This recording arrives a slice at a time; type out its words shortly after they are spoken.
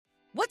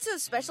What's so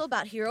special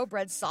about Hero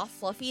Bread's soft,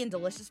 fluffy, and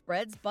delicious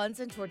breads, buns,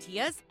 and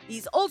tortillas?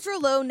 These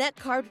ultra-low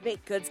net-carb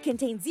baked goods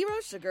contain zero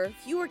sugar,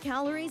 fewer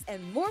calories,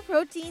 and more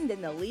protein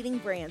than the leading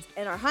brands,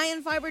 and are high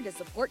in fiber to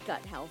support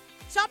gut health.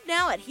 Shop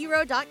now at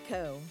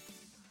hero.co.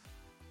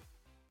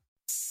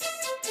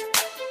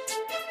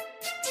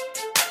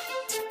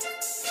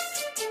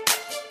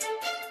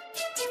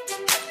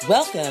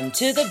 Welcome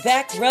to the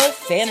Back Row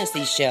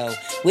Fantasy Show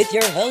with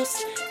your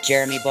hosts,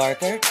 Jeremy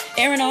Barker,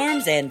 Aaron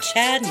Arms, and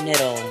Chad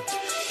Niddle.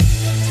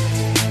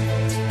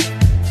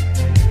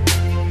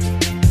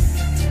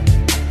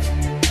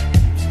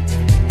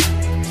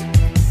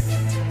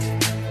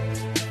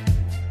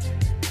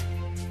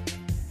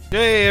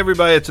 Hey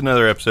everybody, it's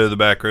another episode of the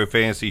Back Row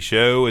Fantasy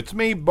Show. It's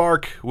me,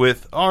 Bark,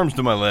 with Arms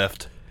to my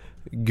left.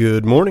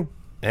 Good morning.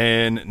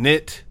 And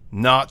Knit,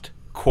 not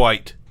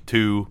quite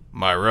to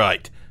my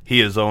right.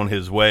 He is on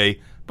his way,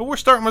 but we're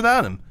starting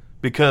without him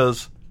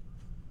because,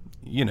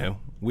 you know,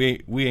 we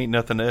ain't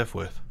nothing to F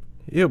with.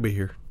 He'll be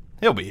here.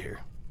 He'll be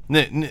here.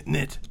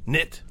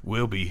 Knit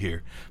will be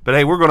here. But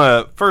hey, we're going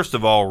to, first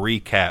of all,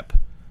 recap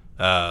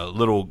a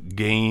little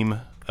game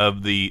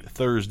of the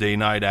Thursday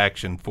night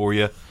action for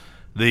you.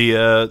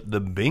 The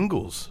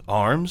Bengals,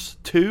 Arms,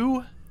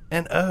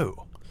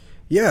 2-0.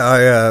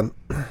 Yeah,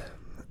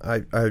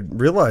 I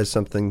realized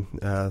something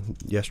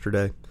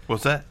yesterday.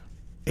 What's that?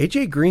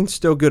 AJ Green's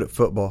still good at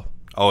football.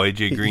 Oh,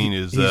 AJ Green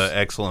is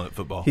excellent at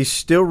football. He's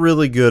still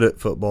really good at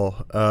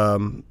football.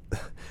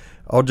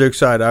 All jokes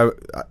aside, I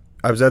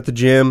was at the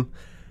gym,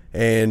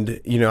 and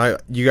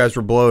you guys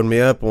were blowing me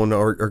up on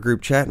our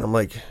group chat, and I'm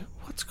like,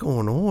 what's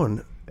going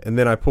on? And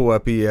then I pull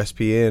up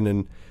ESPN,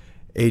 and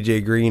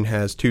AJ Green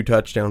has 2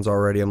 touchdowns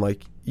already. I'm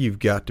like, you've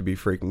got to be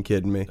freaking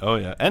kidding me. Oh,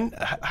 yeah. And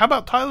how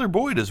about Tyler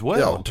Boyd as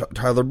well? Yeah,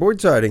 Tyler Boyd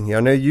sighting.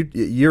 I know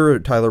you're a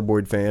Tyler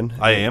Boyd fan.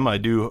 I am. I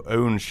do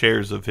own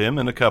shares of him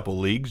in a couple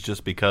leagues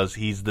just because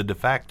he's the de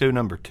facto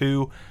number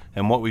 2.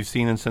 And what we've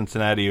seen in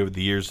Cincinnati over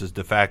the years is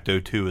de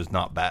facto 2 is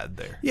not bad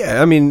there. Yeah,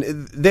 I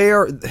mean, they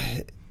are,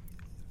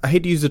 I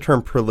hate to use the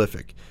term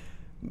prolific,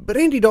 but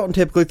Andy Dalton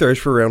typically throws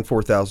for around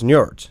 4,000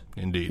 yards.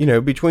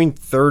 Indeed. Between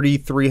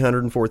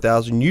 300 and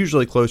 4,000,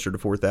 usually closer to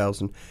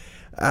 4,000.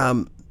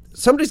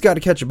 Somebody's got to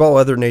catch a ball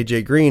other than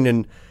A.J. Green,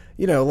 and,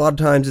 a lot of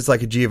times it's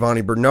like a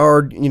Giovanni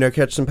Bernard,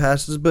 catch some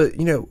passes, but,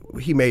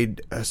 he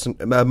made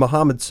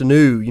Mohamed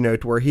Sanu,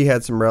 to where he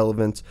had some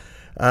relevance.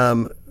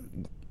 I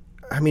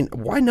mean,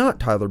 why not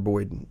Tyler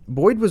Boyd?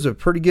 Boyd was a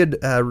pretty good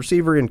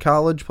receiver in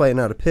college playing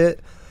out of Pitt.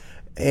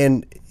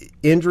 And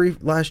injury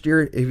last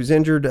year, he was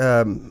injured,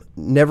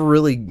 never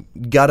really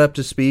got up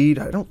to speed.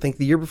 I don't think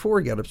the year before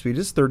he got up to speed.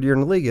 It's his 3rd year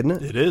in the league, isn't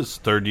it? It is.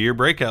 3rd year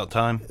breakout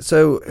time.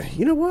 So,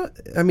 you know what?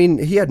 I mean,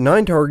 he had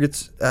 9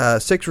 targets,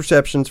 6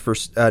 receptions for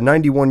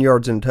 91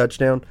 yards and a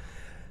touchdown.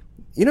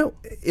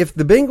 If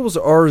the Bengals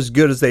are as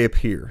good as they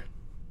appear,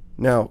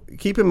 now,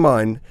 keep in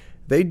mind,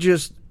 they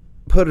just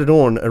put it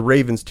on a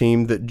Ravens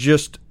team that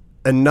just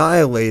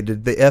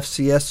annihilated the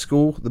FCS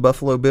school, the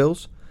Buffalo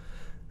Bills.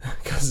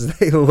 Because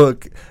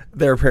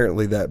they're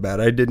apparently that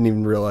bad. I didn't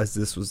even realize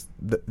this was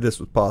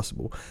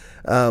possible.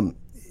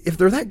 If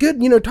they're that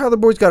good, Tyler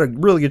Boyd's got a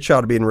really good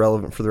shot of being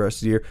relevant for the rest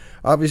of the year.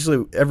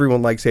 Obviously,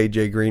 everyone likes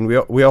A.J. Green.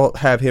 We all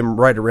have him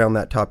right around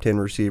that top 10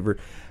 receiver.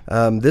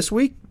 This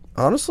week,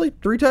 honestly,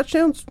 3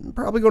 touchdowns,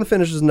 probably going to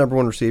finish as the number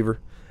 1 receiver.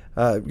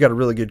 Got a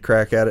really good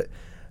crack at it.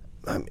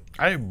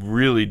 I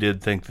really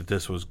did think that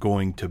this was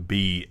going to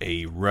be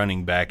a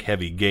running back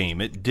heavy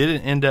game. It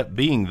didn't end up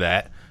being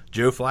that.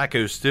 Joe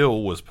Flacco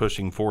still was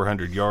pushing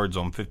 400 yards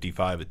on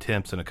 55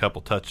 attempts and a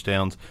couple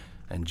touchdowns.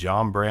 And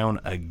John Brown,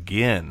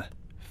 again,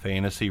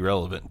 fantasy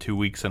relevant 2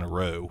 weeks in a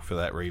row for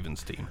that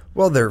Ravens team.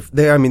 Well,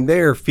 they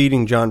are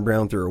feeding John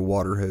Brown through a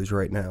water hose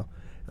right now.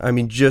 I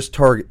mean, just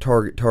target.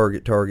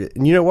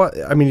 And you know what?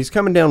 I mean, he's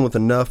coming down with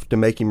enough to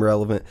make him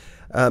relevant.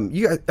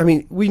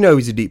 We know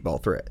he's a deep ball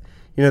threat.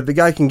 The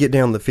guy can get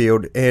down the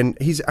field, and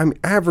he's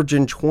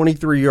averaging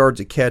 23 yards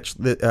a catch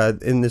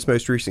in this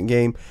most recent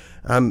game.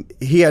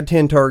 He had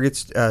 10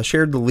 targets,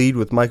 shared the lead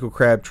with Michael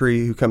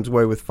Crabtree, who comes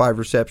away with 5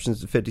 receptions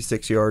to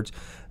 56 yards.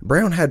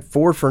 Brown had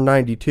 4 for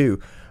 92.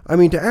 I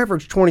mean, to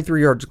average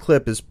 23 yards a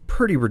clip is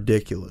pretty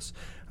ridiculous.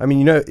 I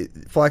mean,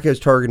 Flacco's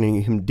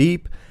targeting him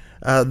deep.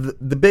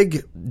 The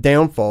big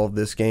downfall of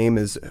this game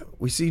is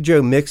we see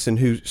Joe Mixon,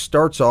 who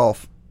starts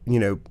off,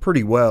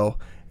 pretty well,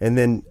 and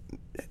then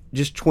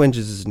just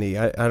twinges his knee.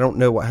 I don't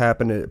know what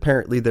happened.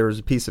 Apparently there was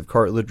a piece of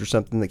cartilage or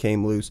something that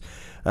came loose.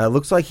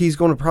 Looks like he's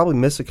going to probably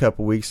miss a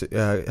couple weeks,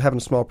 having a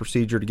small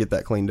procedure to get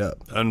that cleaned up.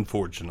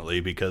 Unfortunately,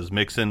 because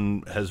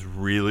Mixon has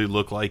really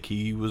looked like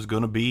he was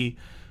going to be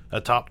a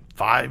top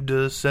 5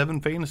 to 7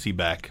 fantasy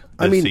back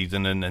this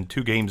season, and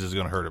 2 games is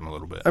going to hurt him a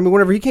little bit. I mean,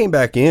 whenever he came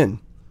back in,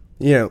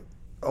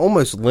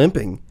 almost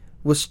limping,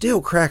 was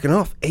still cracking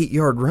off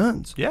 8-yard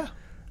runs. Yeah.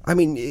 I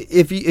mean,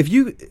 if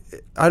you,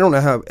 I don't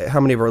know how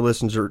many of our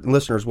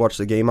listeners watch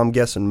the game. I'm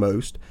guessing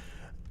most.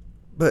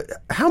 But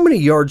how many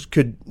yards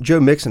could Joe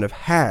Mixon have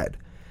had?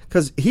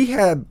 Because he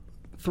had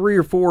 3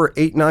 or 4,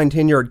 8, 9,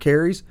 10-yard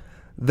carries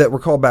that were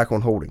called back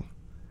on holding.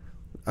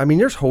 I mean,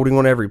 there's holding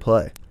on every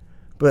play.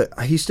 but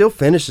he still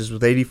finishes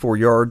with 84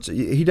 yards.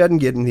 He doesn't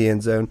get in the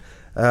end zone.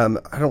 I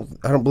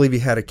don't believe he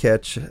had a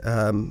catch.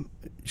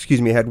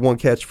 He had one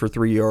catch for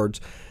 3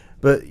 yards.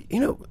 But,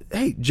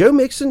 hey, Joe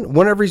Mixon,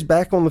 whenever he's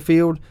back on the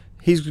field,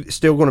 he's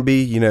still going to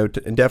be,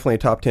 definitely a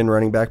top 10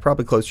 running back,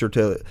 probably close to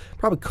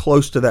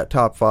that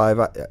top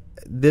 5.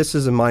 This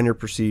is a minor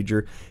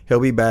procedure. He'll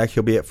be back.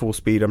 He'll be at full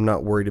speed. I'm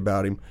not worried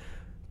about him.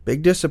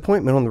 Big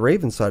disappointment on the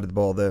Ravens side of the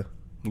ball, though.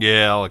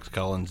 Yeah, Alex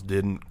Collins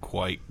didn't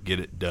quite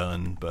get it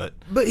done, but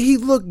he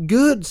looked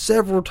good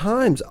several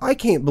times. I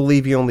can't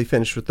believe he only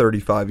finished with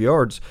 35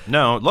 yards.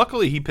 No,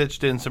 luckily he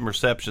pitched in some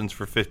receptions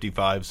for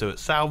 55, so it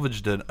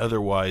salvaged an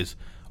otherwise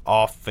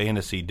off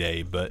fantasy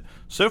day. But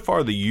so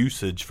far the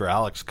usage for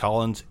Alex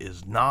Collins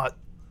is not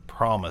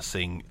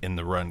promising in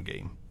the run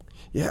game.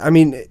 Yeah, I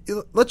mean,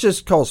 let's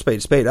just call a spade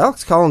a spade.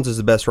 Alex Collins is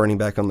the best running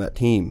back on that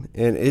team.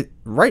 And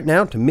right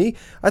now, to me,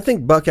 I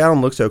think Buck Allen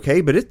looks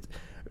okay, but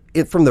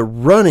from the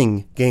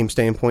running game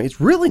standpoint,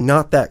 it's really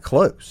not that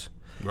close.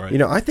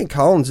 Right. I think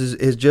Collins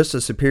is just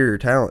a superior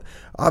talent.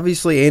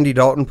 Obviously, Andy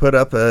Dalton put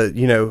up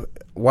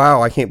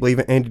wow, I can't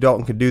believe Andy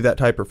Dalton could do that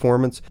type of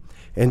performance.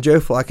 And Joe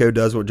Flacco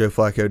does what Joe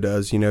Flacco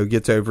does,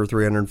 gets over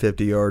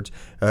 350 yards,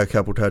 a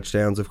couple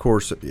touchdowns. Of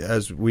course,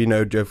 as we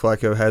know, Joe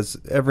Flacco has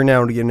every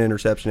now and again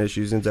interception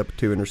issues, ends up with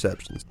 2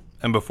 interceptions.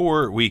 And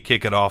before we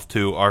kick it off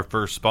to our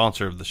first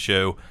sponsor of the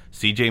show,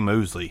 C.J.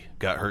 Mosley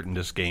got hurt in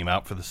this game,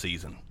 out for the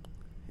season.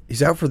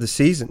 He's out for the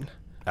season.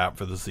 Out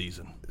for the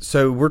season.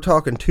 So we're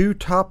talking 2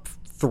 top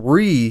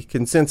 3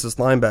 consensus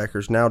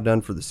linebackers now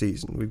done for the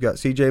season. We've got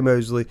C.J.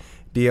 Mosley,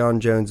 Deion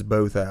Jones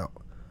both out.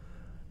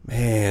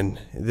 Man,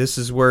 this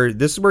is where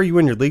you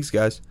win your leagues,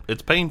 guys.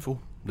 It's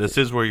painful. This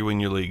is where you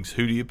win your leagues.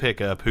 Who do you pick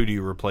up? Who do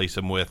you replace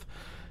them with?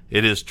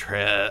 It is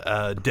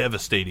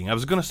devastating. I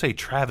was going to say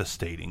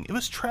travistating. It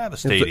was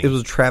travestating. It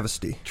was a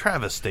travesty.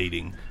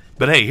 Travistating.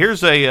 But hey,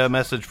 here's a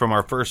message from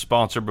our first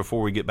sponsor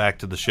before we get back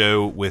to the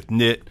show with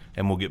Knit,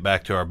 and we'll get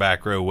back to our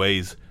back row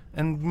ways,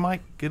 and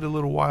might get a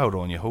little wild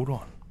on you. Hold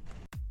on.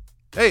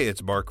 Hey,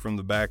 it's Bark from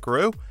the back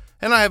row,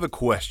 and I have a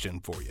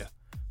question for you.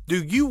 Do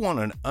you want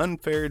an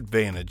unfair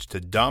advantage to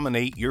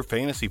dominate your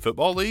fantasy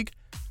football league?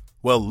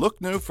 Well,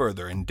 look no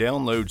further and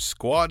download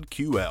Squad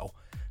QL,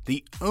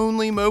 the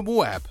only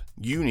mobile app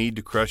you need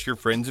to crush your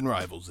friends and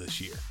rivals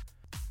this year.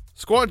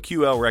 Squad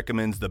QL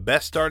recommends the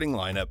best starting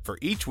lineup for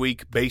each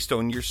week based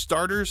on your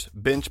starters,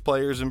 bench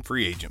players, and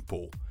free agent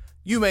pool.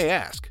 You may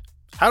ask,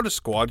 how does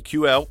Squad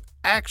QL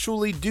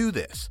actually do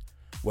this?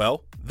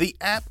 Well, the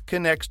app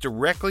connects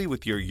directly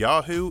with your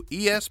Yahoo,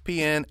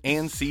 ESPN,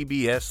 and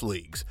CBS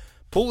leagues,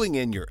 pulling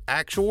in your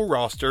actual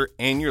roster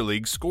and your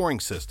league scoring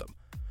system.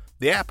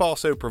 The app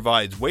also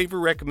provides waiver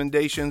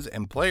recommendations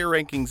and player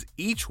rankings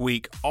each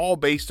week, all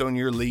based on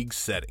your league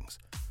settings.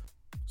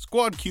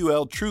 Squad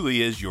QL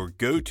truly is your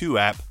go-to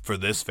app for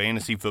this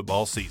fantasy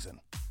football season.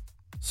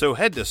 So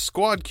head to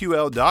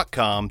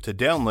squadql.com to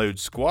download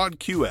Squad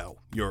QL,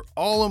 your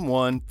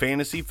all-in-one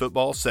fantasy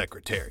football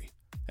secretary.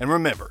 And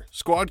remember,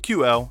 Squad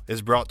QL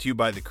is brought to you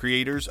by the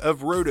creators of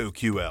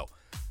RotoQL,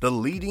 the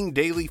leading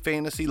daily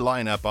fantasy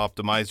lineup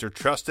optimizer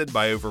trusted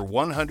by over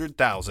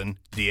 100,000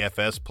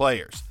 DFS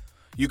players.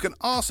 You can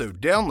also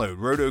download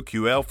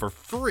RotoQL for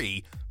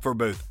free for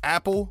both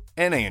Apple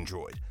and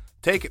Android.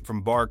 Take it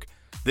from Bark.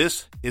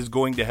 This is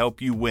going to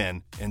help you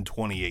win in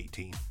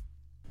 2018.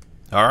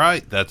 All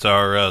right, that's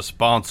our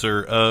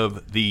sponsor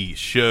of the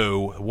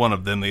show. One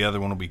of them, the other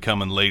one will be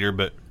coming later,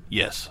 but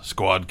yes,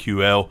 Squad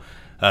QL.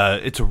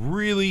 It's a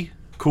really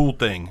cool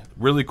thing,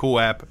 really cool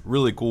app,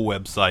 really cool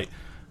website.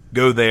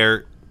 Go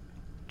there,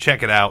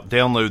 check it out,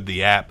 download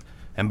the app.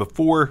 And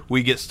before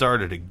we get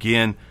started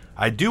again,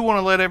 I do want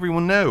to let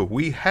everyone know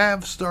we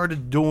have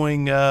started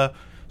doing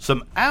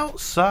some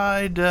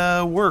outside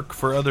work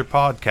for other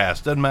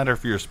podcasts. Doesn't matter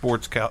if you're a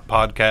sports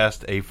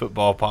podcast, a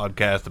football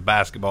podcast, a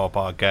basketball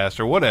podcast,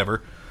 or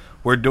whatever.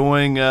 We're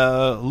doing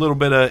a little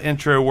bit of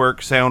intro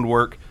work, sound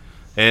work.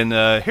 And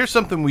here's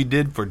something we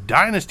did for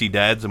Dynasty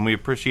Dads, and we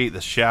appreciate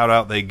the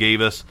shout-out they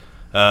gave us.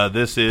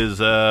 This is,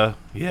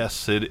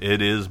 yes,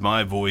 it is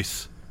my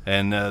voice.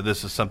 And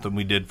this is something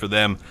we did for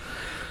them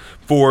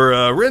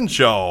for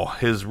Renshaw,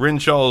 his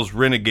Renshaw's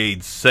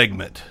Renegades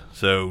segment.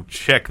 So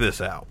check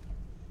this out.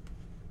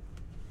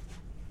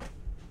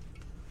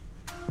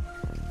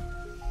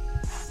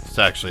 It's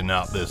actually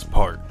not this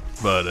part,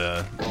 but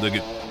look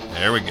at,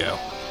 there we go.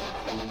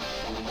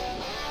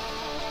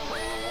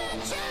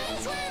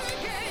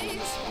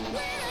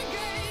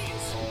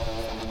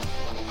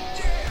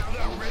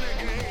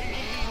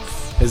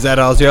 Is that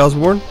Ozzy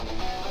Osbourne?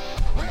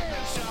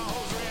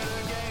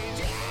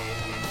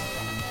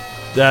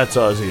 That's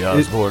Ozzy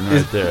Osbourne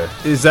right there.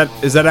 Is that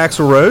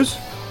Axl Rose?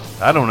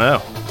 I don't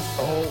know.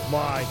 Oh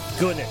my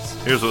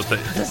goodness. Here's what they...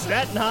 Does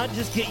that not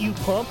just get you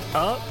pumped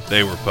up?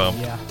 They were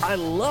pumped. Yeah. I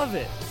love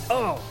it.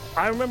 Oh,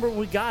 I remember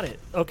we got it.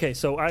 Okay,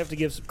 so I have to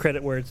give some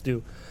credit where it's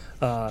due.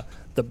 The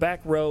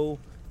Back Row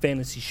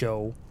Fantasy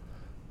Show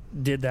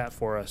did that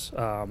for us,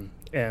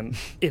 and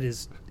it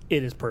is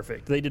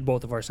perfect. They did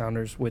both of our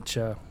sounders, which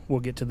we'll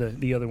get to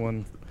the other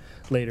one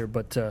later,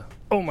 but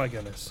oh my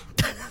goodness.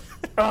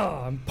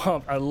 Oh, I'm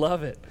pumped. I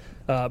love it.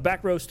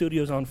 Back Row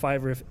Studios on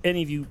Fiverr. If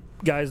any of you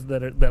guys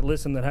that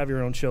listen, that have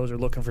your own shows, are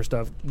looking for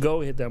stuff,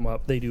 go hit them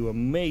up. They do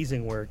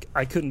amazing work.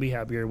 I couldn't be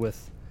happier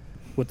with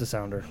the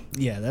sounder.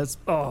 Yeah,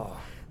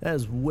 that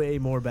is way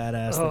more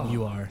badass than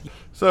you are.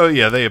 So,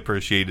 yeah, they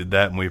appreciated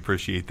that, and we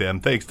appreciate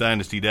them. Thanks,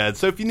 Dynasty Dad.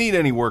 So if you need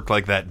any work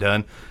like that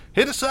done,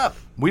 hit us up.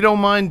 We don't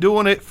mind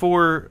doing it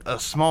for a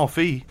small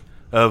fee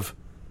of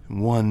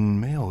 $1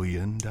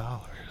 million.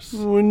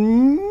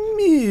 $1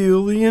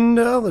 million.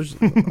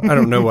 I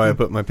don't know why I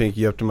put my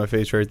pinky up to my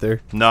face right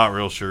there. Not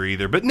real sure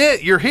either. But,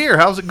 Nit, you're here.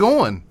 How's it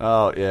going?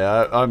 Oh,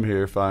 yeah, I'm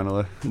here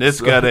finally. Nit's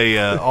got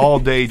a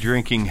all-day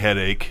drinking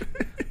headache.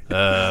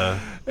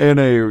 And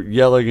a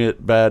yelling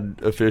at bad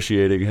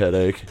officiating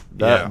headache.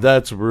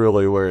 That's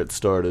really where it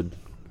started.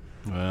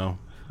 Well,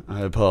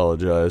 I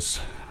apologize.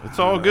 it's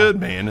all good,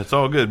 man. It's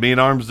all good. Me and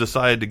Arms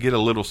decided to get a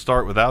little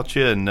start without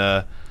you,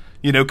 and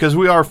because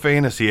we are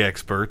fantasy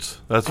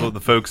experts. That's what the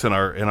folks in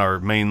our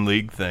main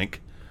league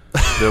think,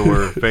 that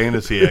we're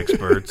fantasy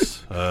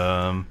experts.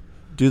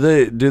 Do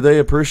they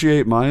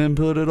appreciate my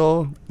input at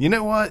all? You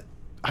know what?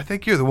 I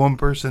think you're the one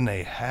person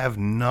they have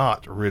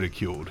not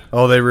ridiculed.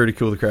 Oh, they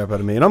ridicule the crap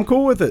out of me, and I'm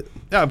cool with it.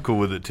 Yeah, I'm cool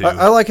with it too.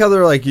 I like how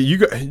they're like,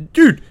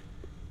 dude,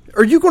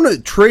 are you going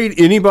to trade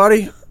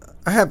anybody?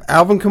 I have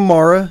Alvin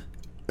Kamara,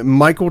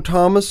 Michael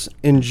Thomas,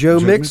 and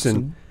Joe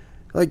Mixon.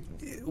 Like,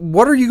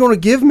 what are you going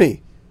to give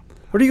me?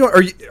 What are you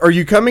going? Are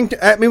you coming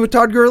at me with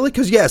Todd Gurley?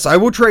 Because yes, I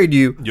will trade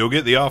you. You'll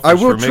get the offers I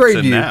will for trade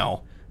Mixon you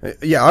now.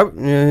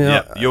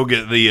 Yeah. You'll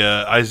get the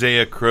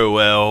Isaiah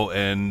Crowell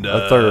and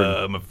a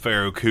third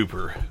Pharaoh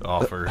Cooper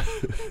offer.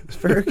 Is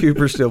Pharaoh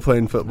Cooper still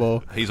playing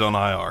football? He's on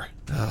IR.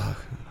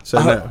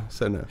 So no.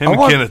 Him and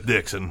Kenneth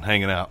Dixon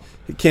hanging out.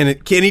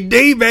 Kenny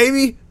D,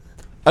 baby.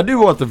 I do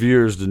want the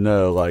viewers to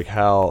know, like,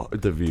 how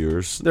the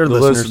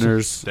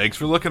listeners, Thanks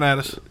for looking at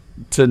us.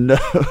 to know.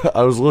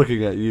 I was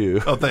looking at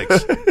you. Oh,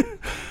 thanks.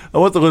 I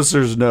want the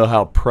listeners to know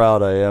how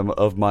proud I am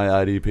of my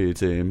IDP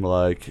team.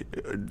 Like,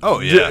 Oh,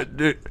 yeah.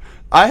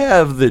 I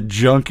have the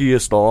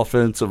junkiest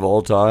offense of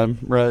all time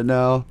right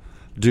now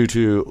due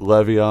to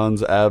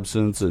Le'Veon's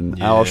absence and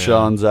Yeah.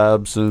 Alshon's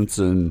absence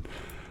and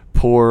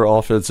poor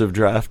offensive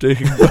drafting.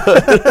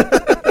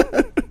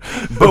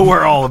 But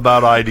we're all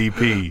about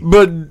IDP.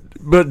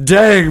 But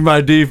dang,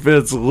 my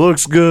defense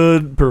looks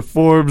good,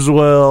 performs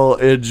well,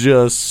 it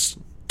just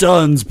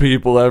stuns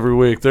people every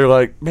week. They're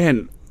like,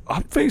 man,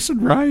 I'm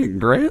facing Ryan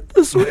Grant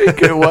this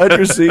week at wide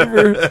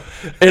receiver.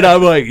 And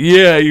I'm like,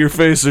 yeah, you're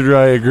facing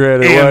Ryan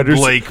Grant at wide And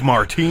receiver. Blake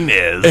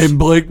Martinez. And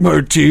Blake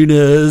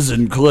Martinez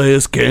and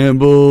Calais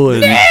Campbell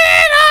and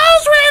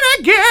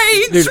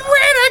Renegades!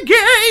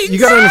 Renegades! You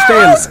got to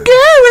understand.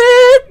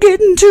 Garrett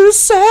getting 2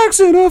 sacks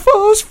and a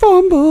forced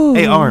fumble.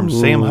 Hey, Arms,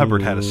 Sam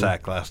Hubbard had a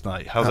sack last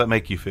night. How's that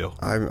make you feel?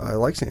 I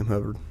like Sam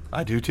Hubbard.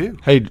 I do too.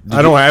 Hey,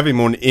 I don't have him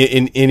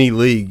in any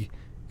league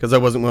because I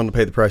wasn't willing to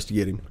pay the price to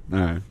get him. all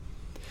right.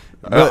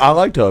 I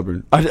liked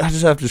Hubbard. I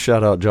just have to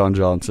shout out John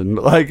Johnson.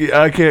 Like,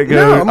 I can't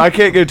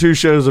go 2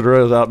 shows in a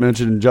row without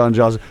mentioning John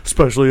Johnson,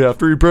 especially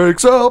after he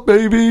breaks out,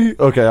 baby.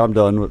 Okay, I'm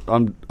done.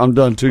 I'm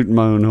done tooting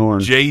my own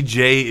horn.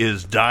 JJ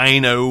is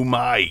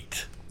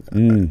dynamite.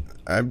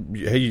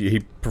 He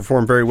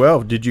performed very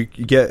well. Did you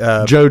get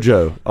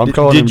JoJo? I'm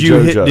calling him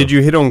JoJo. Did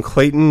you hit on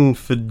Clayton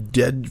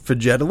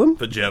Fajedelum?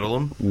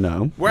 Fajedelum.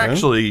 No. We're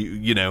actually,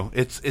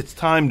 it's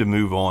time to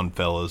move on,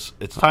 fellas.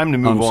 It's time to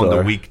move on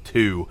to week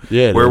 2,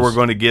 Yeah, where is. we're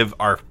going to give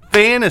our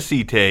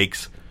fantasy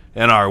takes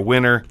and our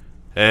winner,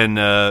 and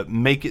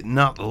make it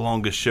not the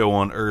longest show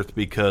on earth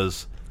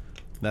because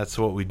that's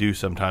what we do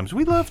sometimes.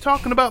 We love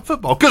talking about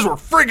football because we're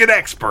friggin'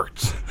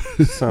 experts.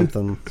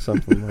 something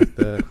like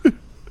that.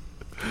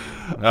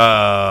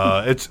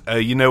 It's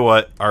you know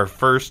what? Our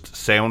first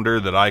sounder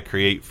that I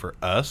create for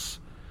us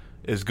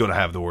is going to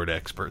have the word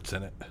experts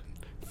in it.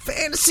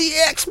 Fantasy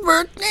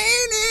expert.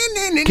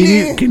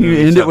 Can you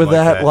end it with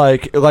that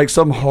like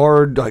some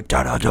hard like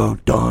da da da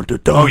da da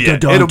da? Oh yeah,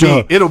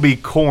 it'll be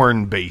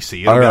corn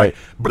basey. All right.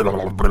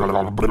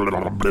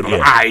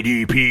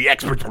 IDP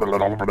experts.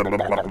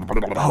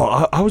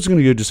 Oh, I was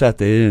gonna go just at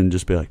the end,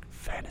 just be like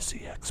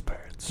fantasy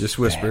experts. Just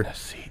whisper.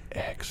 Fantasy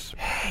experts.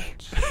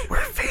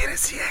 We're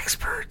fantasy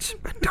experts,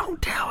 but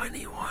don't tell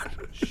anyone.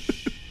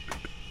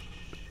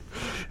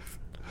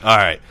 All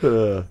right.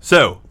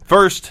 So,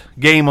 first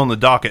game on the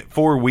docket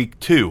for week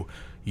 2.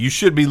 You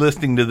should be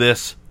listening to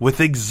this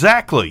with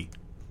exactly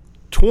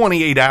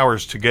 28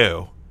 hours to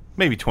go,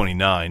 maybe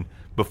 29,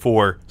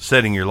 before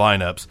setting your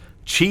lineups.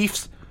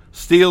 Chiefs,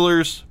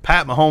 Steelers,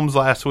 Pat Mahomes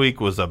last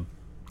week was a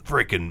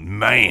freaking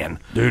man.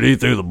 Dude, he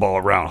threw the ball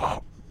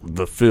around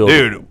the field.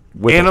 Dude,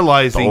 with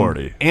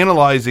authority.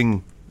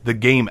 analyzing the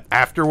game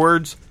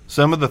afterwards,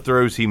 some of the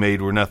throws he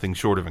made were nothing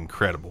short of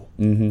incredible.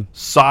 Mm-hmm.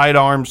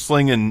 Sidearm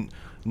slinging,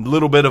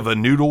 little bit of a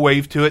noodle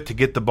wave to it to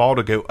get the ball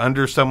to go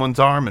under someone's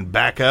arm and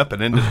back up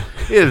and into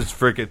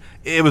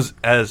it was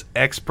as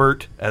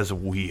expert as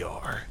we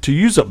are. To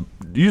use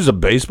a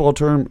baseball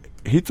term,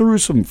 he threw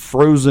some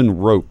frozen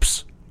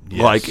ropes.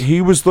 Yes. Like he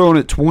was throwing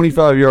it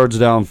 25 yards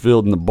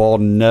downfield and the ball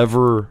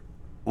never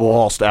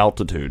lost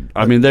altitude.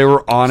 I mean, they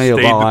were on a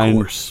Stayed the line,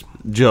 course.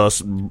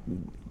 just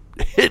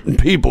hitting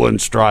people in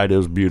stride. It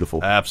was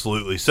beautiful.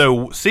 Absolutely.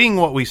 So, seeing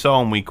what we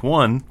saw in week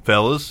 1,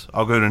 fellas,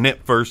 I'll go to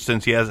Nip first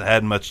since he hasn't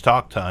had much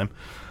talk time.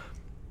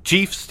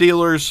 Chiefs,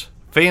 Steelers,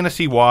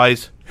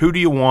 fantasy-wise, who do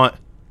you want?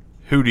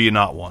 Who do you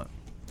not want?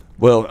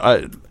 Well,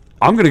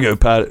 I'm going to go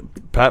Pat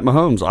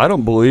Mahomes. I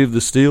don't believe the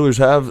Steelers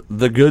have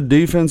the good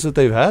defense that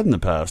they've had in the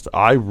past.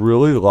 I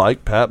really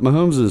like Pat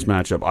Mahomes in this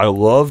matchup. I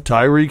love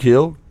Tyreek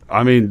Hill.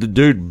 I mean, the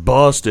dude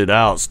busted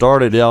out,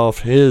 started off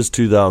his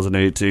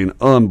 2018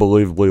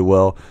 unbelievably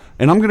well.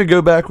 And I'm going to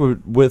go back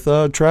with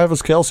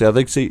Travis Kelce. I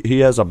think he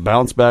has a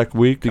bounce-back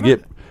week to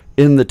get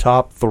in the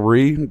top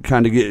 3,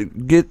 kind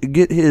of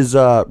get his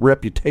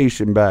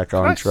reputation back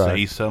on track. Can I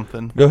say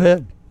something? Go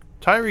ahead.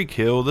 Tyreek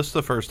Hill, this is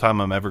the first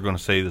time I'm ever going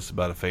to say this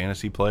about a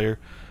fantasy player.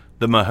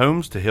 The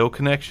Mahomes to Hill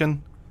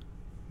connection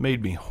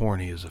made me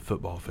horny as a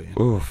football fan.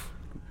 Oof.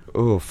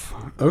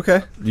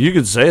 Okay. You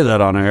could say that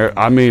on air.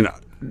 I mean,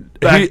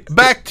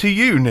 Back to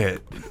you,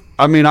 Nit.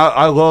 I mean,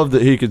 I love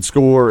that he could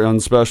score on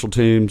special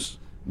teams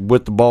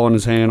with the ball in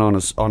his hand on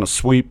a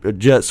sweep, a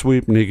jet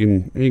sweep, and he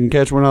can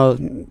catch one out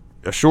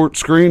a short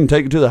screen and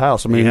take it to the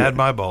house. I mean, He had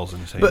my balls in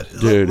his hands. But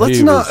Dude, let's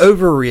he not was-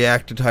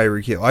 overreact to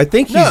Tyreek Hill. I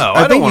think he's, No, I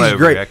don't think wanna he's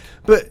great. overreact.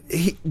 But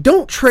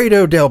don't trade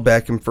Odell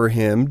Beckham for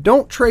him.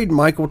 Don't trade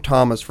Michael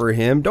Thomas for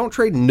him. Don't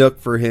trade Nook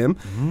for him.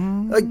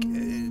 Like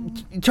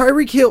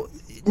Tyreek Hill,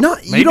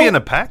 Maybe in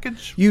a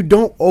package? You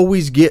don't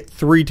always get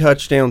 3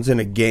 touchdowns in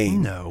a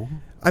game. No.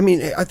 I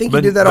mean, I think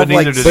But- he did that but off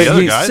like neither did the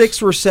other guys.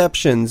 6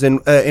 receptions and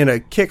in a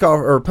kickoff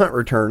or punt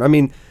return. I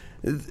mean,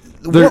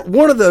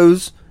 one of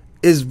those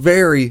is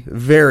very,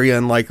 very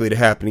unlikely to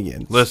happen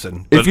again.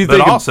 Listen, If but, you but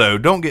think of- also,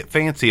 don't get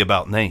fancy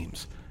about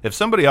names. If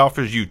somebody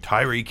offers you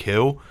Tyreek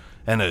Hill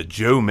and a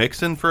Joe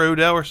Mixon for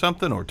Odell or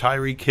something, or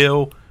Tyreek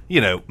Hill,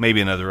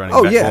 maybe another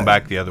running back yeah. going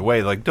back the other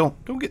way, like don't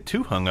get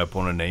too hung up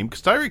on a name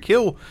because Tyreek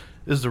Hill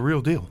is the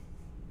real deal.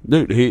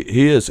 dude,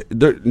 he is.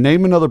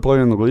 Name another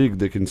player in the league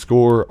that can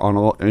score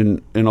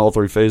in all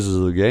 3 phases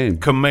of the game.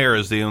 Kamara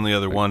is the only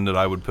other one that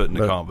I would put in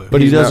the combo.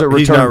 But he He's doesn't not-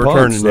 he's return not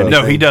punts. returning though. no,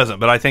 anything. he doesn't.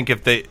 But I think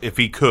if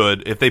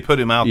they put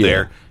him out Yeah.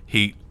 there,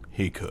 he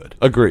could.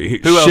 Agree.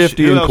 Who else-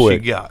 Shifty who and else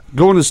quick. you got?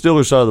 Going to the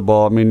Steelers side of the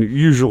ball, I mean,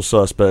 usual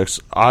suspects.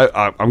 I'm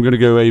going to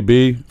go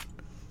AB,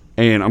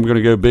 and I'm going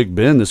to go Big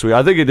Ben this week.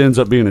 I think it ends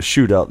up being a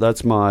shootout.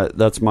 That's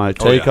my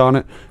take yeah. on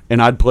it.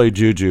 And I'd play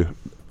Juju.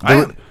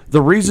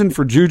 The reason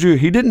for Juju,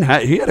 he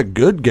had a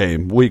good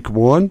game week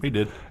 1. He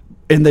did.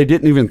 And they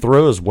didn't even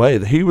throw his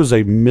way. He was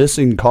a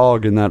missing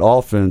cog in that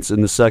offense in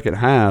the second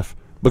half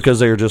because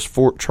they were just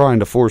trying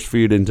to force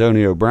feed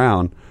Antonio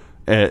Brown.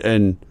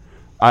 And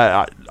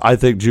I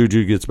think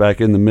Juju gets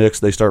back in the mix.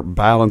 They start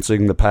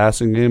balancing the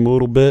passing game a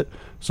little bit.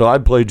 So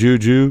I'd play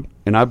Juju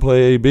and I'd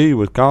play AB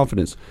with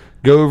confidence.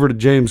 Go over to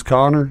James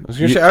Conner. I was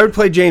gonna say, I would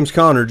play James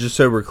Conner just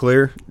so we're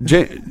clear.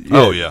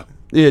 Oh, yeah.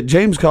 Yeah,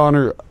 James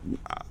Conner,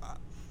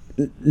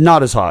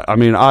 not as high. I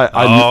mean, I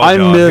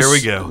God, miss. here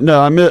we go.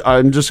 No,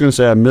 I'm just going to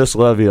say I miss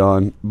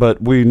Le'Veon,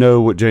 but we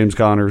know what James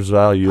Conner's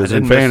value is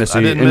in fantasy.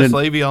 I didn't miss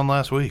Le'Veon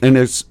last week. and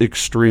it's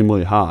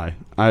extremely high.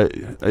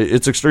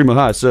 It's extremely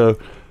high. So,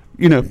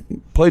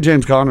 play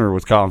James Conner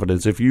with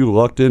confidence. If you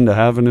lucked into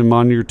having him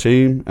on your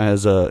team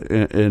as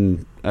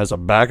a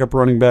backup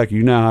running back,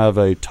 you now have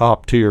a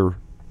top tier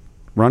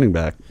running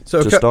back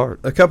So to start.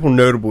 a couple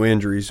notable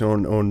injuries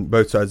on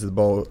both sides of the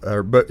ball,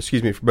 for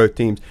both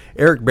teams.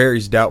 Eric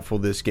Berry's doubtful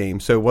this game.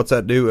 So what's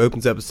that do?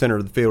 Opens up the center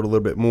of the field a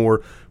little bit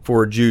more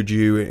for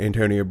Juju and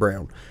Antonio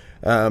Brown.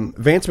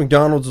 Vance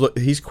McDonald's,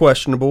 he's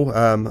questionable.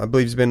 I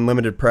believe he's been in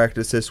limited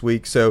practice this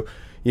week. So,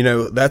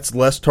 that's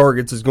less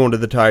targets is going to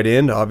the tight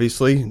end,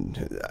 obviously.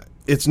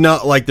 It's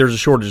not like there's a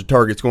shortage of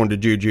targets going to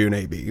Juju and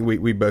AB.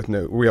 We both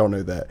know. We all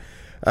know that.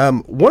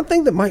 One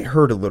thing that might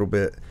hurt a little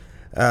bit,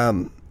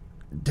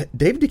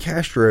 Dave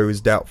DeCastro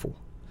is doubtful.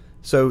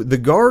 So the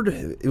guard,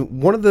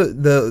 one of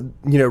the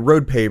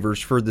road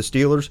pavers for the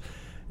Steelers.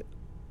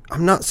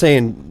 I'm not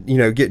saying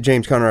get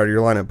James Conner out of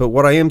your lineup, but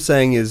what I am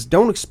saying is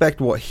don't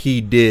expect what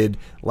he did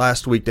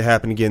last week to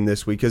happen again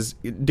this week because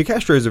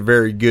DeCastro is a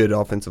very good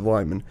offensive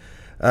lineman.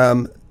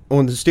 On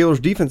the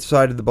Steelers' defensive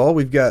side of the ball,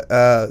 we've got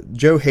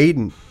Joe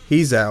Hayden.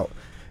 He's out.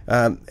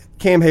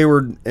 Cam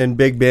Hayward and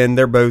Big Ben,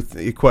 they're both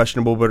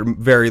questionable, but are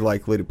very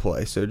likely to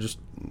play. So just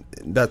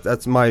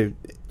that's my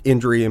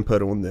injury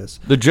input on this.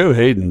 The Joe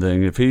Hayden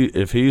thing,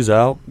 if he's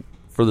out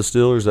for the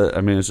Steelers,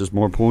 it's just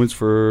more points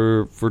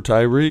for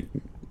Tyreek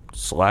 /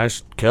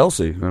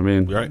 Kelce. I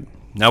mean, Right.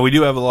 Now, we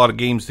do have a lot of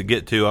games to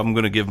get to. I'm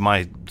going to give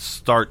my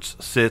starts,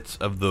 sits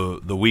of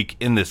the week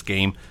in this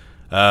game.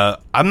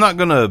 I'm not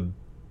going to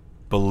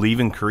believe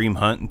in Kareem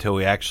Hunt until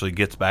he actually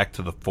gets back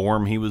to the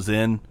form he was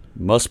in.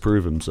 must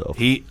prove himself.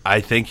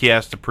 I think he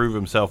has to prove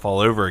himself all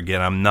over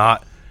again. I'm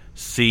not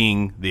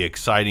seeing the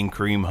exciting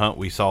Kareem Hunt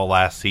we saw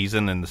last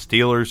season. And the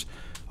Steelers,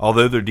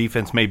 although their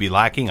defense may be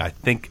lacking, I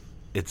think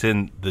it's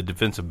in the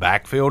defensive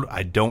backfield.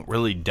 I don't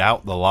really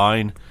doubt the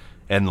line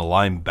and the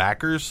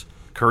linebackers.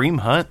 Kareem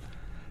Hunt,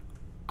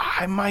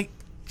 I might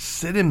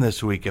sit him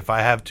this week if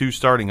I have 2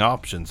 starting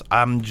options.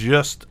 I'm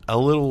just a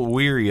little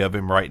weary of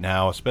him right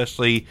now,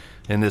 especially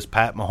in this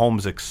Pat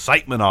Mahomes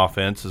excitement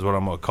offense is what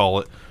I'm going to call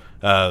it.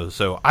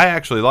 So I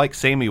actually like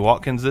Sammy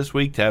Watkins this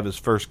week to have his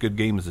first good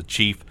game as a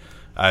Chief.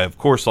 I, of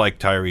course, like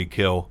Tyreek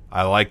Hill.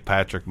 I like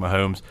Patrick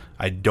Mahomes.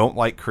 I don't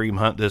like Kareem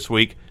Hunt this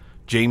week.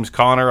 James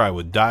Conner, I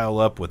would dial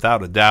up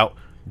without a doubt.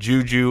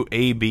 Juju,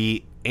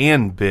 AB,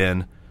 and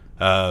Ben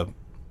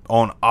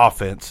on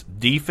offense.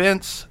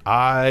 Defense,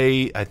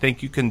 I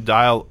think you can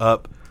dial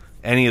up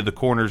any of the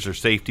corners or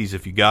safeties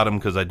if you got them,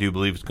 because I do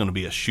believe it's going to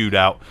be a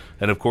shootout.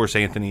 And, of course,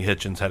 Anthony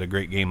Hitchens had a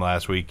great game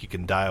last week. You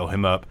can dial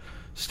him up.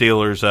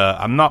 Steelers,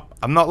 I'm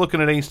not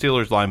looking at any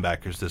Steelers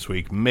linebackers this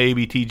week.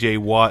 Maybe T.J.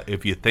 Watt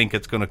if you think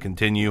it's going to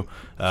continue,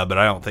 but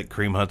I don't think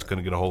Kareem Hunt's going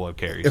to get a whole lot of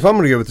carries. If I'm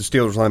going to go with the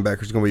Steelers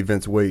linebacker, it's going to be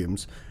Vince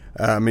Williams.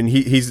 I mean,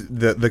 he's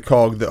the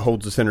cog that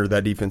holds the center of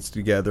that defense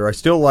together. I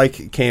still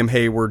like Cam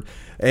Hayward,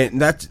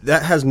 and that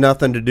has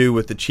nothing to do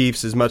with the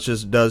Chiefs as much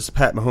as it does.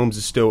 Pat Mahomes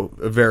is still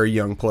a very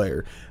young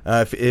player.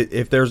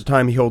 If there's a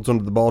time he holds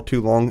onto the ball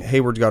too long,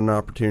 Hayward's got an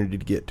opportunity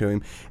to get to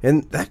him,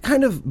 and that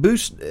kind of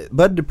boosts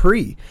Bud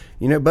Dupree.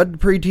 You know, Bud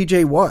Dupree,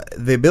 T.J. Watt,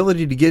 the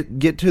ability to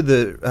get to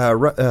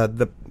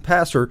the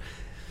passer.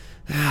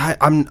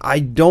 I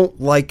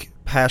don't like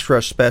pass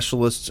rush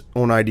specialists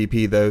on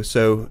IDP though,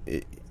 so.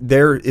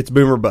 It's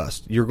boom or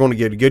bust. You're going to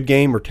get a good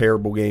game or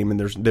terrible game, and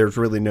there's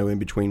really no in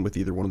between with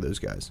either one of those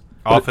guys.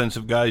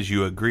 Offensive guys,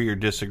 you agree or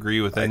disagree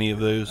with any of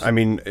those? I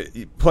mean,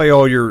 play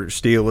all your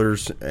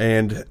Steelers,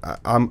 and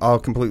I'll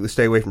completely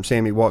stay away from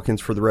Sammy Watkins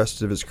for the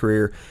rest of his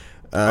career.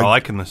 I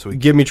like him this week.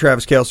 Give me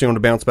Travis Kelce on a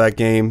bounce back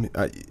game.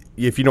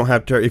 If you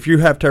have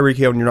Tyreek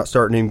Hill and you're not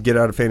starting him, get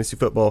out of fantasy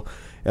football.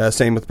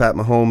 Same with Pat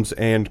Mahomes,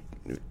 and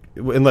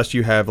unless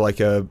you have like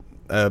a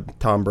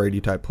Tom Brady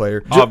type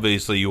player.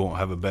 Obviously, you won't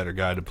have a better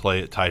guy to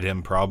play at tight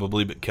end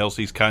probably, but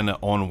Kelsey's kind of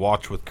on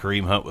watch with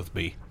Kareem Hunt with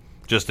me.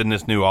 Just in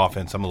this new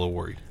offense, I'm a little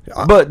worried.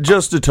 But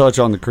just to touch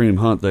on the Kareem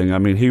Hunt thing, I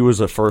mean, he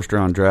was a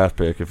first-round draft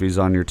pick if he's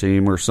on your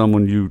team or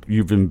someone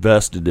you've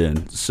invested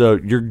in. So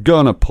you're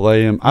going to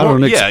play him.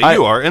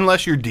 You are,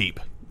 unless you're deep.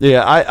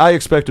 Yeah, I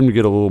expect him to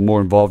get a little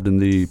more involved in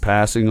the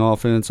passing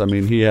offense. I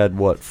mean, he had,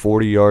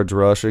 40 yards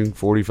rushing,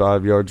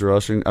 45 yards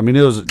rushing. I mean,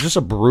 it was just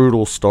a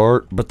brutal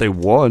start, but they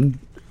won.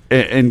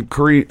 And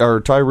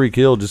Tyreek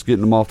Hill just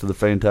getting him off to the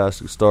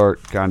fantastic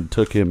start kind of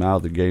took him out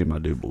of the game, I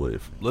do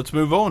believe. Let's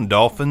move on.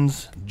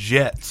 Dolphins,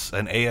 Jets,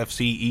 an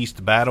AFC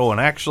East battle,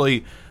 and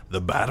actually the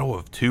battle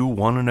of 2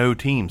 1-0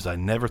 teams. I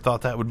never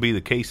thought that would be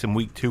the case in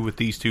Week 2 with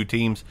these two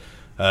teams.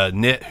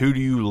 Nit, who do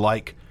you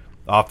like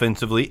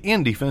offensively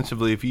and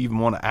defensively? If you even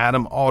want to add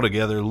them all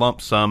together,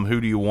 lump sum,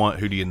 who do you want,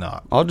 who do you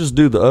not? I'll just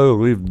do the O,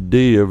 leave the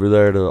D over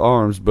there to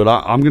Arms, but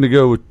I'm going to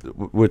go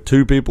with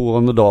 2 people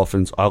on the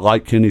Dolphins. I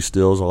like Kenny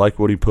Stills. I like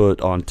what he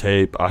put on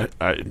tape.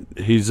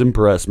 He's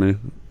impressed me,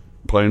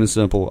 plain and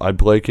simple. I'd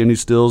play Kenny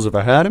Stills if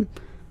I had him,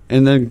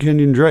 and then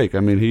Kenyon Drake.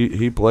 I mean,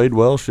 he played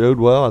well, showed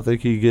well. I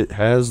think he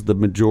has the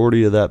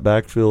majority of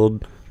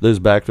those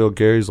backfield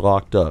carries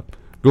locked up.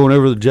 Going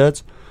over the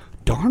Jets,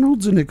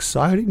 Darnold's an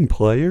exciting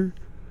player,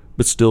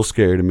 but still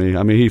scary to me.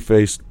 I mean, he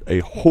faced a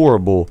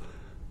horrible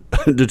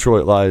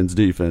Detroit Lions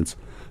defense.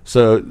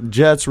 So,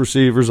 Jets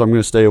receivers, I'm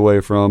going to stay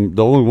away from.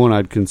 The only one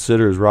I'd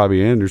consider is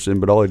Robbie Anderson,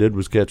 but all he did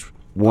was catch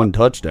 1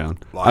 touchdown.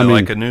 I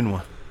like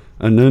Anunwa.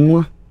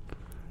 Anunwa?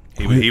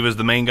 He was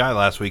the main guy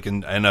last week,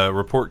 and a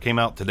report came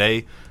out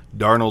today.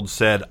 Darnold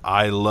said,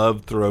 I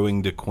love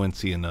throwing to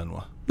Quincy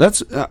Anunwa.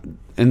 That's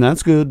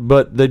good,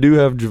 but they do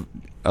have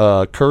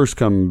Curse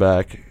coming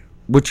back,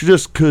 which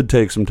just could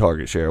take some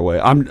target share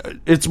away.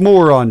 It's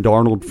more on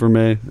Darnold for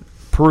me.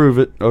 Prove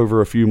it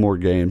over a few more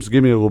games.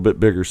 Give me a little bit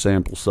bigger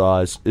sample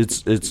size.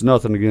 It's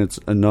nothing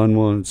against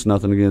Anunwa. It's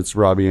nothing against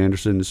Robbie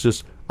Anderson. It's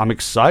just I'm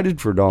excited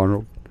for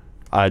Darnold.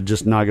 I'm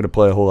just not going to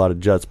play a whole lot of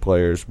Jets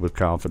players with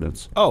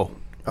confidence. Oh,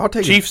 I'll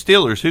take Chiefs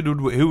Steelers.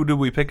 Who did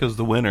we pick as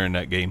the winner in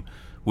that game?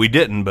 We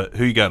didn't, but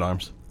who you got,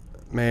 Arms?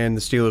 Man,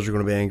 the Steelers are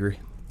going to be angry.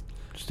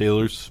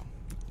 Steelers.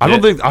 I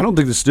don't think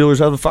the Steelers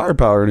have the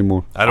firepower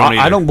anymore.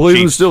 I don't believe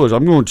Chiefs. in the Steelers.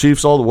 I'm going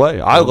Chiefs all the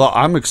way.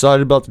 I'm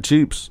excited about the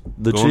Chiefs.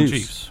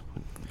 Chiefs.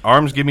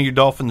 Arms, give me your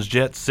Dolphins,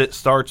 Jets, sit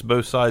starts,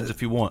 both sides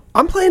if you want.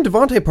 I'm playing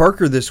Devontae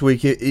Parker this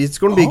week. It's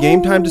going to be a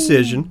game-time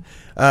decision.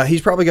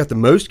 He's probably got the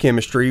most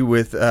chemistry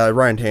with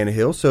Ryan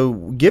Tannehill, so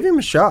give him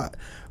a shot.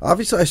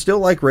 Obviously, I still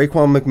like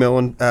Raekwon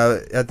McMillan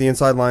at the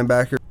inside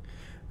linebacker.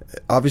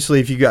 Obviously,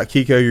 if you got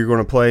Kiko, you're going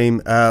to play him.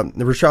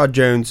 Rashad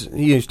Jones,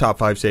 he's top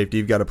 5 safety.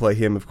 You've got to play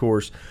him, of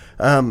course.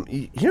 I'll go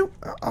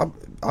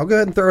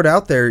ahead and throw it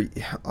out there.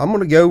 I'm going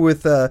to go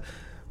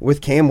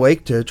with Cam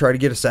Wake to try to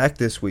get a sack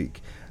this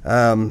week.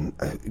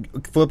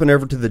 Flipping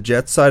over to the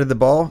Jets side of the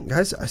ball,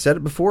 guys, I said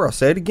it before, I'll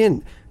say it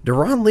again.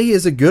 Deron Lee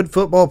is a good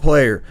football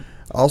player.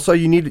 Also,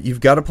 you've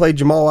got to play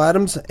Jamal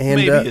Adams, and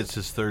maybe it's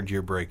his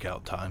 3rd-year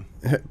breakout time.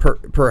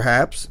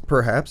 Perhaps.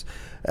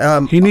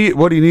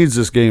 What he needs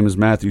this game is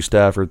Matthew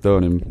Stafford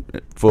throwing him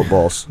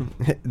footballs.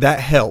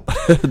 That helped.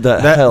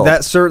 That helped.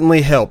 That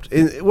certainly helped.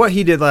 What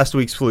he did last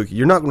week's fluky.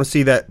 You're not going to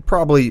see that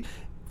probably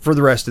for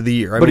the rest of the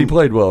year. But he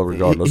played well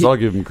regardless. I'll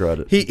give him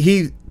credit.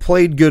 He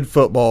played good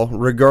football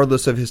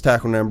regardless of his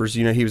tackle numbers.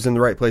 You know, he was in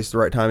the right place at the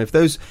right time. If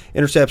those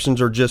interceptions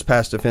are just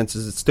past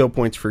defenses, it's still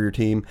points for your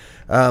team.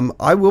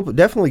 I will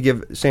definitely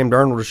give Sam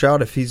Darnold a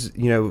shot if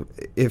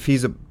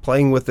he's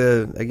playing with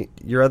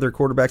your other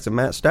quarterbacks and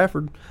Matt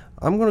Stafford.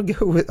 I'm going to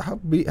go with.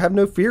 Have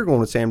no fear going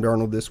with Sam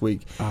Darnold this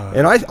week,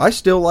 and I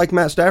still like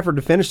Matt Stafford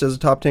to finish as a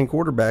top 10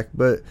 quarterback.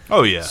 But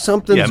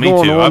something's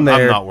going on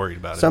there. I'm not worried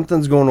about it.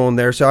 Something's going on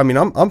there. So I mean,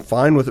 I'm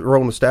fine with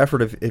rolling with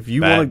Stafford if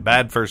you want.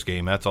 Bad first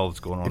game. That's all that's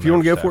going on. If you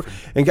want to go for it,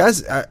 and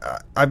guys,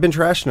 I've been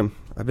trashing him.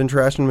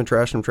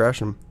 Trashing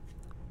him.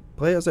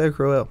 Play Isaiah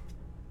Crowell.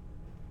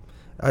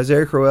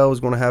 Isaiah Crowell is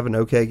going to have an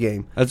okay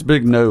game. That's a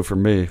big no for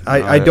me.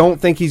 I don't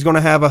think he's going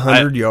to have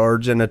 100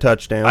 yards and a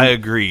touchdown. I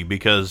agree,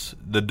 because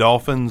the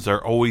Dolphins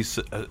are always,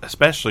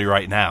 especially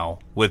right now,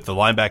 with the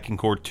linebacking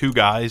core, 2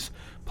 guys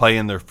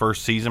playing their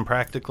first season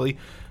practically.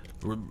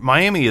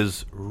 Miami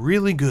is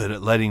really good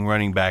at letting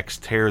running backs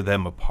tear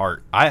them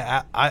apart.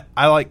 I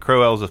like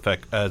Crowell's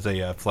effect as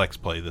a flex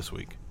play this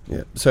week.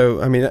 Yeah,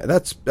 so I mean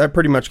that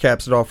pretty much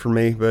caps it off for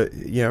me. But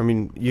yeah, I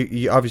mean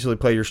you obviously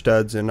play your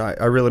studs, and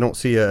I really don't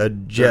see a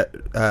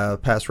jet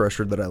pass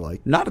rusher that I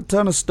like. Not a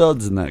ton of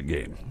studs in that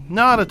game.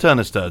 Not a ton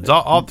of studs.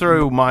 I'll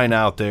throw mine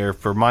out there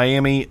for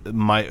Miami.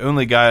 My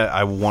only guy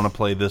I want to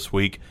play this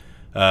week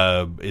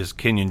is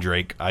Kenyon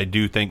Drake. I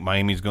do think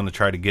Miami's going to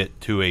try to get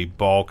to a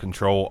ball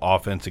control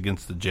offense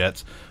against the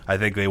Jets. I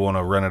think they want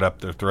to run it up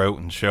their throat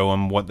and show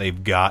them what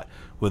they've got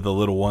with a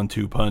little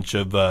 1-2 punch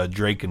of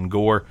Drake and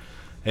Gore.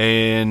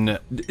 And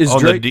is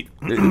Drake?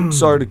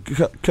 Sorry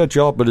to cut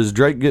you off, but is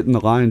Drake getting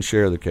the lion's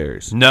share of the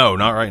carries? No,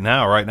 not right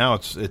now. Right now,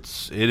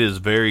 it is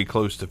very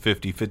close to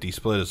 50-50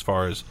 split as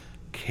far as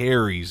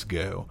carries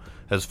go.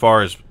 As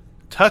far as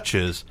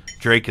touches,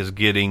 Drake is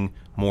getting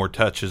more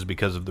touches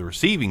because of the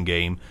receiving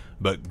game,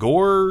 but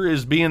Gore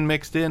is being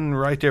mixed in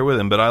right there with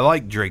him. But I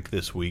like Drake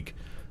this week,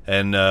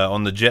 and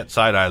on the Jet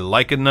side, I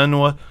like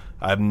Enunwa.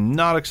 I'm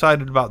not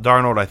excited about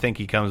Darnold. I think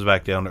he comes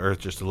back down to earth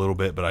just a little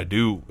bit, but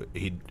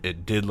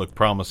it did look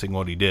promising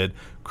what he did.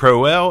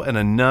 Crowell and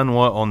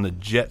Enunwa on the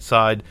Jet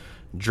side,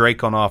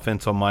 Drake on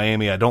offense on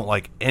Miami. I don't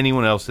like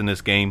anyone else in this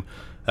game.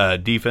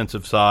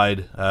 Defensive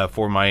side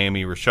for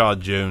Miami, Rashad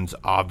Jones,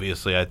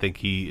 obviously, I think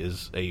he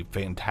is a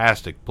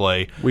fantastic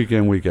play. Week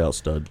in, week out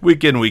stud.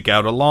 Week in, week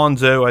out.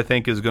 Alonzo, I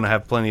think, is going to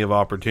have plenty of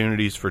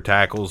opportunities for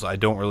tackles. I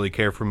don't really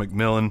care for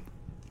McMillan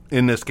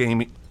in this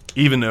game,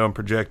 even though I'm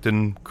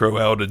projecting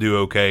Crowell to do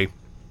okay.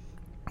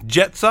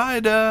 Jet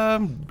side,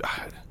 after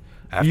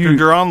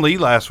Jaron Lee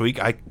last week,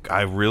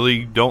 I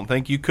really don't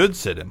think you could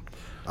sit him.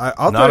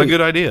 Not a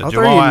good idea.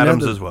 Jamal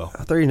Adams as well.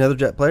 I'll throw you another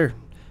Jet player.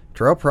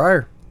 Terrell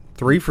Pryor,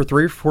 3 for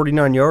 3 for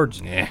 49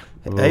 yards. Yeah.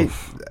 Hey,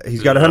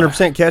 he's got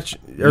 100% catch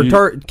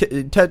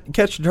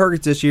to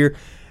targets this year.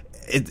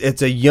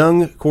 It's a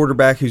young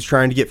quarterback who's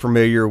trying to get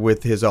familiar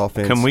with his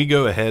offense. Can we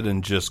go ahead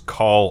and just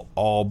call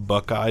all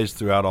Buckeyes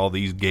throughout all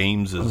these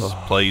games as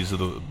plays of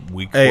the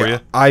week for you?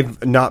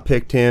 I've not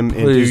picked him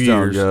in 2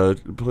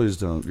 years. Please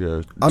don't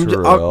go.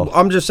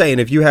 I'm just saying,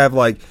 if you have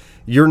like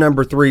your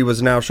number 3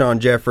 was now Sean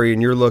Jeffrey,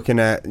 and you're looking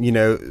at,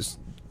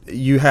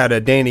 you had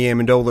a Danny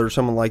Amendola or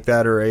someone like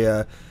that, or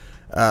a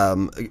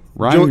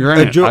Ryan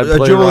Grant.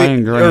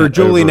 Ryan Grant or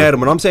Julian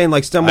Edelman. I'm saying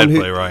like someone I'd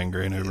play Ryan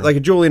Grant over. Like a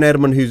Julian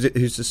Edelman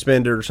who's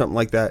suspended or something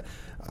like that.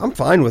 I'm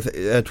fine with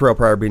Terrell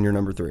Pryor being your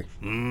number 3.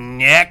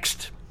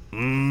 Next,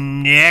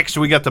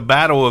 we got the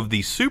battle of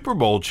the Super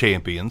Bowl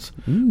champions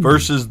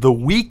versus the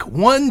Week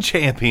 1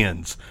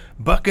 champions,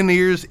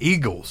 Buccaneers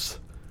Eagles.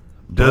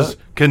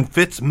 Can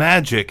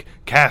Fitzmagic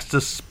cast a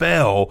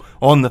spell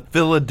on the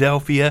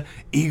Philadelphia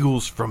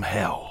Eagles from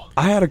hell?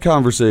 I had a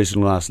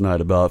conversation last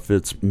night about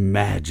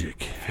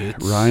Fitzmagic.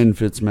 Ryan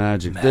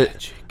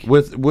Fitzmagic.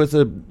 With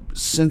a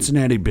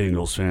Cincinnati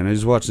Bengals fan.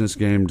 He's watching this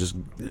game just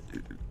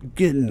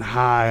getting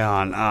high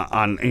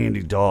on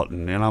Andy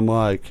Dalton. And I'm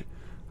like,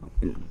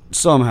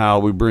 somehow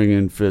we bring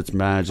in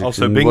Fitzmagic.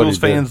 Also, Bengals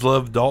fans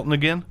love Dalton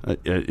again?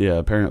 Yeah,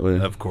 apparently.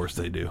 Of course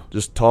they do.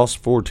 Just tossed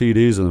 4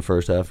 TDs in the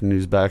first half, and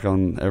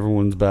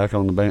everyone's back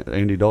on the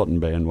Andy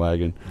Dalton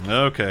bandwagon.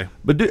 Okay.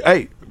 But,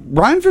 hey,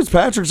 Ryan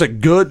Fitzpatrick's a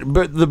good,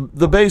 but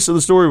the base of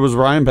the story was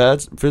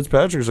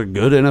Fitzpatrick's a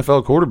good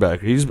NFL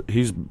quarterback.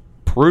 He's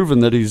proven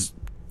that he's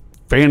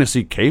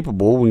fantasy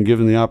capable when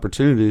given the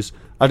opportunities.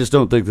 I just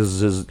don't think this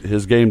is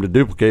his game to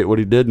duplicate what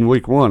he did in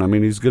Week 1. I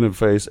mean, he's going to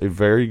face a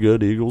very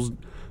good Eagles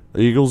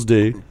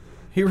D.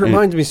 He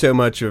reminds me so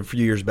much of a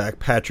few years back,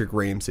 Patrick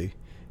Ramsey.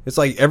 It's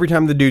like every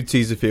time the dude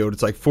sees the field,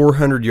 it's like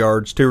 400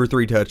 yards, 2 or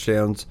 3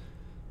 touchdowns.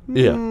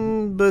 Yeah.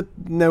 But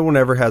no one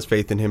ever has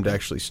faith in him to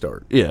actually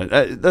start.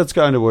 Yeah, that's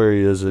kind of where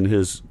he is in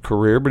his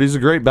career, but he's a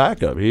great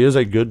backup. He is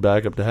a good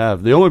backup to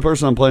have. The only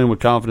person I'm playing with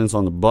confidence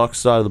on the Bucs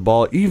side of the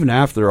ball, even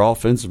after their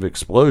offensive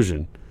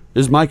explosion,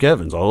 is Mike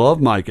Evans. I love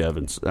Mike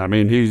Evans. I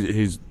mean,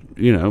 he's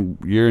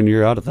year in,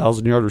 year out,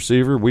 1,000-yard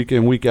receiver, week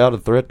in, week out, a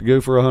threat to go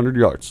for 100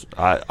 yards.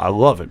 I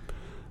love him.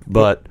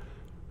 But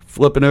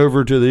flipping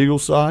over to the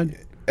Eagles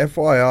side,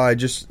 FYI,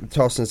 just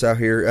tossing this out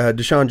here,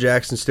 Deshaun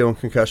Jackson's still in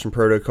concussion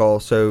protocol,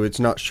 so it's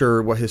not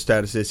sure what his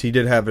status is. He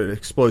did have an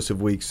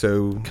explosive week,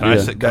 so... Can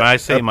I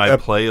say my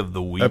play of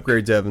the week?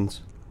 Upgrades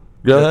Evans.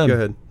 Go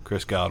ahead.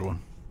 Chris Godwin.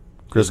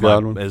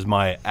 Godwin is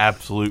my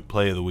absolute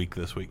play of the week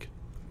this week.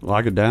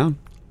 Lock it down?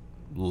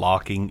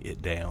 Locking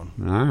it down.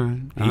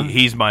 All right.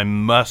 He's my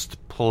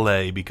must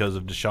play because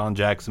of Deshaun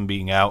Jackson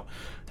being out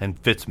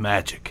and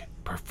Fitzmagic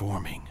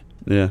performing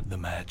the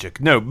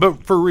magic. No,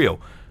 but for real,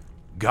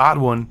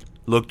 Godwin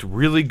looked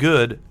really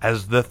good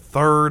as the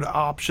third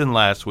option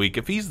last week.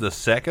 If he's the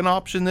second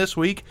option this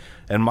week,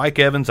 and Mike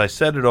Evans, I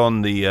said it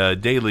on the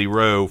Daily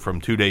Row from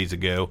 2 days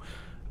ago,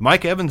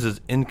 Mike Evans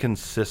is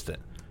inconsistent.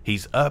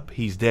 He's up,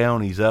 he's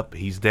down, he's up,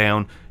 he's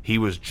down. He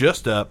was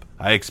just up.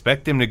 I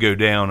expect him to go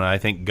down, and I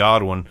think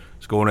Godwin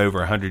is going over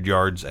 100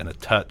 yards and a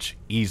touch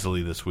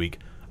easily this week.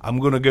 I'm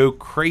going to go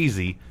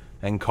crazy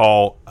and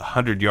call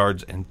 100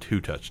 yards and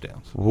 2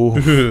 touchdowns.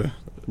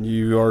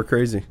 You are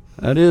crazy.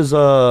 That is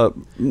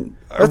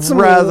That's some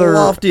rather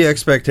lofty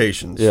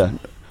expectations. Yeah.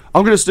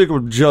 I'm going to stick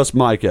with just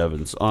Mike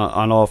Evans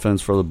on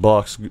offense for the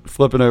Bucks.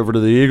 Flipping over to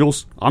the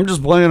Eagles, I'm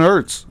just playing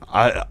Hurts.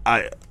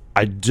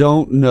 I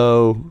don't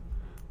know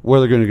where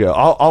they're going to go.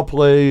 I'll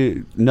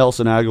play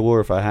Nelson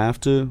Aguilar if I have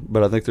to,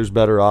 but I think there's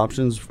better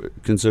options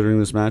considering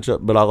this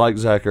matchup. But I like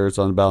Zach Ertz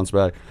on the bounce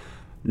back.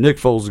 Nick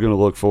Foles is going to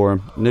look for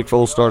him. Nick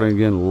Foles starting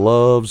again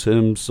loves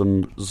him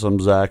some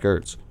Zach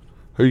Ertz.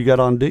 Who you got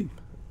on D?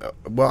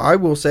 Well, I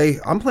will say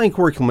I'm playing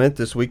Corey Clement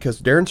this week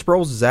because Darren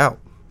Sproles is out.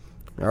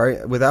 All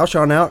right, with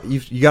Alshon out,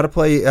 you got to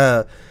play.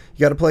 You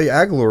got to play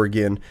Aguilar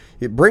again.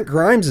 Brent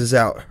Grimes is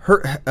out.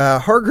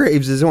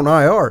 Hargraves is on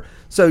IR.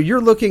 So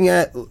you're looking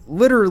at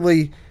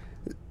literally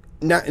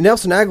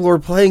Nelson Aguilar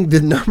playing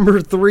the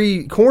number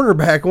 3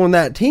 cornerback on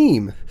that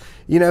team.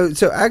 You know,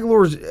 so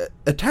Aguilar's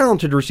a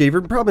talented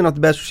receiver, probably not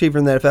the best receiver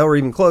in the NFL or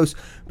even close,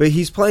 but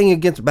he's playing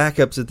against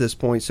backups at this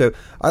point. So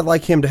I'd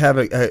like him to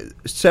have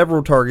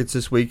several targets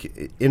this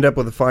week, end up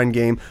with a fine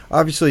game.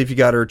 Obviously, if you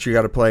got Ertz, you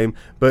got to play him.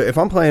 But if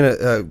I'm playing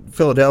a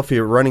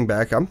Philadelphia running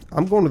back, I'm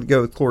going to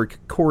go with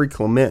Corey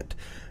Clement.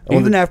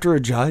 Even after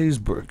Ajayi's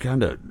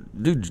kind of...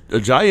 Dude,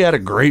 Ajayi had a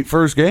great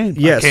first game.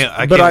 Yes,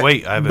 I can't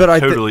wait. I have a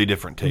totally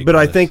different take. But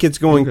I think it's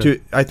going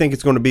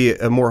to be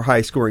a more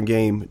high scoring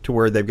game to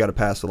where they've got to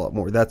pass a lot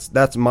more.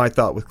 That's my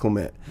thought with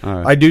Clement.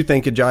 Right. I do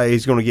think Ajayi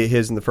is going to get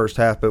his in the first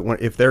half, but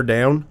if they're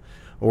down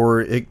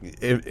or it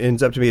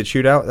ends up to be a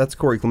shootout, that's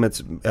Corey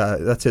Clement's.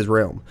 That's his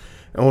realm.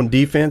 On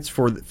defense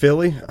for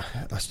Philly,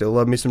 I still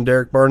love me some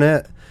Derek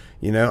Barnett.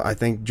 You know, I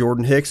think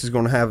Jordan Hicks is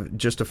going to have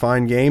just a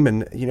fine game,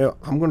 and you know,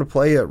 I'm going to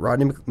play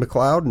Rodney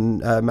McLeod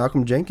and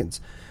Malcolm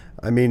Jenkins.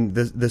 I mean,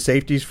 the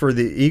safeties for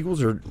the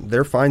Eagles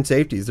they're fine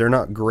safeties. They're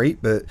not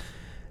great, but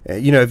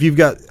you know, if you've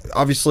got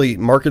obviously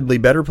markedly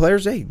better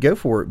players, hey, go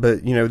for it.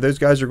 But you know, those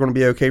guys are going to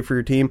be okay for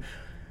your team.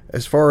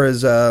 As far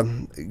as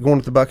going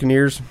with the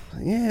Buccaneers,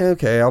 yeah,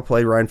 okay, I'll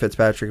play Ryan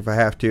Fitzpatrick if I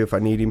have to, if I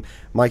need him.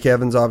 Mike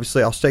Evans,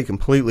 obviously, I'll stay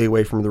completely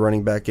away from the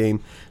running back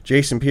game.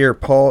 Jason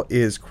Pierre-Paul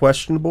is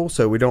questionable,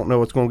 so we don't know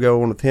what's going to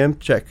go on with him.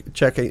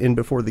 Check in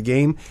before the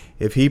game.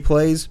 If he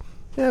plays,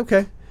 yeah,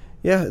 okay.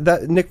 Yeah,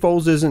 that Nick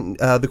Foles isn't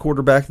the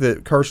quarterback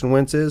that Carson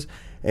Wentz is.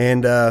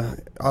 And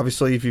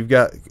obviously, if you've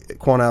got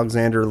Quan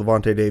Alexander or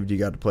Levante David, you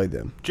got to play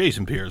them.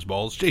 Jason Pierre's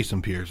balls.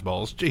 Jason Pierre's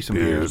balls. Jason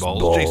Pierre's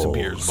balls. Jason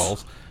Pierre's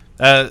balls.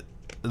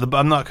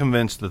 I'm not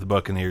convinced that the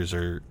Buccaneers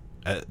are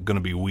going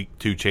to be Week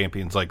 2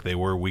 champions like they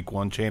were Week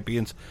 1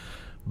 champions.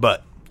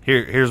 But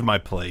here's my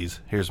plays.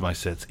 Here's my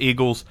sets.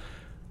 Eagles.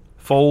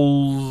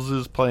 Foles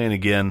is playing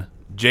again.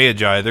 Jay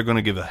Ajayi, they're going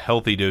to give a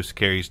healthy dose of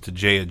carries to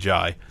Jay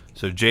Ajayi.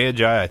 So Jay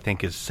Ajayi, I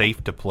think, is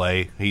safe to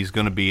play. He's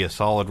going to be a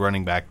solid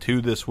running back, too,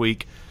 this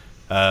week.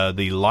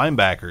 The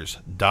linebackers,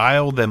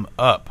 dial them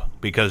up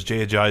because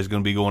Jay Ajayi is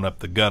going to be going up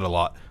the gut a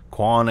lot.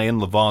 Quan and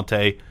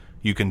Levante,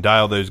 you can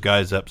dial those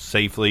guys up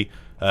safely.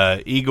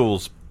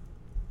 Eagles,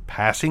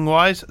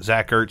 passing-wise,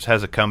 Zach Ertz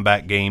has a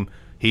comeback game.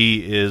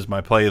 He is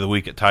my play of the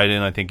week at tight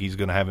end. I think he's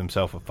going to have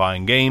himself a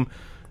fine game.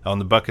 On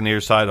the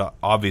Buccaneers side,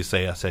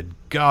 obviously, I said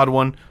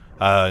Godwin.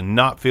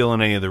 Not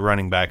feeling any of the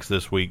running backs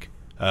this week.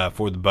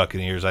 For the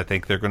Buccaneers, I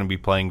think they're going to be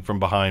playing from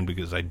behind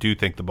because I do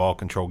think the ball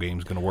control game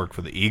is going to work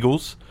for the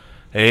Eagles.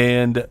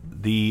 And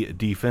the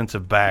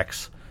defensive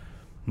backs,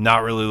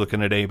 not really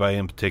looking at anybody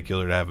in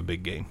particular to have a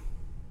big game.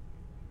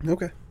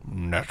 Okay.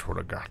 And that's what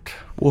I got.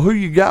 Well, who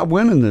you got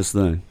winning this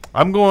thing?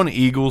 I'm going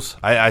Eagles.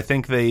 I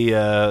think they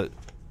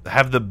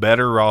have the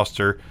better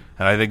roster,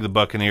 and I think the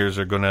Buccaneers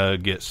are going to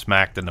get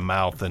smacked in the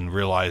mouth and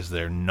realize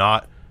they're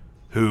not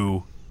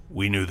who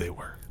we knew they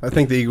were. I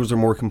think the Eagles are a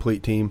more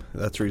complete team.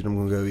 That's the reason I'm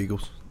going to go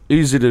Eagles.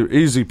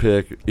 Easy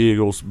pick,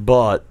 Eagles,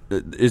 but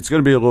it's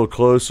going to be a little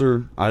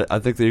closer. I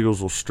think the Eagles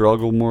will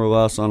struggle more or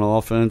less on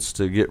offense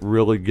to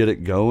really get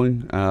it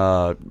going.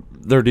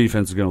 Their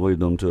defense is going to lead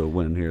them to a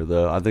win here,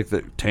 though. I think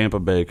that Tampa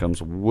Bay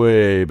comes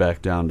way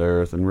back down to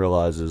earth and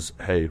realizes,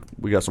 hey,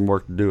 we got some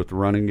work to do with the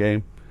running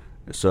game.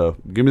 So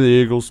give me the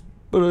Eagles,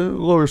 but a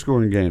lower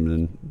scoring game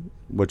than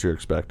what you're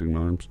expecting,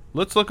 Arms.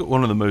 Let's look at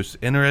one of the most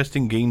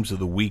interesting games of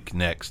the week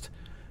next.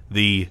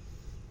 The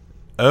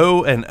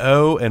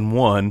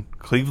 0-0-1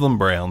 Cleveland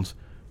Browns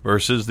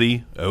versus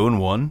the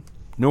 0-1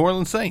 New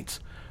Orleans Saints.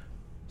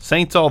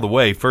 Saints all the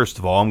way. First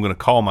of all, I'm going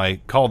to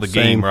call the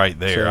game right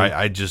there.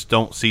 I just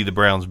don't see the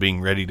Browns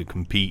being ready to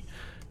compete.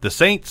 The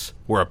Saints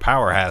were a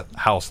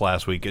powerhouse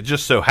last week. It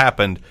just so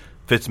happened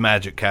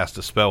Fitzmagic cast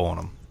a spell on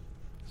them.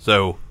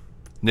 So,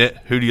 Nit,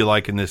 who do you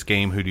like in this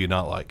game? Who do you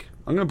not like?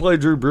 I'm going to play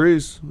Drew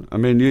Brees. I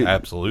mean,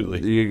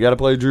 absolutely. You got to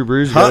play Drew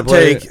Brees. You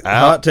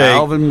Hot take.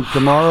 Alvin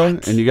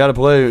Kamara, and you got to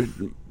play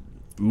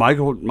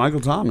Michael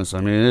Thomas.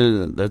 I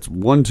mean, that's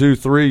 1, 2,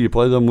 3. You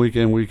play them week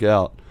in, week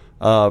out.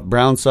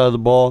 Brown side of the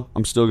ball,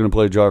 I'm still going to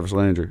play Jarvis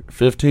Landry.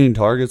 15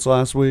 targets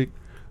last week.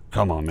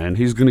 Come on, man.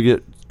 He's going to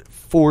get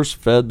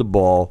force-fed the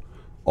ball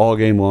all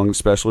game long,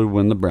 especially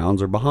when the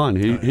Browns are behind.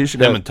 He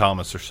should have. Him and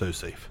Thomas are so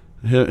safe.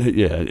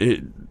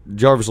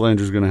 Jarvis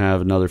Landry's going to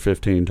have another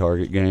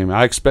 15-target game.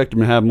 I expect him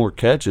to have more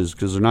catches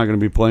because they're not going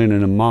to be playing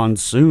in a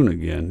monsoon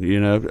again.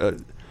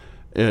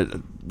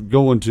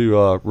 Going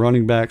to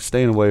running back,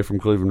 staying away from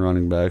Cleveland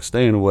running back,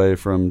 staying away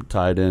from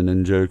tight end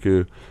and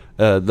Njoku.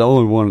 The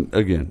only one,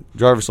 again,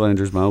 Jarvis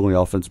Landry is my only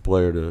offensive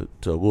player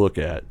to look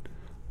at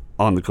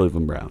on the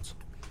Cleveland Browns.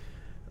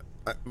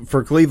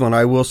 For Cleveland,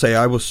 I will say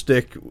I will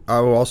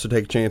also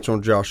take a chance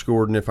on Josh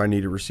Gordon if I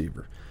need a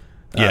receiver.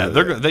 Yeah,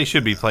 they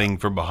should be playing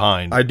from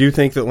behind. I do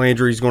think that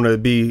Landry's going to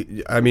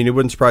be – I mean, it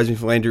wouldn't surprise me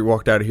if Landry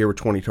walked out of here with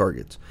 20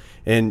 targets.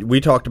 And we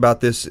talked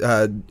about this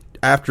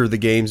after the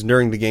games,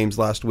 during the games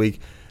last week.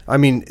 I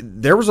mean,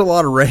 there was a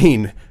lot of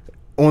rain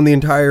on the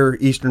entire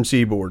eastern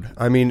seaboard.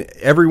 I mean,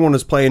 everyone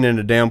was playing in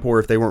a downpour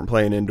if they weren't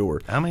playing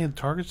indoor. How many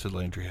targets did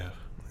Landry have?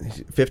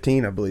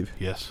 15, I believe.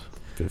 Yes.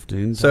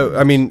 15. So,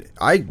 I mean,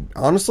 I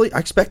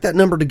expect that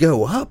number to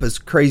go up as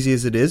crazy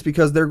as it is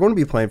because they're going to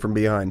be playing from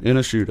behind. In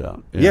a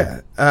shootout.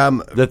 Yeah.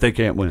 That they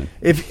can't win.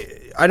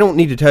 I don't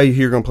need to tell you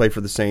who you're going to play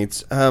for the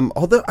Saints.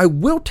 Although I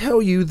will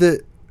tell you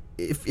that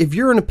if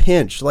you're in a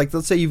pinch, like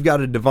let's say you've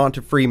got a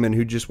Devonta Freeman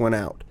who just went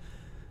out,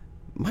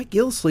 Mike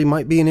Gillislee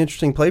might be an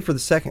interesting play for the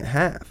second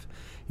half.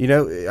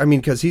 I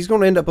mean, because he's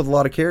going to end up with a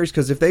lot of carries.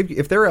 Because if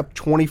they're up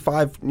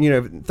 25,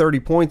 30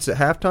 points at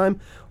halftime,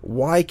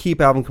 why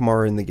keep Alvin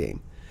Kamara in the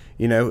game?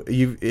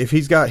 If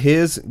he's got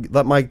his,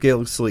 let Mike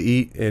Gillislee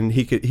eat, and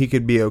he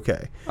could be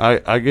okay.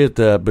 I get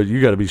that, but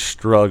you got to be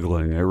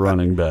struggling at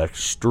running back,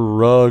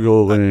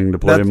 struggling to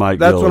play Mike Gillislee.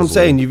 That's what I'm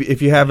saying.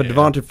 If you have a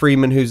Devonta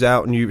Freeman who's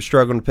out and you're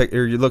struggling to pick,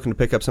 or you're looking to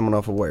pick up someone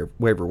off a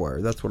waiver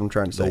wire, that's what I'm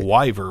trying to say. The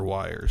waiver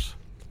wires.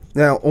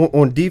 Now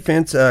on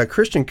defense,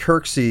 Christian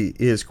Kirksey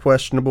is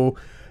questionable.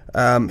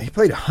 He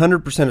played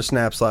 100% of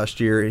snaps last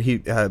year.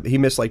 He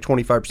missed like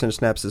 25% of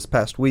snaps this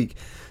past week,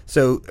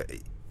 so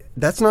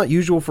that's not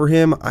usual for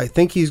him. I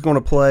think he's going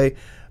to play.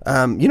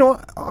 I'll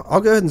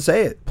go ahead and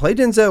say it. Play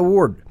Denzel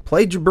Ward.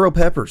 Play Jabril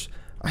Peppers.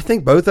 I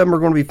think both of them are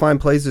going to be fine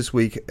plays this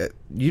week.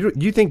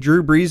 You think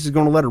Drew Brees is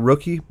going to let a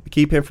rookie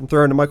keep him from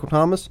throwing to Michael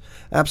Thomas?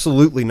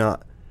 Absolutely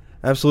not.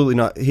 Absolutely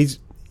not. He's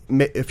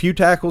a few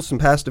tackles, some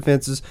pass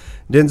defenses.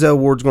 Denzel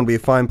Ward's going to be a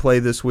fine play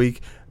this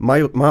week.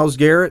 Myles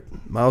Garrett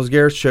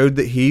showed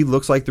that he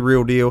looks like the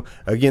real deal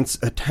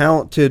against a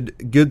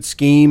talented, good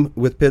scheme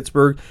with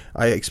Pittsburgh.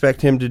 I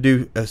expect him to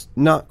do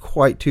not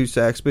quite 2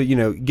 sacks, but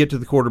get to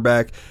the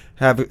quarterback,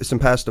 have some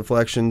pass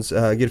deflections,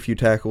 get a few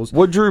tackles.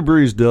 What Drew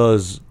Brees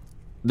does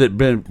that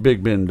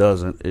Big Ben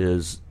doesn't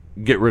is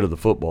get rid of the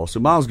football. So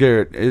Myles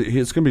Garrett,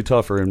 it's going to be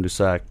tough for him to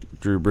sack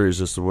Drew Brees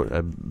just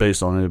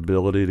based on the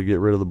ability to get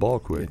rid of the ball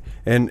quick.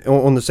 And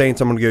on the Saints,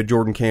 I'm going to go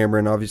Jordan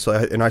Cameron, obviously,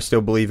 and I still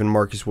believe in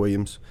Marcus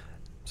Williams.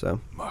 So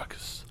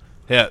Marcus,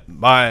 yeah,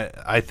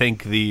 I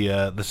think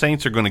the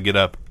Saints are going to get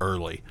up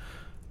early.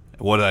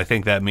 What I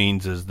think that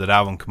means is that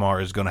Alvin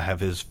Kamara is going to have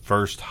his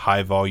first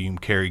high-volume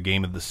carry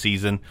game of the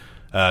season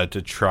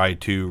to try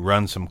to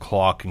run some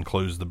clock and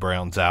close the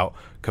Browns out.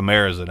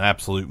 Kamara is an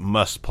absolute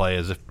must-play,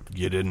 as if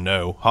you didn't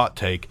know. Hot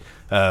take.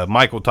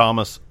 Michael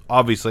Thomas,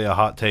 obviously a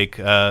hot take.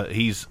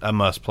 He's a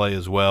must-play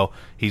as well.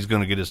 He's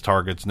going to get his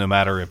targets no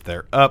matter if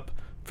they're up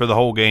for the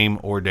whole game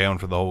or down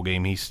for the whole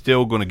game. He's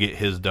still going to get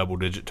his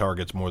double-digit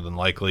targets more than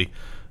likely.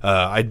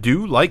 I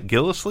do like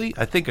Gillislee.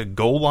 I think a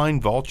goal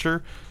line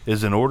vulture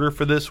is in order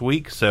for this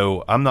week,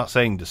 so I'm not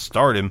saying to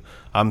start him.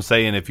 I'm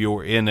saying if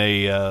you're in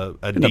a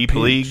deep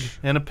league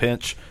in a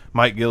pinch,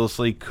 Mike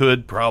Gillislee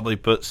could probably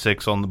put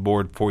 6 on the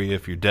board for you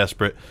if you're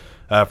desperate.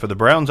 For the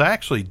Browns, I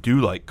actually do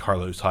like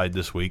Carlos Hyde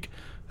this week.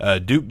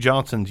 Duke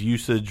Johnson's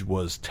usage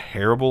was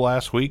terrible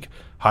last week.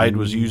 Hyde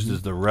was used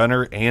as the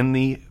runner and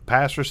the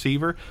pass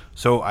receiver.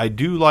 So I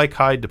do like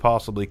Hyde to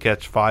possibly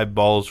catch 5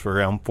 balls for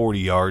around 40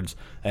 yards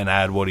and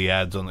add what he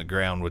adds on the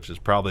ground, which is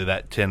probably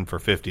that 10 for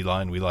 50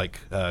 line we like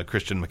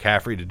Christian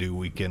McCaffrey to do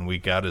week in,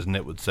 week out, as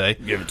Nick would say.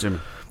 Give it to me.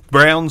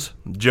 Browns,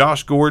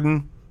 Josh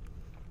Gordon,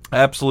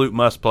 absolute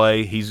must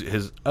play. His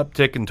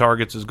uptick in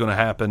targets is going to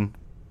happen.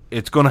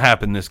 It's going to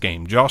happen this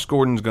game. Josh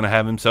Gordon's going to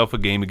have himself a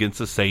game against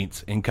the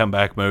Saints in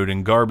comeback mode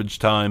in garbage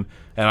time,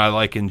 and I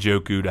like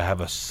Njoku to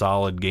have a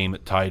solid game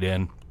at tight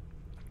end.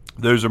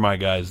 Those are my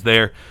guys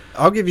there.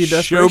 I'll give you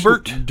desperation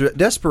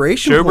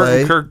Schobert play,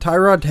 and Kirk.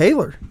 Tyrod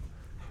Taylor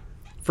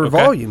for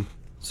volume.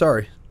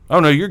 Sorry. Oh,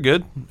 no, you're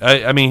good.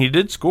 I mean, he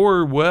did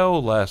score well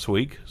last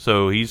week,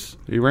 so he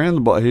ran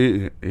the ball.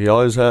 He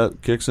always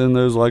kicks in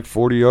those like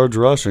 40 yards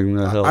rushing.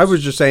 That helps. I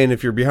was just saying,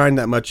 if you're behind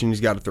that much and he's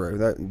got to throw,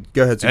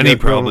 go ahead. And he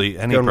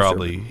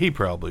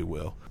probably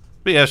will.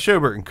 But yeah,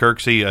 Schobert and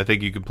Kirksey, I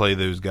think you can play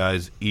those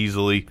guys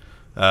easily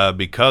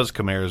because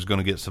Kamara's going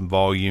to get some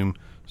volume.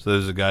 So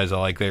those are guys I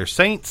like there.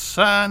 Saints,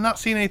 not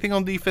seeing anything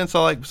on defense I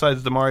like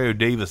besides Demario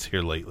Davis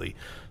here lately.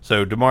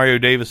 So Demario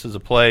Davis is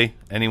a play.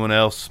 Anyone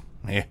else?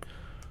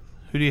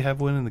 Who do you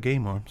have winning the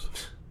game, Arms?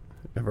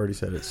 I've already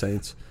said it,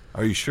 Saints.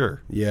 Are you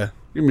sure? Yeah.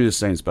 Give me the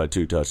Saints by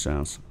 2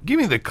 touchdowns. Give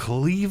me the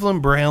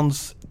Cleveland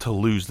Browns to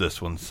lose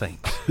this one,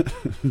 Saints.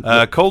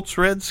 Colts,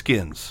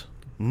 Redskins.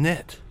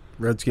 Net.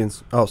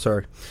 Redskins. Oh,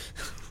 sorry.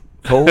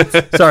 Colts.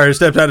 Sorry, I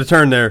stepped out of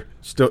turn there.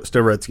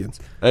 Still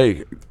Redskins.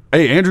 Hey,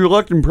 Andrew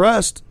Luck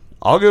impressed.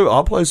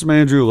 I'll play some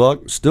Andrew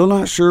Luck. Still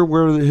not sure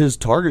where his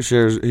target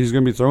shares he's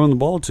going to be throwing the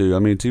ball to. I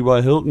mean,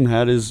 T.Y. Hilton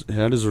had his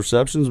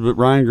receptions, but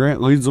Ryan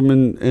Grant leads them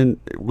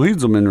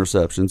in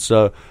receptions.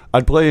 So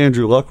I'd play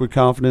Andrew Luck with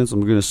confidence. I'm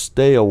going to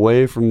stay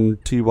away from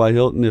T.Y.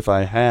 Hilton if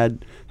I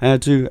had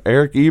to.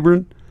 Eric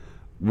Ebron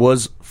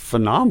was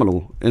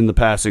phenomenal in the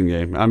passing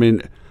game. I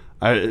mean,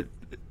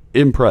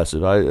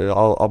 impressive.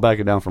 I'll back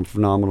it down from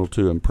phenomenal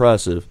to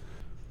impressive.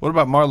 What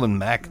about Marlon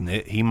Mack?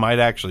 He might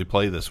actually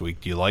play this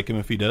week. Do you like him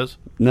if he does?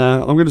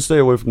 Nah, I'm going to stay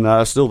away from that.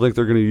 I still think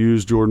they're going to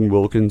use Jordan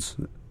Wilkins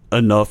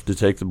enough to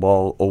take the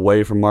ball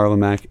away from Marlon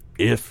Mack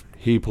if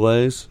he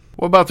plays.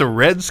 What about the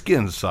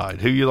Redskins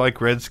side? Who you like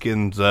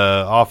Redskins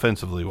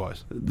offensively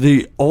wise?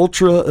 The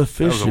ultra efficient.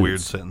 That was a weird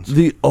sentence.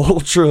 The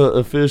ultra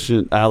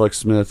efficient Alex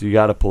Smith. You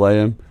got to play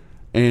him.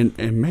 And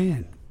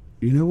man,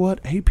 you know what?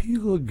 AP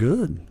looked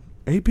good.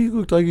 AP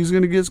looked like he's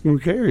going to get some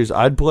carries.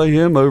 I'd play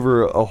him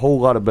over a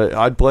whole lot of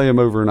I'd play him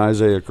over an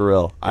Isaiah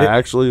Correll. I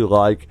actually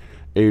like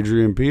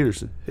Adrian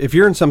Peterson. If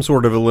you're in some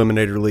sort of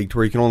eliminator league to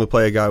where you can only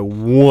play a guy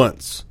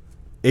once,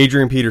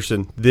 Adrian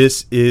Peterson,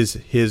 this is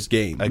his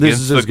game.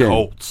 Against the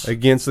Colts.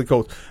 Against the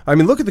Colts. I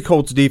mean, look at the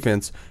Colts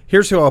defense.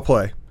 Here's who I'll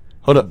play.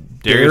 Hold up.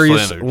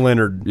 Darius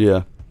Leonard.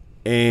 Yeah.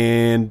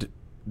 And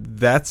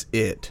that's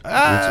it.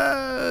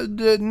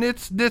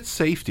 It's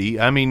safety.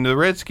 I mean, the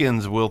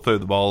Redskins will throw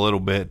the ball a little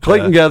bit.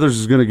 Clayton Gathers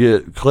is going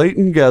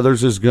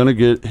to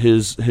get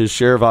his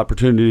share of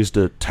opportunities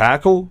to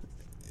tackle.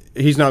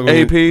 He's not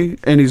going AP,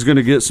 and he's going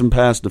to get some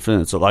pass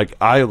defense. So, like,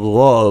 I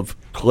love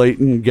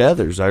Clayton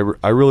Gathers. I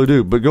really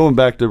do. But going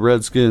back to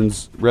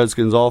Redskins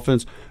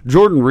offense,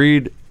 Jordan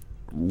Reed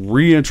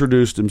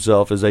reintroduced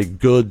himself as a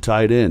good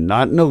tight end,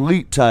 not an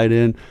elite tight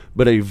end,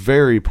 but a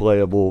very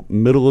playable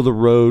middle of the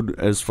road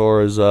as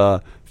far as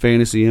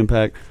fantasy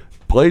impact.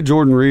 Play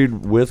Jordan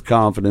Reed with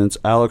confidence.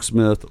 Alex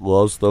Smith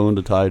loves throwing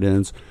to tight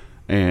ends,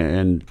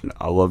 and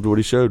I loved what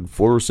he showed.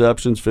 4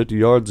 receptions, 50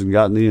 yards, and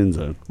got in the end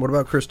zone. What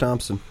about Chris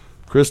Thompson?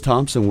 Chris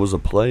Thompson was a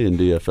play in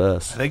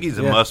DFS. I think he's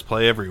a must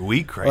play every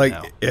week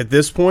now. At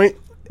this point,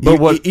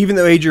 but even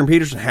though Adrian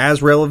Peterson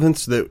has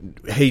relevance that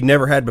he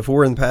never had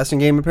before in the passing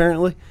game,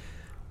 apparently,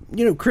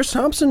 Chris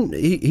Thompson,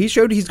 he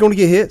showed he's going to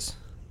get his.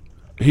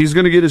 He's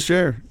going to get his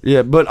share.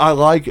 Yeah, but I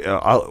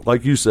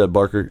like you said,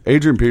 Barker,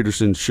 Adrian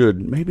Peterson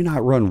should maybe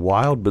not run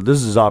wild, but this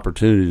is his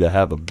opportunity to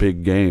have a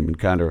big game and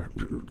kind of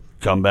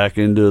come back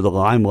into the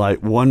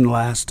limelight one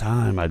last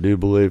time, I do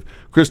believe.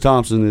 Chris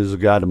Thompson is a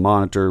guy to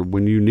monitor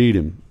when you need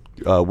him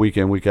week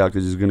in, week out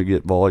because he's going to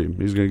get volume.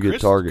 He's going to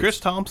get targets. Chris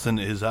Thompson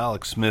is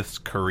Alex Smith's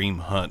Kareem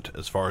Hunt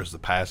as far as the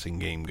passing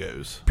game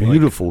goes.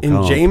 Beautiful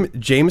comp.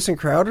 And Jamison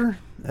Crowder,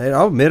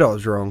 I'll admit I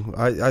was wrong.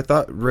 I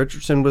thought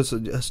Richardson was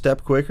a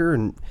step quicker,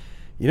 and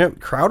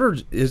Crowder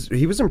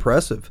he was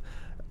impressive.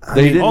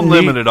 On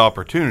limited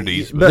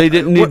opportunities, but they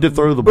didn't need to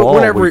throw the ball.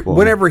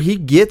 Whenever he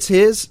gets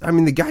his,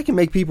 the guy can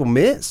make people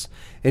miss,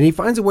 and he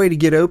finds a way to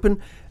get open.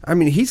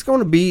 He's going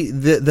to be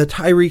the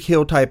Tyreek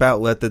Hill type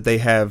outlet that they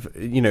have,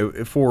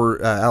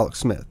 for Alex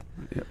Smith.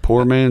 Yeah,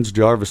 poor man's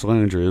Jarvis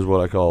Landry is what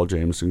I call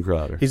Jamison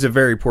Crowder. He's a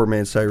very poor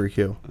man's Tyreek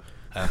Hill.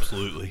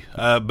 Absolutely,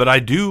 but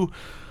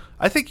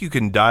I think you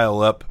can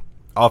dial up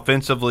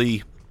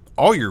offensively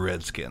all your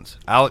Redskins.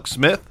 Alex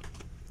Smith,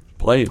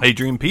 play him.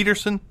 Adrian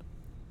Peterson,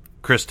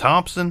 Chris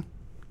Thompson,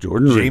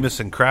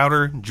 Jamison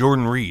Crowder,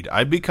 Jordan Reed.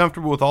 I'd be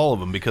comfortable with all of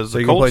them because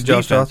the Colts Colts play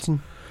Josh defense.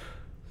 Johnson?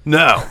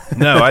 No,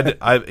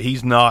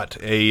 he's not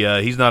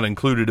he's not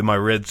included in my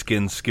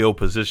Redskins skill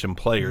position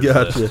players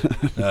list.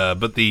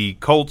 But the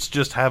Colts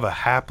just have a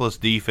hapless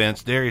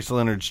defense. Darius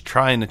Leonard's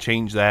trying to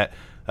change that.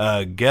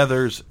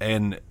 Gathers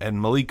and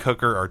Malik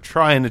Hooker are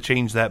trying to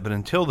change that, but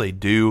until they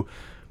do,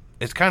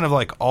 it's kind of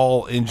like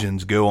all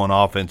engines go on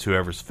offense,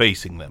 whoever's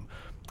facing them.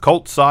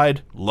 Colts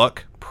side,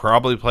 Luck,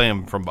 probably play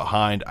him from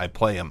behind. I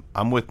play him.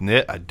 I'm with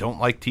Nit. I don't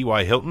like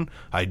T.Y. Hilton.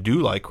 I do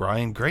like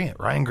Ryan Grant.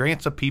 Ryan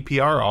Grant's a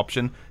PPR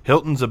option.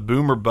 Hilton's a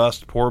boomer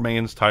bust, poor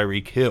man's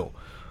Tyreek Hill.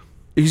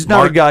 He's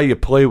not a guy you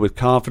play with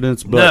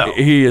confidence, but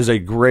he is a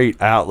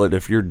great outlet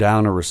if you're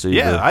down a receiver.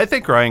 Yeah, I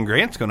think Ryan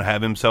Grant's going to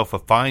have himself a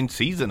fine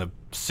season of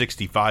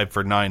 65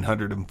 for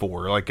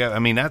 904.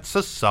 That's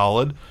a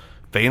solid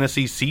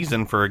fantasy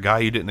season for a guy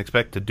you didn't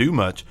expect to do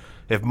much.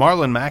 If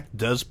Marlon Mack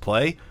does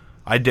play,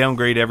 I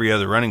downgrade every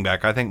other running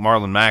back. I think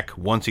Marlon Mack,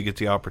 once he gets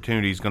the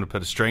opportunity, is going to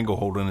put a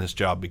stranglehold on his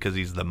job because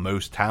he's the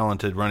most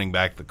talented running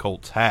back the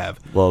Colts have.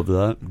 Love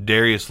that.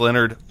 Darius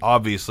Leonard,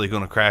 obviously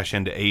going to crash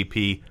into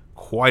AP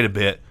quite a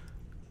bit.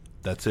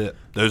 That's it.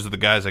 Those are the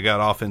guys I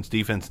got offense,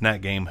 defense in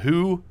that game.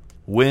 Who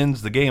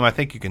wins the game? I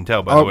think you can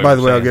tell by the way. By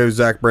the way, I'll go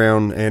Zach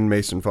Brown and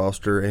Mason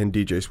Foster and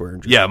DJ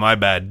Swearinger. Yeah, my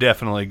bad.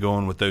 Definitely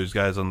going with those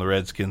guys on the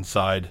Redskins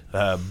side.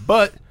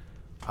 But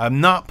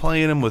I'm not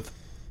playing them with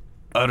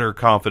utter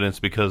confidence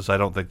because I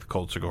don't think the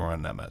Colts are going to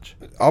run that much.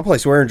 I'll play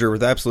Swearinger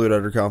with absolute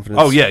utter confidence.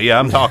 Oh yeah.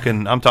 I'm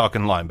talking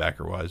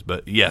linebacker wise,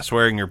 but yeah,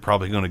 Swearinger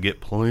probably going to get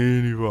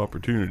plenty of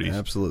opportunities.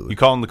 Absolutely. You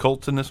calling the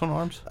Colts in this one,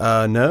 Arms?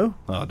 No.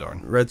 Oh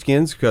darn.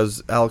 Redskins,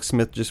 because Alex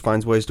Smith just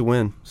finds ways to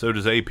win. So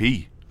does AP.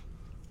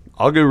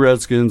 I'll go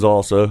Redskins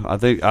also. I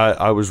think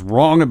I was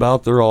wrong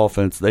about their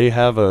offense. They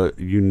have a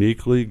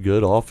uniquely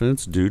good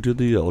offense due to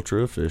the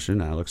ultra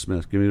efficient Alex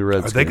Smith. Give me the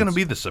Redskins. Are they going to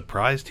be the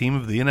surprise team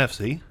of the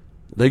NFC?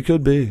 They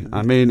could be.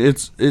 I mean,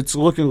 it's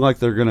looking like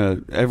they're going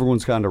to –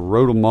 everyone's kind of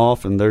wrote them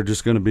off, and they're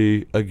just going to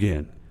be,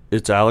 again,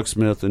 it's Alex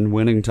Smith in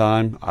winning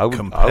time.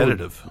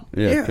 Competitive.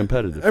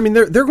 Competitive. I mean,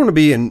 they're going to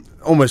be in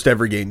almost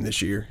every game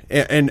this year.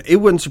 And it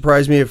wouldn't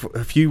surprise me if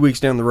a few weeks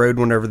down the road,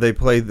 whenever they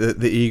play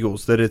the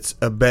Eagles, that it's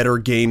a better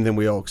game than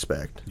we all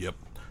expect. Yep.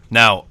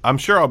 Now, I'm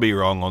sure I'll be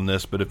wrong on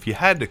this, but if you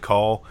had to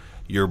call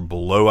your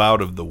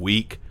blowout of the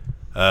week,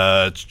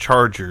 it's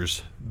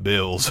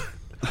Chargers-Bills.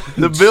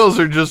 The Bills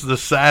are just the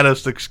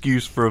saddest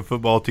excuse for a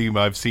football team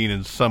I've seen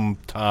in some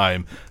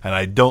time, and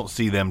I don't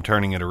see them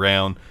turning it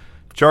around.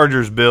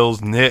 Chargers,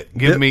 Bills, Nick,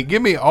 give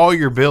me all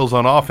your Bills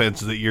on offense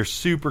that you're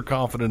super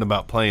confident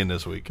about playing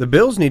this week. The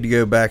Bills need to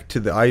go back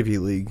to the Ivy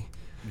League.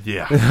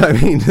 Yeah. I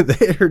mean,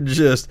 they're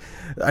just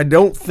 – I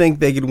don't think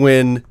they could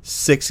win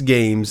 6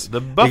 games.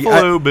 The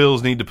Buffalo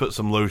Bills need to put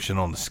some lotion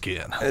on the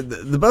skin.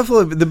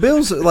 The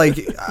Bills, like,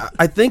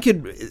 I think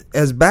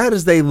as bad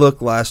as they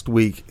looked last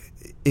week,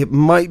 it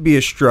might be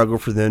a struggle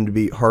for them to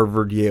beat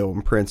Harvard, Yale,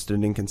 and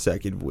Princeton in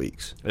consecutive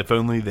weeks. If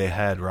only they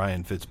had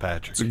Ryan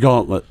Fitzpatrick. It's a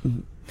gauntlet.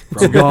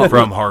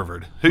 From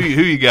Harvard. Who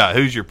you got?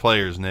 Who's your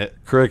players,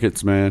 Nick?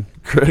 Crickets, man.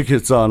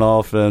 Crickets on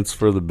offense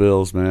for the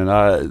Bills, man.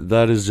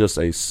 That is just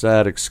a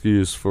sad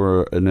excuse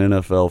for an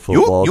NFL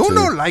football team. You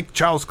don't like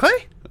Charles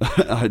Clay?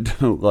 I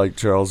don't like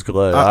Charles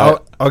Clay.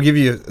 I'll give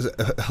you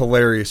a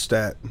hilarious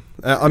stat.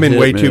 I'm in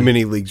way too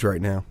many leagues right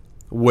now.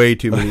 Way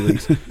too many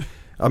leagues.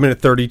 I'm in a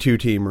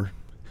 32-teamer.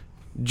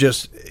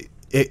 Just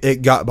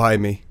it got by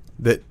me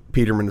that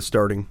Peterman is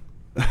starting,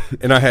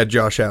 and I had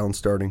Josh Allen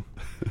starting,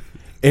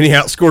 and he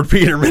outscored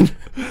Peterman.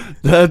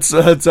 That's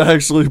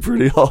actually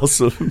pretty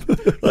awesome.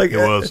 Like it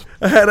was.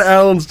 I had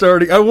Allen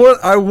starting. I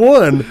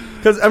won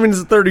because I mean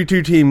it's a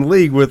 32-team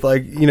league with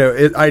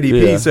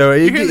IDP. Yeah. So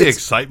you hear the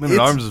excitement in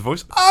Arms'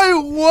 voice. I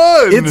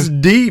won. It's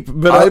deep,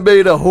 but I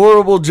made a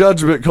horrible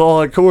judgment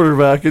call at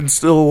quarterback and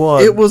still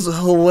won. It was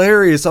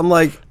hilarious. I'm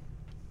like,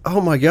 oh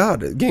my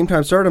god! Game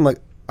time started. I'm like,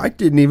 I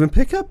didn't even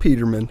pick up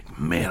Peterman.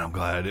 Man, I'm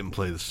glad I didn't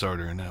play the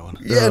starter in that one.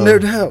 Yeah, no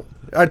doubt.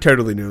 I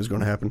totally knew it was going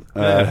to happen.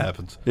 That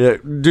happens. Yeah,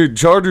 dude,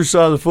 Chargers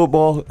side of the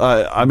football,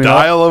 I mean...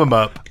 Dial them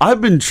up.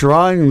 I've been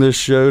trying this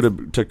show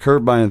to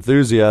curb my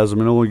enthusiasm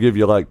and only give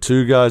you like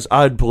 2 guys.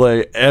 I'd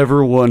play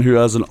everyone who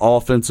has an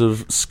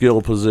offensive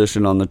skill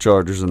position on the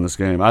Chargers in this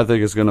game. I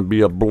think it's going to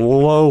be a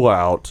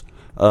blowout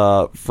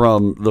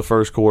from the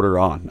first quarter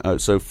on.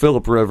 So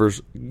Phillip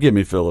Rivers, give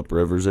me Phillip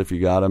Rivers if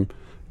you got him.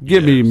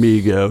 Give me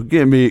Migo.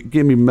 Give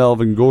me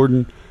Melvin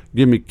Gordon.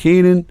 Give me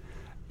Keenan.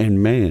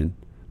 And, man,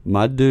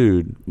 my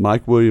dude,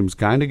 Mike Williams,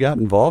 kind of got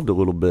involved a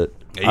little bit.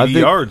 80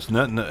 yards,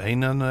 ain't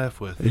nothing to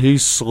F with.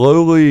 He's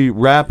slowly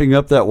wrapping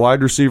up that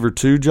wide receiver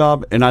 2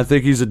 job, and I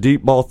think he's a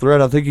deep ball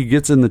threat. I think he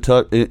gets in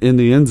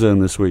the end zone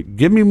this week.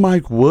 Give me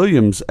Mike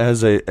Williams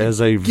as a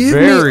Give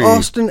me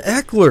Austin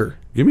Eckler.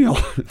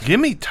 Give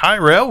me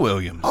Tyrell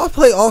Williams. I'll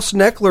play Austin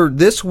Eckler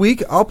this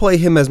week. I'll play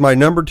him as my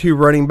number 2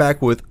 running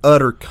back with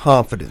utter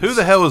confidence. Who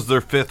the hell is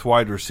their 5th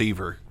wide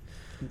receiver?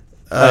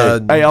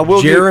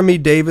 Jeremy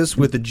Davis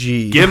with a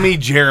G. Give me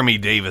Jeremy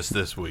Davis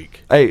this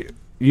week. Hey,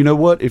 you know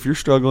what? If you're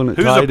struggling at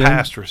Who's tight end, a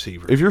pass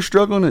receiver? If you're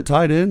struggling at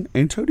tight end,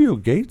 Antonio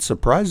Gates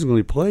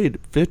surprisingly played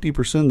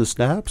 50% of the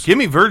snaps. Give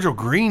me Virgil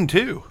Green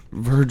too.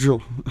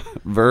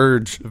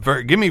 Verge.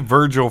 Give me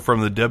Virgil from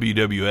the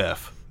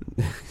WWF.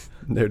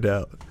 No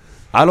doubt.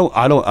 I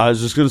was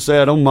just going to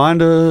say I don't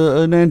mind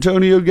an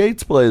Antonio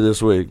Gates play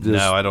this week.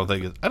 No, I don't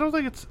think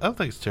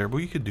it's terrible.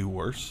 You could do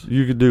worse.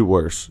 You could do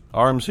worse.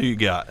 Arms, who you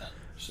got?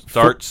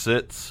 Start,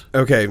 sits.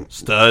 Okay.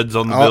 Studs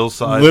on the Bills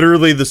side.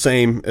 Literally the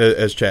same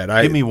as Chad.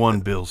 Give me one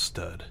Bills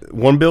stud.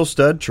 One Bills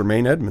stud,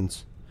 Tremaine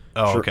Edmonds.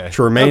 Oh, okay.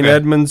 Tremaine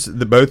Edmonds,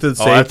 both of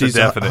the safeties,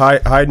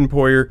 Hayden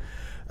Poyer.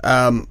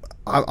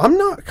 I'm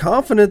not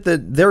confident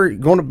that they're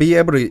going to be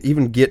able to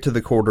even get to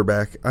the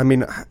quarterback. I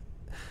mean,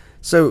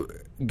 so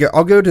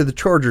I'll go to the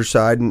Chargers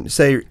side and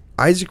say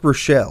Isaac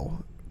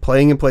Rochelle,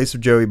 playing in place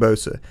of Joey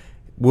Bosa,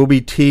 will be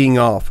teeing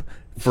off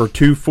for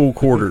 2 full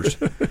quarters.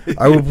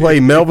 I will play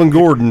Melvin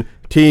Gordon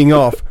teeing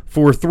off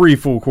for 3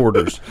 full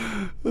quarters.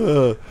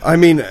 I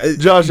mean,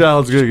 Josh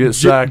Allen's going to get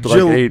sacked like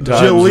 8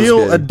 times.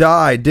 Jaleel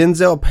Adai,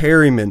 Denzel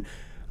Perryman.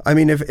 I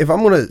mean, if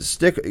I'm going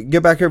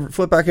to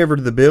flip back over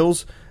to the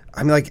Bills,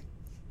 I mean, like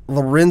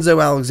Lorenzo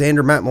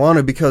Alexander, Matt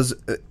Milano, because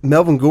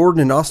Melvin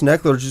Gordon and Austin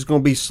Eckler are just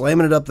going to be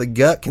slamming it up the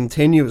gut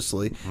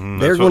continuously.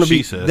 They're going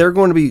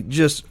to be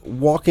just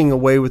walking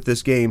away with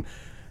this game.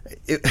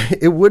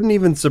 It wouldn't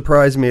even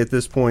surprise me at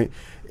this point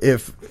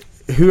if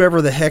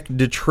whoever the heck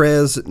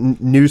Detrez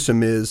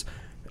Newsome is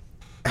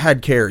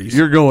had carries.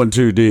 You're going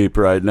too deep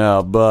right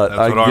now, but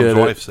that's what Arm's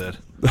wife said.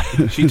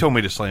 She told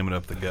me to slam it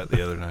up the gut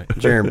the other night.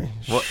 Jeremy,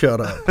 shut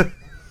up.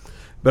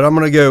 But I'm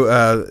going to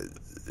go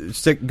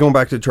going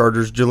back to the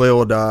Chargers.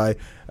 Jaleel Adai,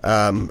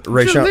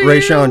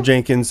 Rayshon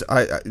Jenkins.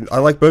 I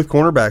like both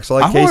cornerbacks.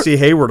 I like Casey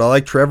Hayward. I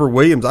like Trevor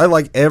Williams. I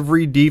like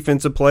every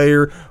defensive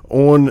player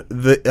on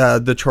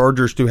the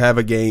Chargers to have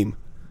a game.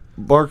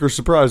 Barker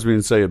surprised me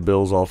and say a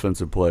Bills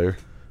offensive player.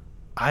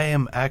 I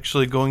am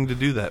actually going to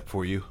do that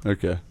for you.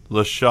 Okay.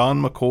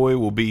 LaShawn McCoy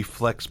will be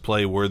flex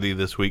play worthy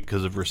this week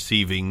because of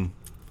receiving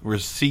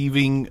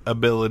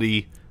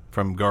ability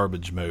from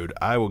garbage mode.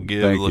 I will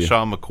give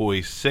LaShawn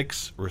McCoy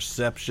 6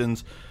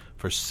 receptions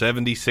for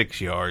 76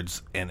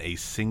 yards and a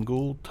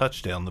single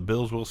touchdown. The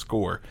Bills will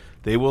score.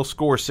 They will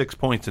score 6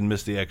 points and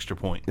miss the extra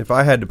point. If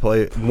I had to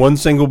play one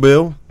single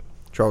Bill,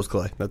 Charles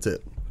Clay. That's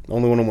it.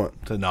 Only one I want.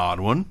 It's an odd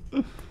one.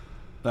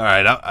 All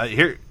right,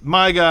 here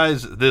my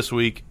guys this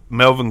week.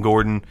 Melvin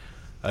Gordon,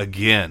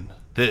 again.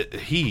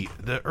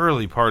 The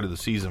early part of the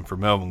season for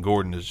Melvin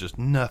Gordon is just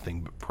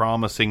nothing but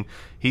promising.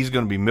 He's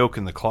going to be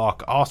milking the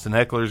clock. Austin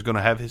Eckler is going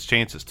to have his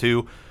chances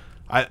too.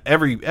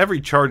 Every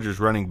Chargers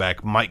running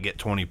back might get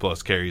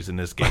 20-plus carries in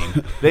this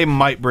game. They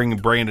might bring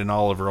Brandon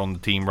Oliver on the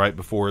team right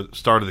before the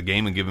start of the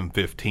game and give him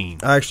 15.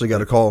 I actually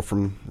got a call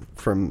from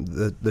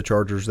the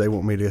Chargers. They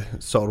want me to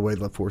saw it away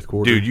the fourth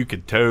quarter. Dude, you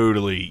could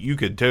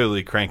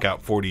totally crank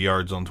out 40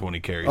 yards on 20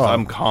 carries.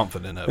 I'm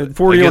confident of it.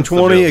 40 on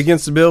 20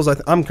 against the Bills,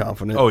 I'm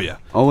confident. Oh, yeah.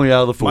 Only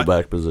out of the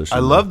fullback position.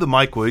 I love the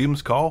Mike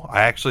Williams call.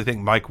 I actually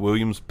think Mike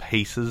Williams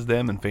paces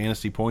them in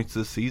fantasy points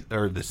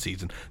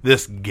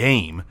this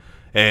game.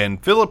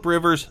 And Phillip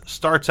Rivers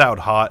starts out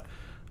hot.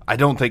 I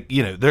don't think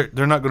they're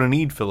not going to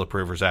need Phillip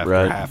Rivers after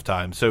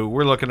halftime. So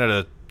we're looking at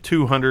a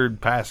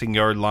 200 passing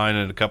yard line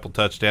and a couple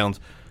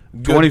touchdowns.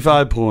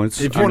 25 points.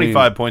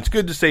 25 points.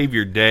 Good to save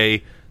your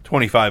day.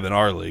 25 in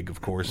our league, of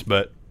course.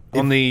 But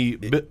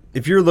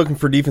if you're looking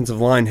for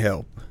defensive line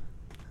help,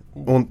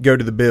 go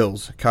to the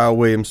Bills. Kyle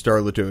Williams,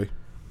 Star Latui.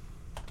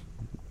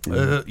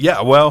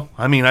 Yeah, well,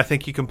 I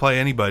think you can play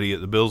anybody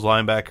at the Bills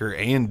linebacker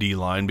and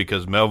D-line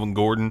because Melvin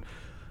Gordon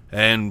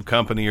and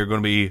company are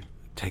going to be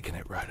taking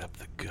it right up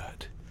the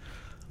gut.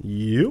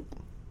 Yep.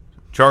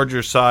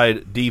 Chargers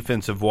side,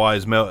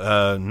 defensive-wise,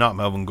 not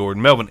Melvin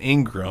Gordon. Melvin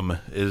Ingram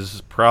is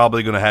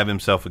probably going to have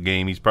himself a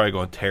game. He's probably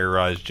going to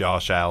terrorize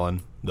Josh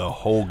Allen the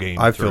whole game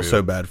I feel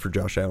so bad for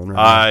Josh Allen right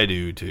now. I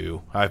do,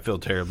 too. I feel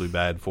terribly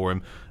bad for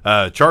him.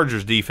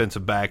 Chargers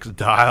defensive backs,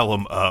 dial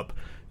them up.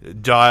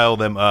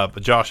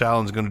 Josh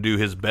Allen's going to do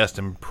his best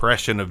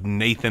impression of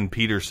Nathan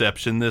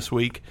Peterception this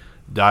week.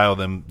 Dial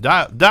them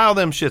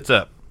shits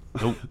up.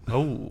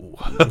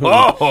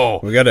 Oh!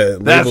 We got to.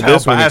 That's how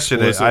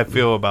passionate I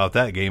feel about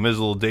that game. Is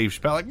a little Dave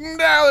Chappelle like,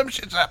 dial them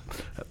shits up.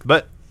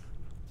 But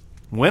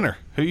winner,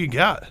 who you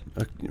got?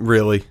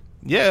 Really?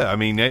 Yeah,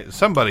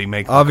 somebody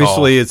make the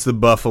obviously call. It's the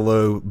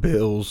Buffalo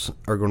Bills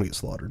are going to get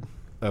slaughtered.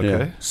 Okay.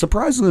 Yeah.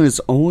 Surprisingly,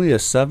 it's only a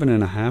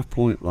 7.5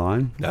 point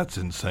line. That's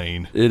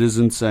insane. It is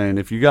insane.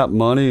 If you got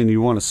money and you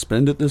want to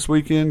spend it this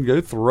weekend, go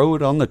throw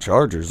it on the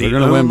Chargers. They're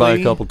going to win by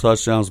a couple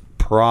touchdowns,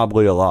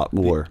 probably a lot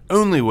more. The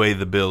only way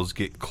the Bills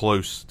get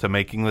close to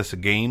making this a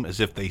game is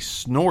if they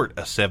snort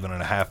a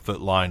 7.5-foot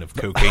line of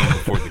cocaine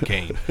before the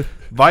game.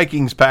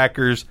 Vikings,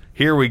 Packers,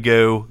 here we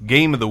go.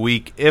 Game of the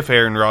week. If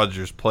Aaron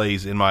Rodgers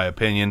plays, in my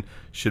opinion,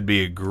 should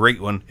be a great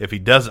one. If he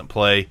doesn't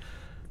play,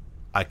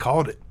 I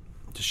called it.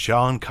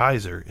 DeShone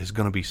Kizer is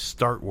going to be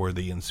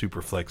start-worthy in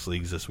Superflex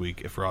leagues this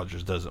week if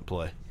Rodgers doesn't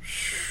play.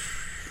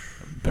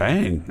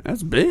 Bang.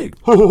 That's big.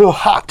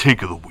 Hot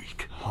take of the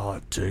week.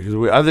 Hot take of the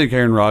week. I think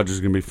Aaron Rodgers is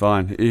going to be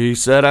fine. He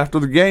said after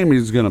the game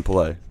he's going to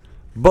play.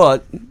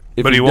 But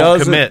he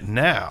won't commit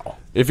now.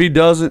 If he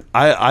doesn't,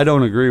 I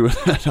don't agree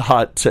with that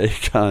hot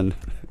take on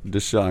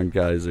DeShone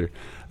Kizer.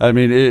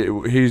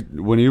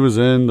 When he was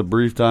in, the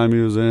brief time he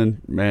was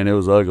in, man, it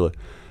was ugly.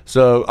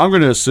 So I'm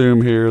going to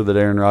assume here that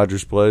Aaron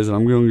Rodgers plays, and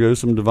I'm going to go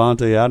some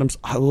Devontae Adams.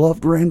 I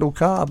loved Randall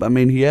Cobb.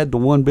 He had the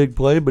one big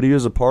play, but he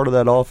was a part of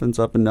that offense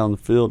up and down the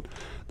field.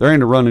 There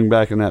ain't a running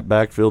back in that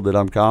backfield that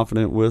I'm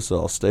confident with, so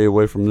I'll stay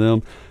away from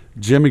them.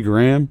 Jimmy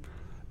Graham,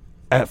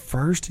 at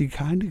first he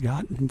kind of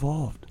got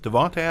involved.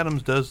 Devontae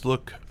Adams does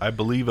look, I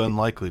believe,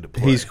 unlikely to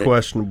play. He's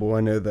questionable,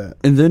 I know that.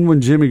 And then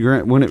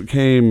when it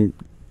came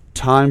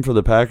time for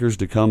the Packers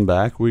to come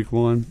back week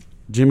 1,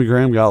 Jimmy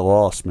Graham got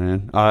lost,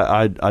 man.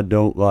 I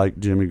don't like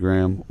Jimmy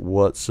Graham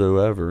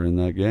whatsoever in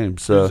that game.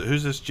 So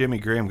who's this Jimmy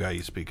Graham guy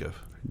you speak of?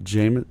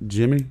 Jimmy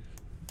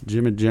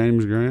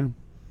James Graham,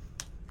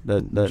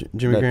 that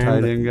Jimmy Graham,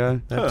 tight end guy.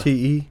 That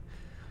TE.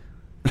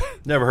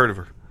 Never heard of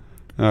her.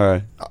 All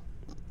right.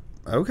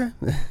 Okay.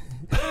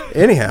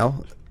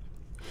 Anyhow,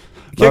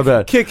 My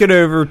bad. kick it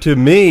over to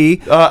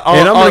me, and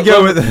I'm I'm going to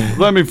go with...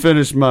 Let me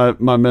finish my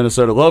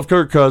Minnesota. Love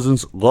Kirk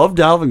Cousins. Love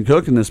Dalvin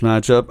Cook in this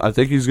matchup. I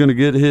think he's going to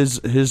get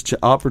his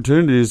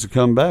opportunities to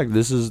come back.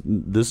 This is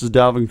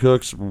Dalvin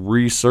Cook's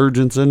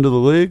resurgence into the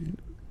league.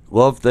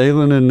 Love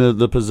Thielen in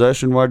the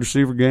possession wide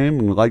receiver game,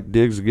 and like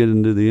Diggs to get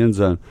into the end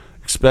zone.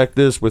 Expect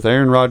this with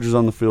Aaron Rodgers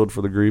on the field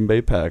for the Green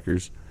Bay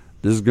Packers.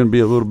 This is going to be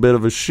a little bit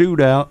of a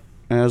shootout,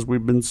 as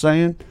we've been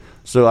saying.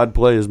 So I'd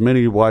play as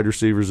many wide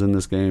receivers in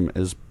this game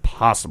as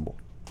possible.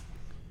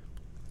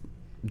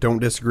 Don't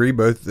disagree.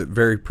 Both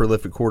very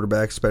prolific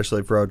quarterbacks,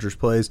 especially if Rodgers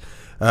plays.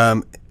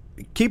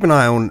 Keep an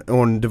eye on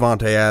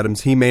Devontae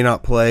Adams. He may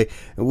not play,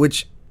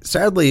 which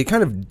sadly it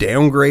kind of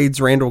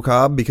downgrades Randall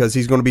Cobb because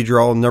he's going to be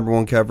drawing number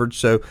one coverage.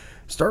 So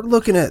start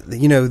looking at the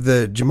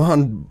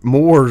Jamon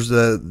Moores,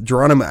 the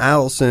Geronimo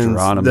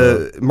Allisons,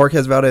 the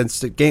Marquez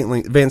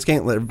Scantling.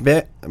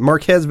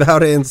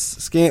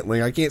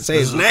 I can't say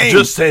his name.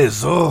 Just say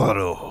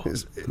Zorro.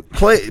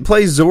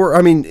 Play Zorro.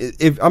 I mean,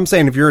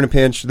 if you're in a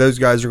pinch, those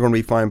guys are going to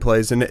be fine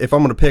plays. And if I'm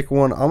going to pick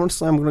one, I'm going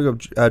to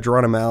go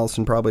Geronimo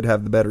Allison probably to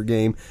have the better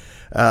game.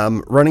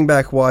 Running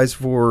back wise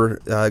for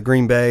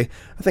Green Bay,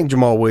 I think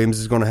Jamal Williams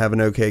is going to have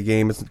an okay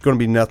game. It's going to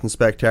be nothing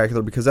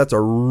spectacular because that's a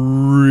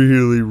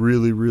really,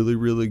 really, really,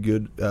 really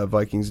good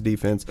Vikings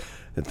defense.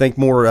 I think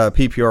more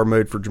PPR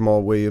mode for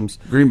Jamal Williams.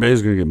 Green Bay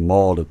is going to get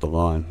mauled at the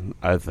line,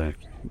 I think.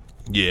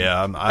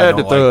 Yeah, I had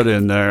to throw it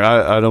in there.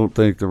 I don't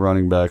think the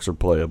running backs are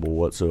playable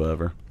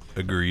whatsoever.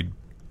 Agreed.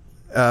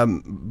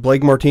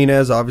 Blake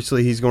Martinez,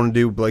 obviously he's going to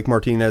do Blake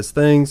Martinez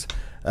things.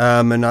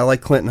 And I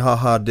like Clinton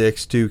Ha-Ha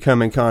Dix to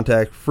come in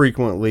contact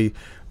frequently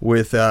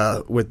with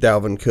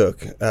Dalvin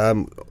Cook.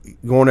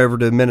 Going over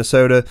to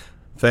Minnesota,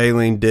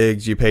 Thielen,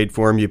 Diggs, you paid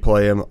for him, you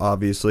play him,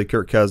 obviously.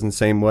 Kirk Cousins,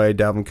 same way.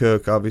 Dalvin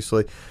Cook,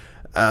 obviously.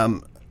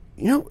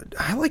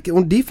 I like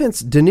on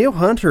defense Danielle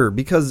Hunter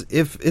because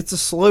if it's a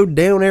slowed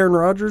down Aaron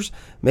Rodgers,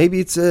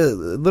 maybe it's a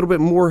little bit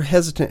more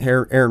hesitant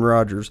Aaron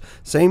Rodgers.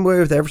 Same way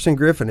with Everson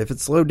Griffin. If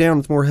it's slowed down,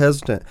 it's more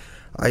hesitant.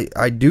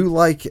 I do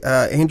like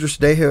Andrew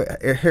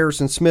Sadejo,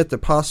 Harrison Smith to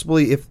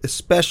possibly,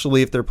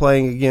 especially if they're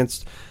playing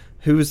against,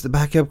 who is the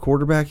backup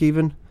quarterback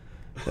even?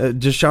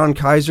 Deshaun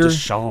Kaiser.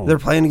 They're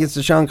playing against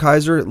Deshaun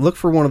Kaiser. Look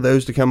for one of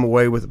those to come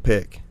away with a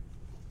pick.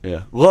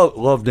 Yeah,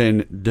 love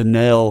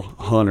Danielle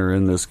Hunter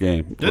in this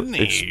game.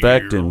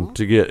 Expect him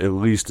to get at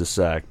least a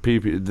sack.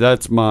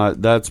 That's my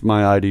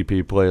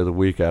IDP play of the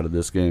week out of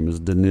this game is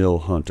Danielle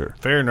Hunter.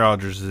 If Aaron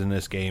Rodgers is in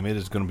this game, it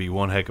is going to be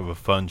one heck of a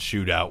fun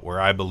shootout where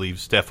I believe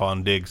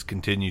Stephon Diggs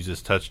continues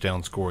his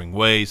touchdown scoring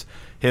ways.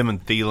 Him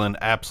and Thielen,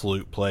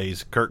 absolute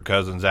plays. Kirk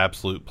Cousins,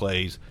 absolute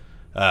plays.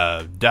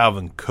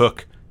 Dalvin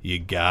Cook, you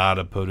got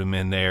to put him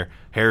in there.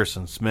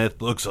 Harrison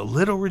Smith looks a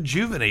little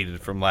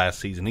rejuvenated from last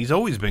season. He's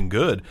always been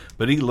good,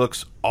 but he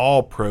looks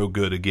all pro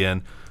good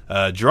again.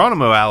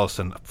 Geronimo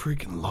Allison, I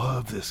freaking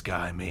love this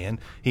guy, man.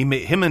 Him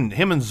and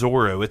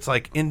Zorro. It's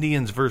like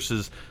Indians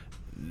versus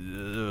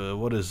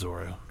what is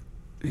Zorro?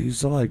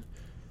 He's like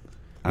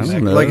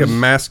like a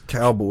masked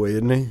cowboy,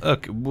 isn't he?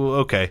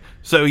 Okay.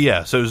 So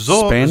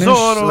Spanish?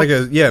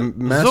 Zorro,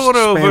 masked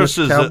Zorro Spanish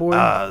versus cowboy.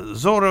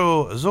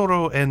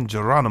 Zorro and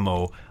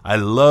Geronimo. I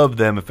love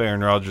them if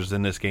Aaron Rodgers is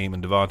in this game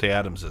and Devontae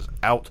Adams is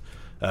out.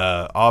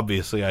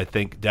 Obviously, I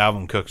think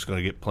Dalvin Cook's going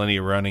to get plenty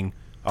of running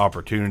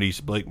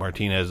opportunities. Blake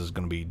Martinez is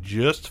going to be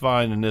just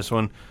fine in this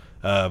one.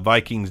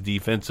 Vikings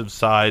defensive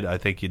side, I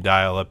think you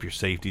dial up your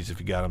safeties if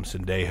you got them.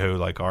 Sendejo,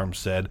 like Arms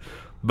said.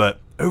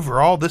 But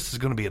overall, this is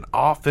going to be an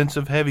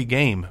offensive-heavy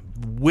game.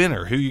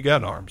 Winner, who you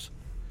got, Arms?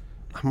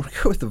 I'm going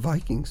to go with the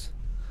Vikings.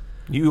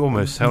 You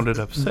almost sounded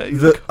upset.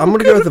 I'm going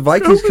to go with the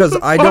Vikings because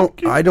I don't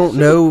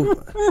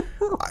know.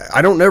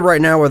 I don't know right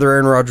now whether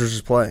Aaron Rodgers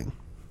is playing.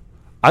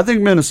 I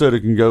think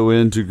Minnesota can go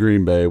into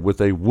Green Bay with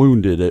a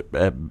wounded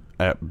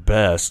at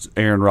best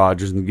Aaron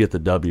Rodgers and get the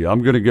W.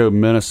 I'm going to go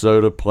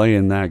Minnesota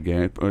playing that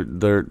game.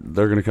 They're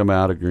going to come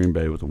out of Green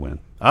Bay with a win.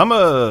 I'm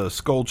a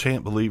Skull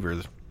Champ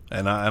believer.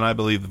 And I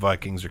believe the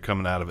Vikings are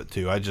coming out of it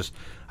too.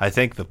 I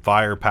think the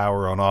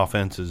firepower on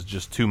offense is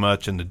just too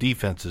much, and the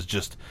defense is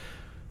just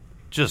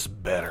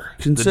better.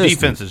 Consistent. The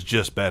defense is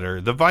just better.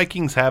 The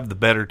Vikings have the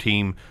better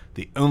team.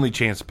 The only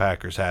chance the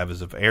Packers have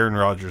is if Aaron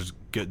Rodgers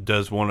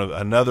does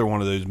another one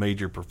of those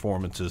major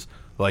performances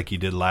like he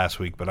did last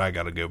week. But I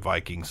got to go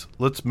Vikings.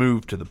 Let's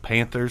move to the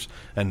Panthers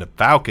and the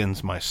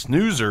Falcons. My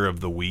snoozer of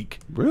the week.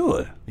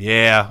 Really?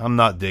 Yeah, I'm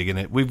not digging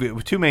it.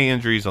 We've too many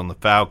injuries on the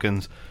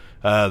Falcons.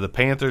 The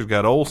Panthers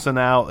got Olsen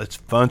out. It's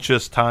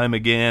Funchess time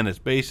again. It's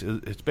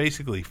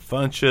basically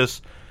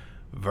Funchess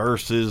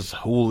versus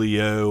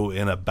Julio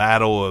in a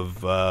battle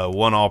of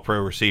one All-Pro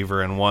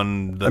receiver and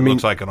one that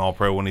looks like an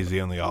All-Pro when he's the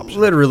only option.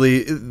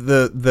 Literally,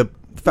 the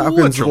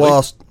Falcons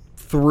lost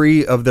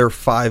 3 of their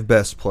 5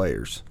 best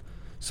players.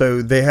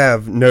 So they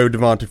have no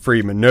Devonta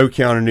Freeman, no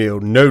Keanu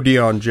Neal, no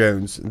Deion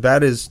Jones.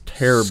 That is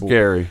terrible.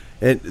 Scary.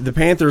 And the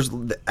Panthers,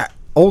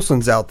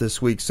 Olsen's out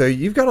this week, so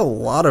you've got a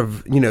lot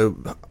of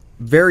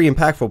very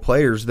impactful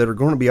players that are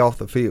going to be off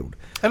the field.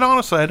 And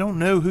honestly, I don't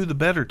know who the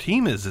better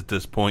team is at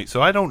this point,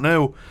 so I don't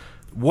know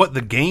what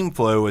the game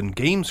flow and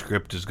game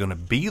script is going to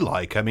be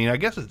like. I mean, I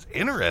guess it's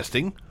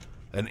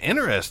an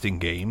interesting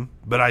game,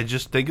 but I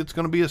just think it's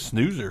going to be a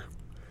snoozer.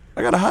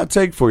 I got a hot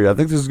take for you. I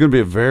think this is going to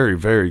be a very,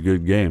 very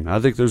good game. I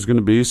think there's going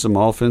to be some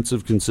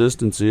offensive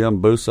consistency on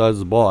both sides of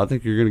the ball. I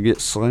think you're going to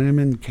get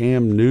slamming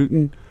Cam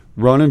Newton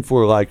running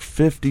for like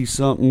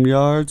 50-something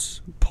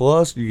yards.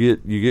 Plus, you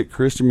get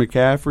Christian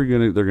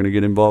McCaffrey. They're going to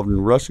get involved in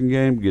the rushing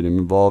game, get him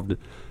involved in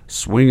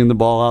swinging the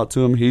ball out to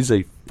him. He's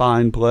a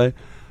fine play.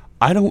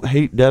 I don't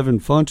hate Devin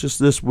Funchess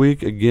this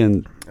week.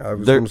 Again, I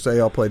was going to say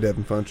I'll play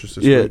Devin Funchess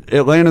this week.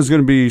 Atlanta's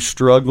going to be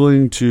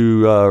struggling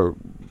to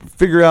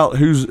figure out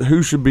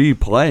who should be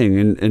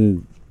playing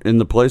in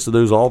the place of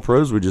those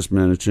All-Pros we just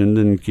mentioned,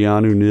 and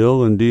Keanu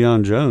Neal and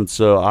Deion Jones.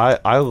 So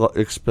I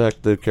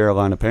expect the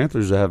Carolina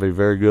Panthers to have a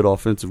very good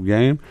offensive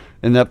game,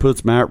 and that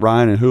puts Matt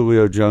Ryan and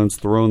Julio Jones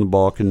throwing the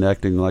ball,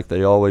 connecting like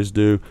they always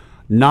do.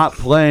 Not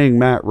playing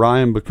Matt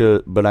Ryan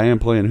but I am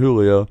playing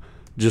Julio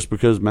just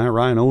because Matt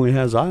Ryan only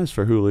has eyes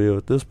for Julio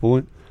at this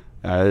point.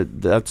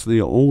 That's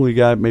the only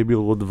guy, maybe a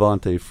little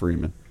Devontae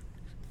Freeman.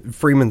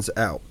 Freeman's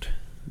out.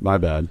 My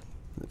bad.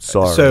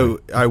 Sorry.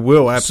 So I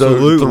will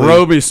absolutely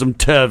throw me some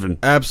Tevin.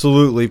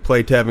 Absolutely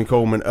play Tevin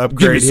Coleman.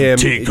 Upgrade him.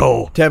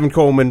 Tevin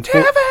Coleman.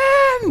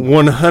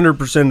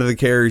 100% of the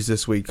carries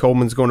this week.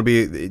 Coleman's going to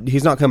be.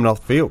 He's not coming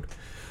off the field.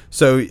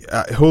 So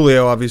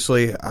Julio,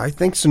 obviously, I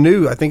think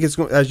Sanu. I think it's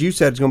as you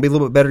said, it's going to be a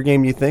little bit better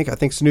game than you think. I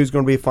think Sanu's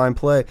going to be a fine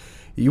play.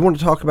 You want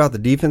to talk about the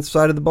defensive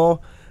side of the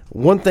ball?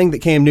 One thing that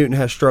Cam Newton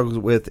has struggled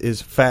with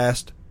is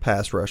fast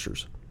pass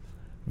rushers.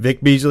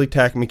 Vic Beasley,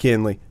 Tack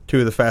McKinley, two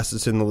of the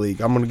fastest in the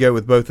league. I'm going to go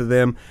with both of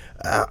them.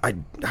 I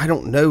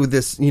don't know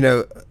this,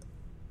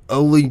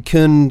 Ole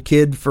Kun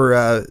kid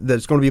for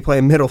that's going to be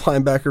playing middle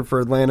linebacker for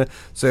Atlanta.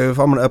 So if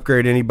I'm going to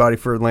upgrade anybody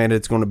for Atlanta,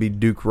 it's going to be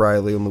Duke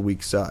Riley on the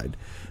weak side.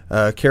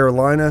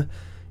 Carolina,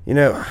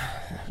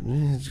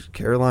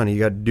 Carolina, you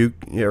got Luke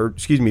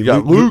Kuechly,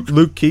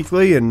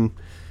 and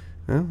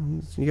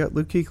you got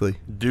Luke Kuechly.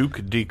 Duke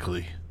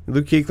Kuechly.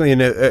 Luke Kuechly,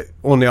 and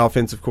on the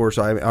offense, of course,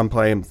 I'm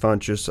playing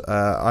Funchess.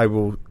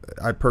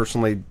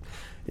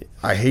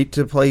 I hate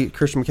to play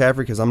Christian McCaffrey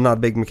because I'm not a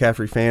big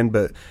McCaffrey fan,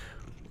 but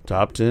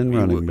top 10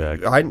 running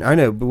back. I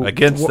know. But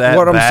against that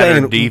what I'm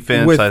saying,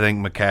 defense, I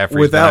think McCaffrey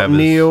without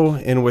Neal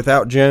and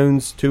without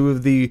Jones, two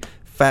of the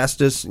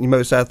fastest,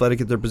 most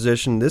athletic at their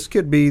position. This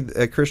could be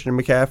a Christian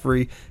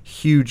McCaffrey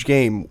huge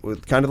game,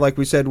 kind of like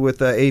we said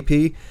with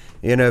AP.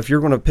 If you're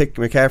going to pick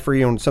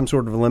McCaffrey on some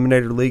sort of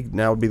eliminator league,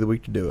 now would be the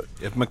week to do it.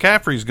 If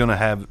McCaffrey's going to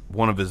have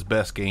one of his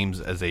best games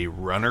as a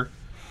runner,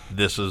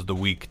 this is the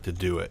week to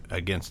do it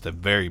against a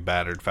very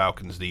battered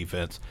Falcons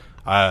defense.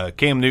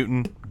 Cam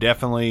Newton,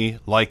 definitely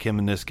like him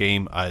in this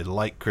game. I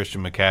like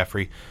Christian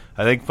McCaffrey.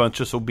 I think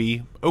Funchess will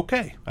be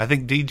okay. I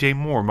think DJ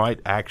Moore might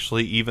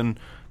actually even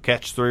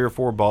catch 3 or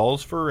 4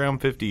 balls for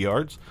around 50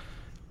 yards.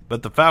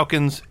 But the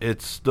Falcons,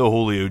 it's the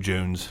Julio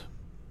Jones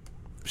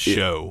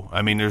show.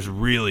 I mean, there's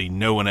really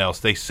no one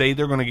else. They say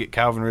they're going to get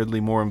Calvin Ridley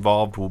more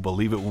involved. We'll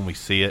believe it when we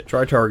see it.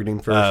 Try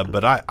targeting first.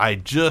 But I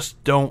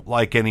just don't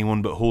like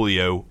anyone but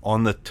Julio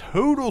on the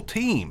total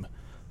team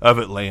of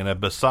Atlanta,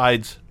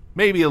 besides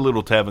maybe a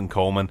little Tevin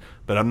Coleman,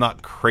 but I'm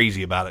not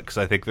crazy about it because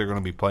I think they're going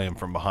to be playing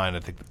from behind. I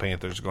think the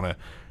Panthers are going to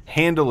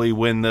handily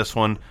win this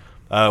one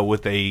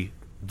with a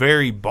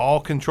very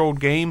ball-controlled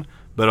game,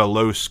 but a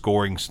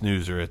low-scoring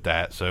snoozer at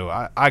that.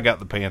 So I got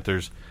the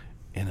Panthers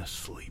in a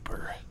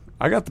sleeper.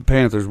 I got the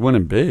Panthers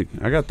winning big.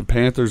 I got the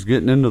Panthers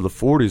getting into the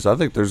 40s. I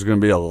think there's going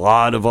to be a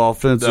lot of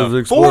offensive.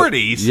 The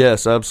 40s?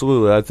 Yes,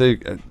 absolutely. I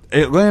think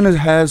Atlanta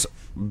has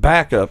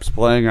backups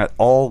playing at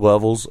all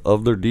levels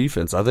of their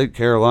defense. I think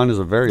Carolina's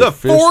a very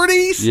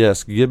 40s?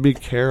 Yes, give me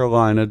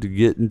Carolina to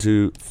get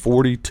into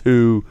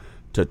 42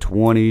 to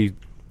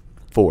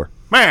 24.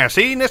 Man,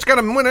 see, that's got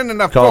them winning in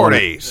the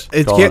 40s.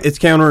 It's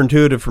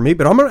counterintuitive for me,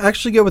 but I'm going to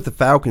actually go with the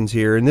Falcons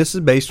here, and this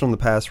is based on the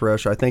pass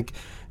rush. I think,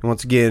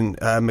 once again,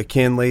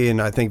 McKinley and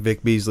I think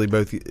Vic Beasley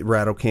both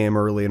rattle Cam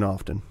early and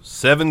often.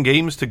 7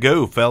 games to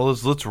go,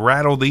 fellas. Let's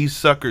rattle these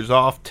suckers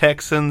off.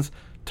 Texans,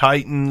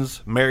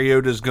 Titans,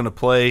 Mariota's going to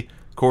play.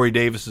 Corey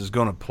Davis is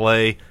going to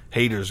play.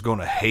 Hater's going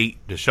to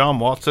hate. Deshaun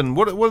Watson.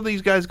 What are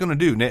these guys going to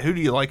do? Who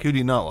do you like? Who do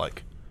you not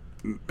like?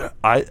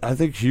 I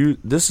think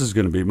this is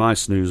going to be my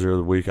snoozer of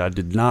the week. I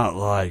did not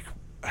like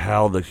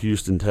how the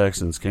Houston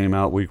Texans came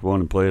out week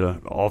 1 and played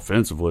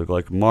offensively.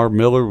 Like, Marv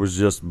Miller was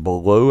just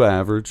below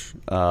average.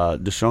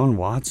 Deshaun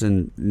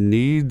Watson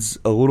needs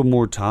a little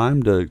more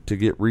time to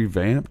get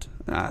revamped.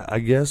 I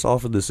guess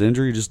off of this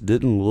injury, he just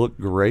didn't look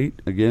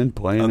great. Again,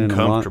 playing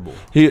uncomfortable.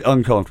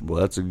 Uncomfortable.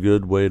 That's a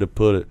good way to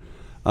put it.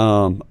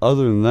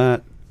 Other than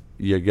that,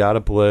 you got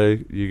to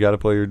play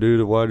your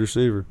dude at wide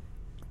receiver.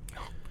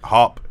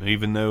 Hop,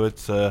 even though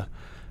it's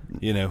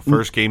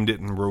first game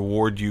didn't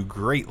reward you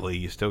greatly,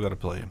 you still got to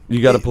play him.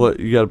 You got to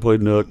play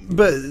Nook.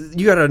 But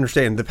you got to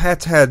understand, the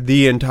Pats had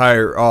the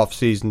entire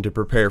offseason to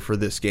prepare for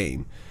this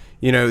game.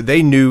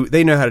 They know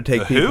how to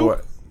take people.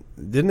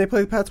 Didn't they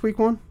play the Pats week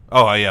 1?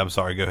 Oh, yeah, I'm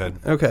sorry. Go ahead.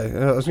 Okay.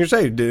 I was going to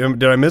say,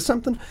 did I miss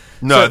something?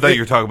 No, So I thought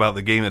you were talking about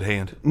the game at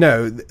hand.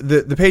 No,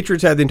 the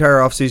Patriots had the entire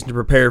offseason to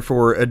prepare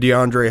for a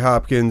DeAndre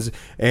Hopkins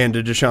and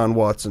a Deshaun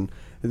Watson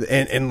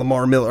and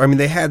Lamar Miller. I mean,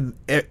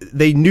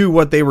 they knew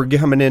what they were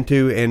coming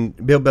into, and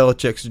Bill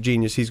Belichick's a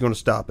genius. He's going to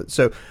stop it.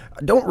 So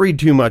don't read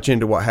too much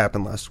into what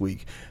happened last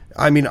week.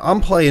 I mean,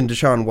 I'm playing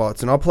Deshaun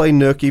Watson. I'll play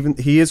Nook. Even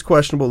he is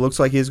questionable. Looks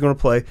like he's going to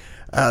play.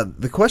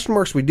 The question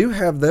marks we do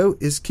have, though,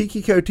 is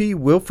Kiki Coty,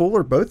 Will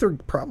Fuller. Both are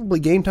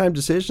probably game-time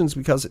decisions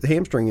because of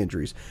hamstring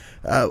injuries.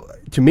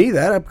 To me,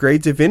 that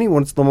upgrades, if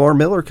anyone, it's Lamar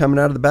Miller coming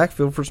out of the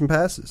backfield for some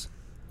passes.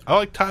 I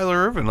like Tyler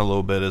Irvin a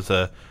little bit as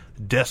a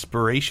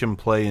desperation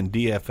play in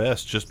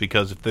DFS just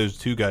because if those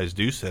two guys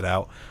do sit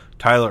out,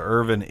 Tyler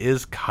Irvin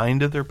is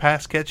kind of their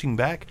pass-catching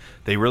back.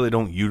 They really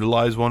don't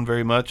utilize one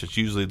very much. It's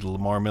usually the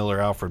Lamar Miller,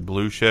 Alfred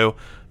Blue show.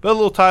 But a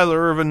little Tyler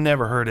Irvin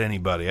never hurt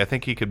anybody. I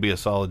think he could be a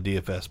solid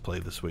DFS play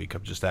this week.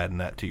 I'm just adding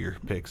that to your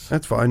picks.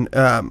 That's fine.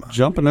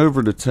 Jumping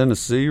over to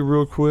Tennessee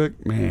real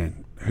quick,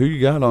 man, who you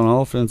got on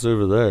offense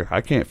over there? I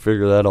can't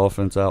figure that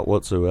offense out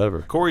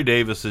whatsoever. Corey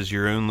Davis and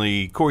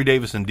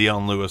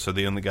Deion Lewis are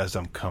the only guys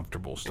I'm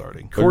comfortable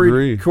starting.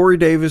 Corey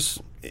Davis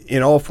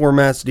in all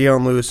formats,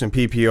 Deion Lewis in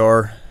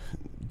PPR.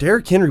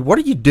 Derrick Henry, what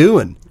are you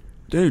doing?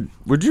 Dude,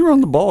 would you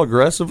run the ball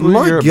aggressively?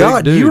 My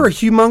God, you're a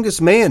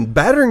humongous man.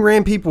 Battering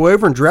ran people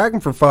over and dragging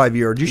for 5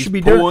 yards. You should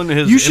be pulling doing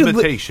his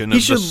imitation of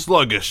the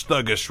sluggish,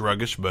 thuggish,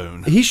 ruggish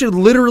bone. He should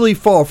literally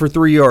fall for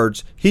 3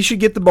 yards. He should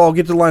get the ball,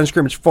 get to the line of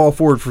scrimmage, fall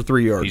forward for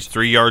 3 yards. He's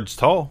 3 yards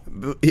tall.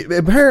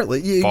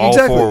 Apparently, fall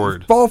exactly.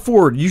 forward. Fall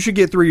forward. You should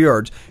get 3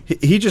 yards.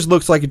 He just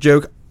looks like a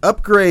joke.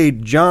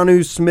 Upgrade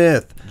Jonnu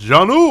Smith.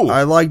 Jonnu.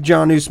 I like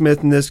Jonnu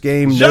Smith in this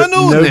game.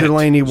 Jonnu. No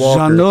Delaney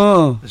Walker.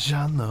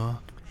 Jonnu.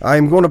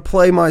 I'm going to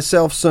play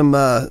myself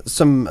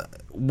some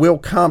Will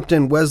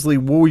Compton, Wesley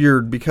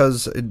Wooyard,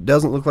 because it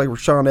doesn't look like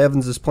Rashaan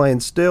Evans is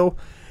playing still.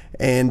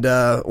 And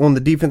on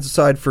the defensive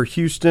side for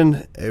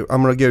Houston,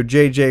 I'm going to go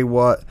J.J.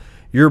 Watt,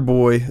 your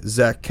boy,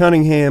 Zach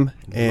Cunningham.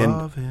 And,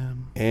 love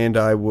him. And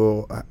I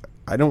will –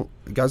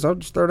 guys, I'll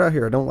just throw it out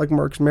here. I don't like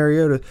Marcus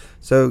Mariota.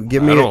 So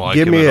give me a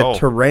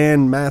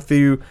Tyrann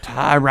Mathieu.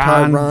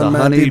 Tyrann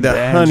Mathieu,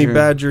 the Honey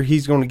Badger.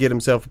 He's going to get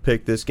himself a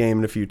pick this game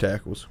and a few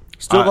tackles.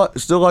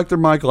 Still like their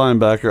Mike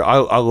linebacker.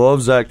 I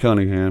love Zach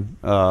Cunningham.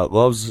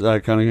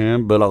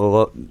 But I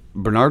love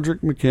Bernardrick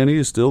McKinney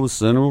is still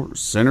the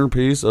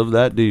centerpiece of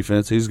that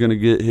defense. He's going to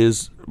get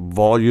his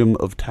volume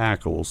of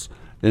tackles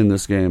in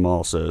this game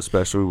also,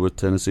 especially with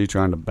Tennessee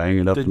trying to bang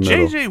it up the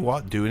middle. Did J.J.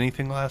 Watt do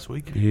anything last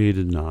week? He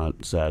did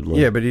not,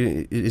 sadly. Yeah, but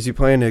is he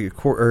playing a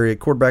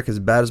quarterback as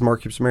bad as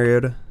Marcus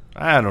Mariota?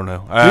 I don't know.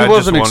 He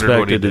wasn't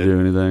expected to do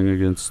anything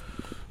against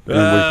week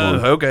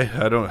 1. Okay,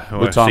 I don't.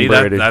 With Tom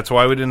Brady. That's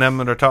why we didn't have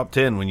him in our top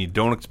 10. When you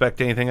don't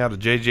expect anything out of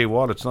J.J.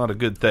 Watt, it's not a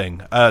good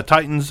thing.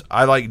 Titans,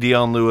 I like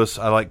Deion Lewis.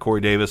 I like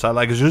Corey Davis. I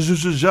like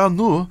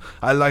Jonnu.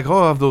 I like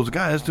all of those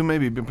guys to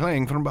maybe be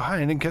playing from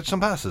behind and catch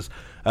some passes.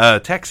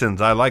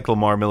 Texans, I like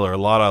Lamar Miller a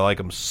lot. I like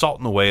him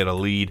salting away at a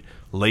lead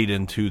late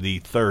into the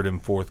third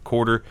and fourth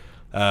quarter.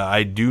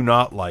 I do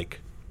not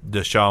like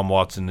Deshaun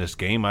Watson this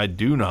game. I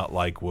do not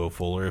like Will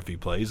Fuller if he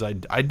plays.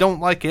 I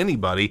don't like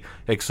anybody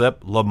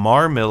except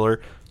Lamar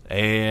Miller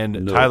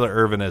and Tyler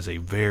Irvin as a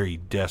very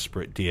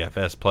desperate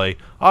DFS play.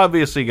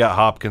 Obviously got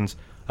Hopkins.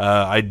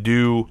 I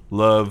do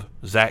love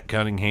Zach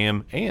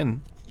Cunningham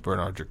and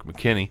Bernardrick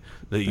McKinney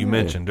that you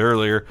mentioned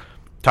earlier.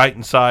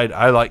 Titan side,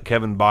 I like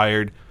Kevin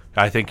Byard.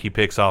 I think he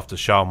picks off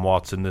Deshaun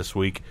Watson this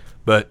week.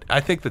 But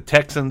I think the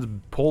Texans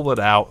pull it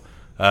out.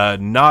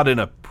 Not in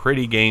a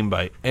pretty game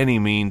by any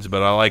means,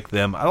 but I like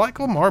them. I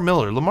like Lamar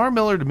Miller. Lamar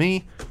Miller, to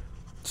me,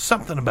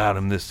 something about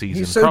him this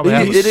season. He's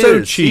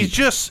so cheap.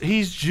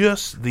 He's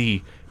just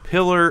the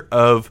pillar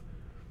of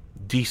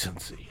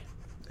decency.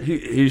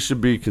 He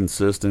should be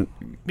consistent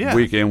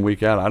week in,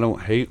 week out. I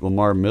don't hate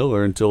Lamar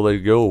Miller until they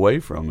go away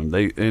from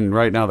him. And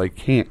right now they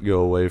can't go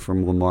away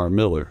from Lamar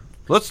Miller.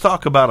 Let's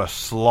talk about a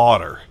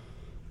slaughter.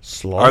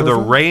 Are the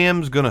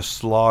Rams going to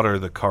slaughter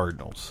the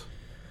Cardinals?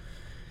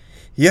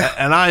 Yeah.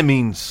 And I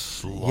mean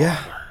slaughter.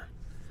 Yeah.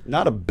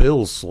 Not a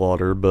Bills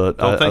slaughter,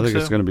 but I think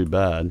it's going to be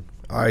bad.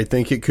 I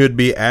think it could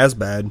be as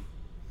bad.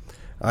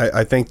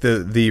 I think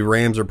the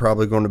Rams are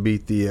probably going to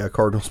beat the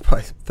Cardinals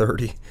by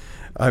 30.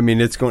 I mean,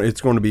 it's going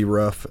to be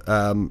rough.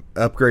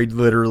 Upgrade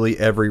literally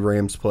every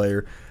Rams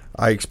player.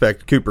 I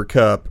expect Cooper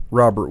Kupp,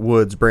 Robert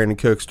Woods, Brandon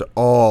Cooks to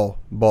all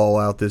ball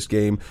out this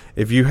game.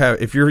 If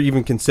you're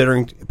even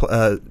considering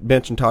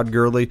benching Todd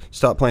Gurley,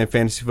 stop playing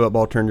fantasy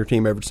football, turn your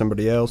team over to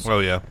somebody else.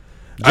 Oh yeah.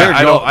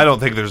 I don't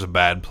think there's a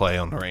bad play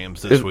on the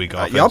Rams this week.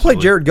 Y'all play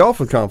Jared Goff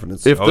with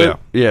confidence.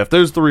 If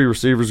those three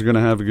receivers are going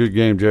to have a good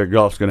game, Jared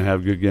Goff's going to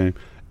have a good game.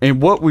 And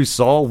what we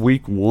saw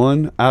week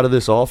 1 out of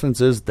this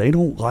offense is they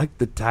don't like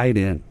the tight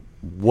end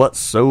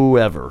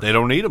whatsoever. They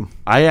don't need him.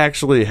 I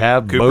actually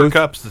have Cooper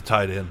Kupp's the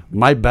tight end.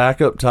 My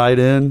backup tight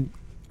end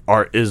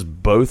is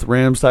both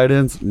Rams tight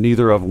ends.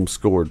 Neither of them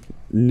scored.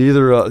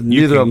 Neither of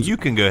them. You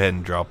can go ahead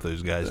and drop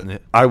those guys,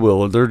 Nick. I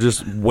will. They're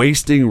just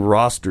wasting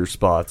roster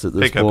spots at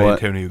this point. Pick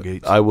up Antonio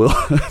Gates. I will.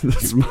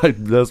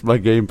 That's my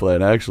game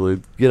plan.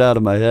 Actually, get out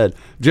of my head.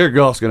 Jared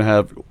Goff's going to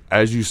have,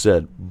 as you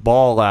said,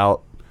 ball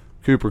out.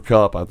 Cooper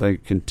Kupp, I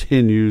think,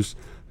 continues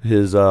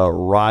his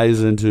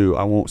rise into,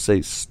 I won't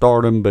say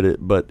stardom,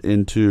 but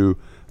into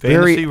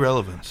fantasy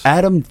relevance.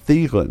 Adam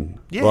Thielen,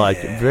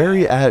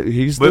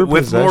 he's their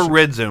with more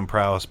red zone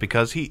prowess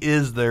because he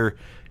is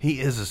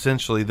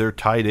essentially their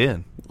tight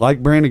end.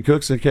 Like Brandon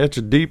Cooks can catch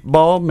a deep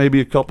ball, maybe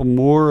a couple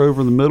more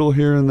over the middle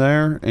here and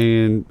there,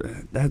 and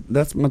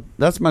that's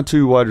my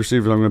two wide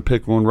receivers. I'm going to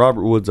pick one.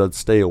 Robert Woods, I'd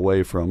stay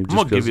away from. I'm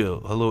going to give you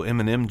a little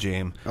Eminem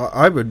jam.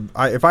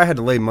 If I had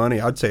to lay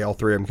money, I'd say all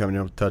three of them coming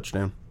in with a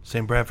touchdown.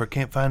 Sam Bradford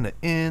can't find the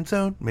end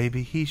zone.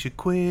 Maybe he should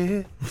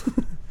quit.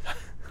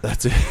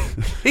 That's it.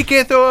 He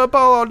can't throw a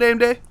ball all damn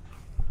day.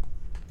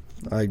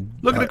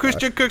 Look at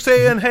Christian Kirk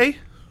saying, hey.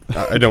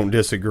 I don't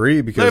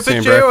disagree because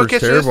Sam Bradford's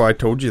terrible. I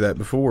told you that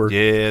before.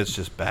 Yeah, it's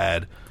just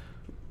bad.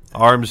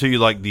 Arms, who you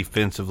like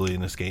defensively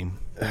in this game?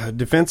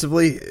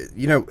 Defensively,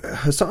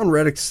 Hassan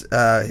Reddick's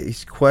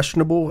he's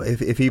questionable.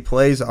 If he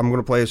plays, I'm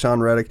going to play Hassan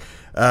Reddick.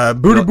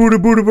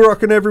 Buddha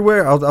rocking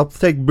everywhere. I'll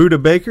take Buddha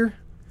Baker.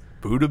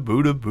 Buddha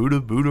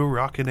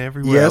rocking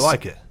everywhere. Yes. I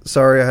like it.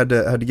 Sorry, I had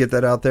to get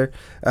that out there.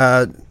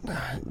 That's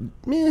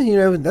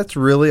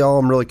really all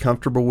I'm really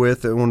comfortable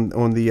with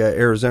on the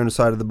Arizona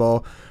side of the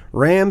ball.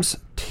 Rams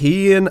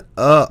teeing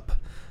up.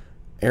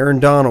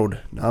 Aaron Donald,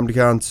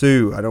 Ndamukong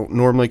Suh. I don't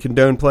normally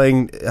condone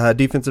playing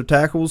defensive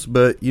tackles,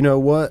 but you know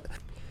what?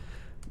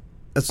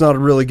 That's not a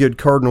really good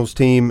Cardinals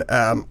team.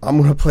 I'm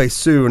going to play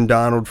Suh and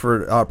Donald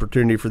for an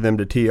opportunity for them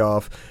to tee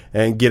off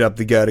and get up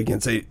the gut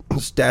against a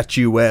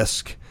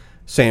statuesque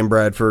Sam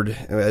Bradford.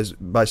 As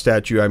by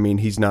statue, I mean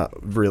he's not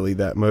really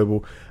that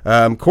mobile.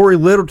 Corey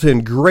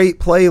Littleton, great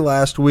play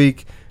last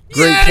week.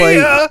 Great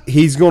play.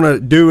 He's going to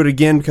do it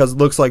again because it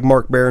looks like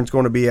Mark Barron's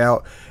going to be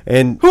out.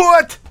 And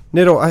what?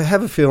 Niddle, I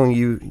have a feeling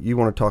you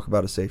want to talk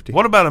about a safety.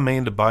 What about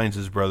Amanda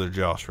Bynes' brother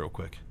Josh, real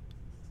quick?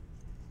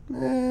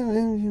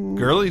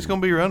 Gurley's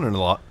going to be running a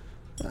lot.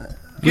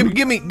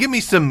 Give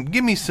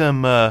me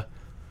some.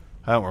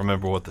 I don't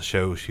remember what the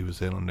show she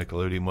was in on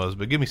Nickelodeon was,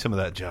 but give me some of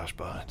that Josh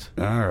Bynes.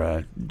 All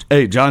right.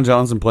 Hey, John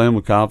Johnson playing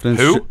with confidence.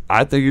 Who?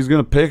 I think he's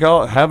going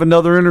to have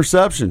another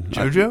interception.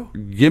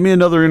 JoJo? Give me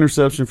another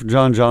interception for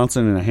John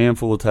Johnson and a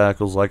handful of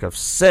tackles, like I've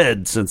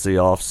said since the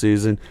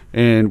offseason.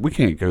 And we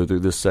can't go through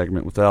this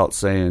segment without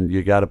saying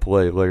you got to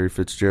play Larry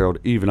Fitzgerald,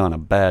 even on a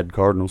bad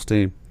Cardinals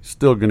team.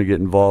 Still going to get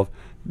involved.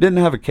 Didn't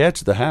have a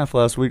catch at the half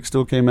last week.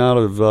 Still came out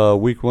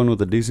of week one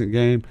with a decent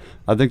game.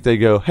 I think they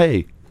go,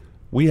 hey,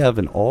 we have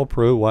an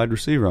all-pro wide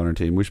receiver on our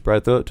team. We should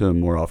probably throw it to him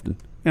more often.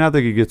 And I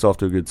think he gets off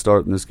to a good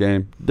start in this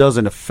game.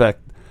 Doesn't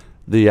affect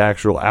the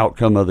actual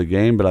outcome of the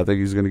game, but I think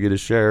he's going to get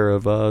his share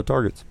of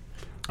targets.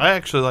 I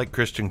actually like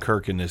Christian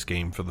Kirk in this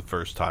game for the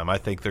first time. I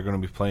think they're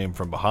going to be playing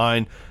from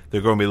behind.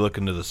 They're going to be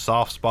looking to the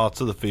soft spots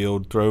of the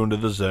field, throw into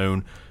the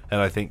zone, and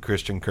I think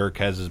Christian Kirk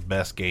has his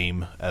best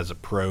game as a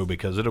pro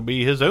because it'll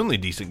be his only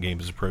decent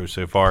game as a pro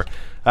so far.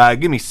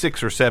 Give me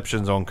 6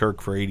 receptions on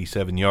Kirk for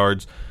 87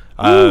 yards.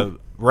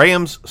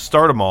 Rams,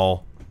 start them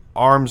all.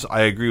 Arms,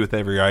 I agree with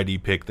every ID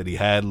pick that he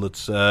had.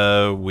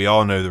 We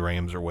all know the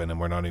Rams are winning.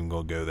 We're not even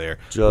going to go there.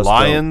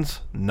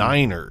 Lions,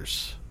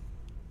 Niners.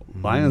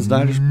 Lions,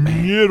 Niners,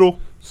 man.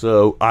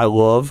 So I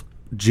love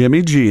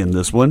Jimmy G in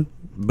this one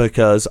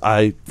because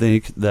I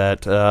think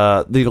that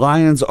the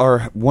Lions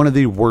are one of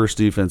the worst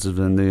defenses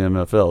in the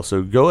NFL.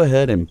 So go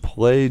ahead and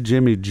play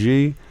Jimmy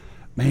G.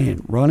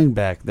 Man, running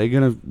back, they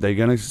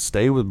gonna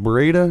stay with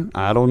Breida?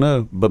 I don't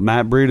know, but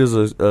Matt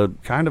Breida's a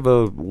kind of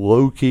a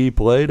low key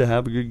play to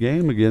have a good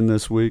game again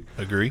this week.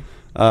 Agree.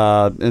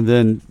 And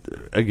then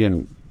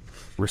again,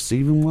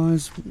 receiving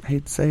wise,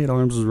 hate to say it,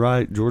 Arms is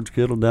right. George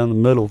Kittle down the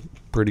middle,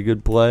 pretty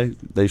good play.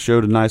 They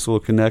showed a nice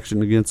little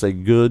connection against a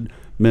good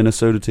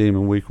Minnesota team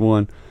in week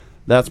 1.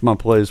 That's my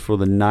plays for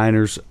the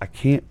Niners. I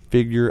can't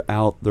figure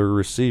out their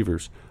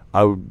receivers.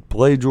 I would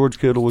play George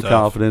Kittle with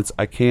confidence.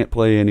 I can't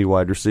play any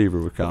wide receiver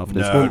with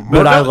confidence. No.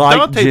 But I like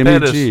Dante Jimmy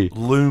Pettis G.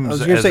 looms I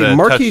was as a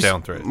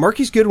touchdown threat.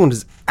 Marquise Goodwin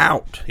is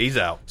out. He's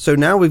out. So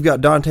now we've got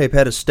Dante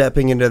Pettis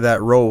stepping into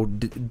that role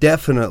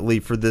definitely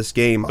for this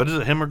game. But is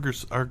it him or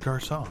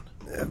Garcon?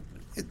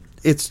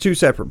 It's two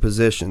separate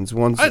positions.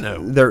 One's I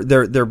know.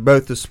 They're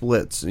both the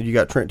splits. You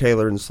got Trent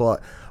Taylor in the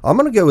slot. I'm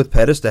going to go with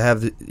Pettis to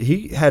have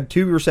he had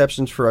 2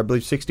 receptions for I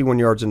believe 61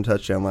 yards and a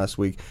touchdown last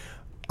week.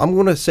 I'm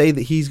going to say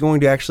that he's going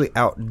to actually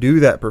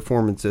outdo that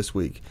performance this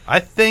week. I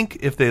think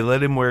if they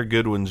let him wear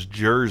Goodwin's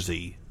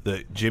jersey,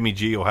 that Jimmy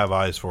G will have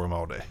eyes for him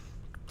all day.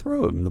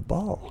 Throw him the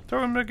ball.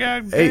 Throw him the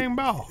dang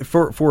ball.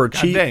 For a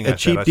cheap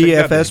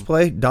DFS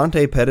play,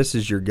 Dante Pettis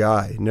is your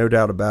guy, no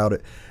doubt about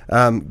it.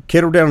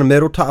 Kittle down the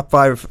middle, top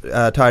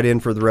 5 tight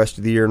end for the rest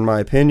of the year, in my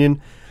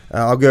opinion.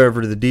 I'll go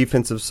over to the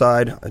defensive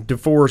side.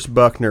 DeForest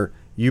Buckner.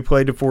 You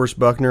play DeForest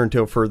Buckner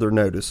until further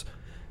notice.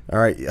 All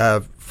right,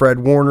 Fred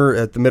Warner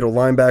at the middle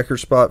linebacker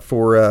spot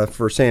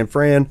for San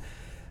Fran.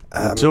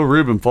 Until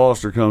Reuben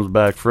Foster comes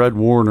back, Fred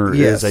Warner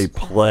Yes. is a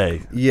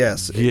play.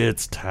 Yes.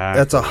 Gets tackles.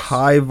 That's a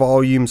high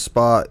volume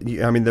spot.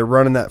 I mean, they're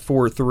running that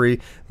 4-3.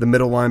 The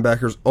middle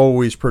linebacker's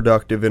always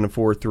productive in a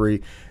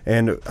 4-3.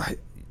 And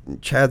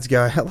Chad's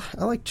guy,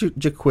 I like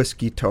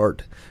Jaquiski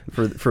Tartt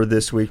for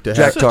this week to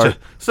have.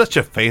 Such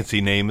a fancy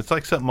name. It's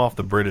like something off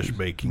the British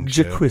baking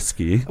show.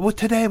 Jaquiski. Well,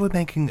 today we're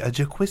making a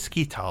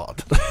Jaquiski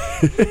tart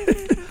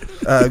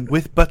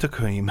with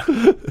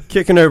buttercream.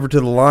 Kicking over to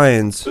the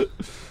Lions,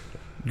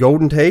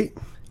 Golden Tate,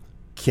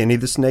 Kenny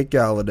the Snake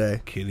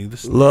Galladay. Kenny the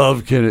Snake.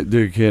 Love Kenny.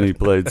 Dude, Kenny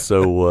played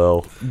so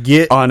well.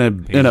 Get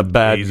in a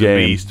bad he's game.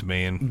 A beast,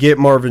 man. Get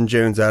Marvin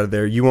Jones out of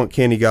there. You want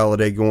Kenny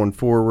Galladay going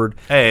forward.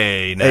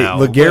 Hey, now,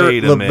 wait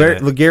a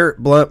minute. LeGarrette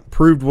Blount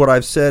proved what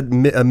I've said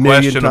a million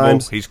Questionable.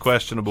 times. He's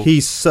questionable.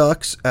 He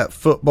sucks at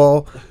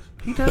football.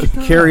 He does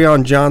not.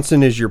 Carryon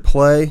Johnson is your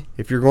play.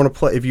 If you're going to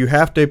play, if you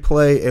have to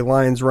play a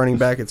Lions running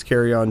back, it's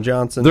Carryon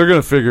Johnson. They're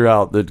going to figure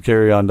out that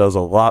Carryon does a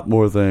lot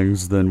more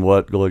things than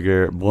what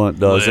LeGarrette Blount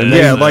does. And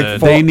Yeah, they,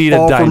 like they need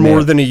fall a for dynamic,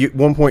 more than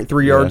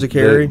 1.3 yards a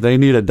carry. They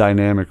need a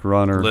dynamic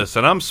runner.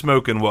 Listen, I'm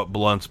smoking what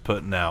Blunt's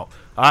putting out.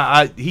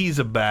 He's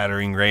a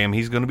battering ram.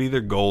 He's going to be their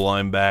goal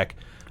line back.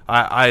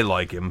 I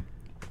like him.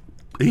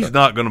 He's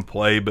not going to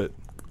play, but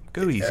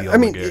go easy on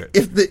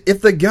LeGarrette.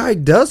 if the guy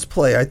does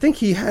play, I think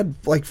he had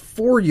like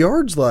 4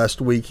 yards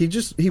last week. He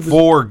was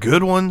 4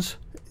 good ones,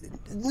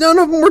 none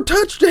of them were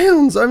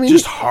touchdowns. I mean,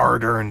 just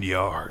hard-earned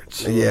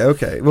yards. yeah,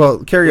 okay.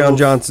 Well, Carryon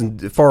Johnson,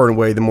 far and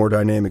away the more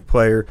dynamic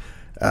player.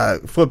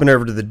 Flipping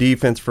over to the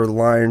defense for the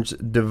Lions,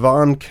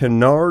 Devon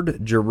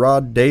Kennard,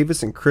 Gerard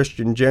Davis, and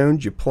Christian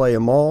Jones. You play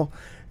them all,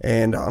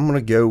 and I'm going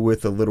to go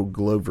with a little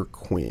Glover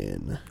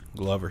Quinn.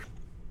 Glover.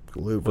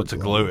 What's a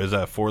Glover? Is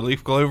that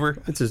 4-leaf Glover?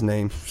 That's his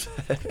name.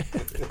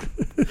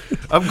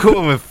 I'm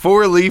going with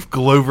 4-leaf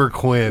Glover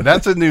Quinn.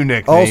 That's a new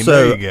nickname.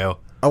 Also, there you go.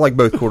 I like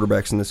both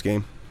quarterbacks in this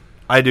game.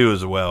 I do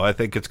as well. I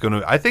think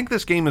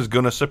this game is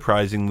going to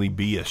surprisingly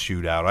be a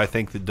shootout. I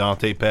think that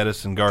Dante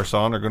Pettis and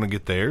Garcon are going to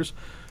get theirs.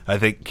 I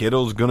think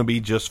Kittle's going to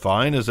be just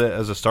fine as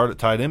a start at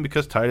tight end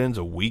because tight end's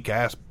a weak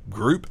ass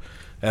group,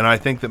 and I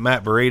think that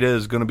Matt Breida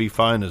is going to be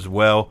fine as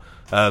well.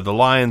 The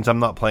Lions, I'm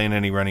not playing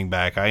any running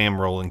back. I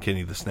am rolling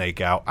Kenny the Snake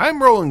out.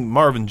 I'm rolling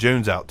Marvin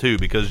Jones out too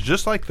because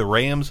just like the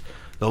Rams,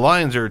 the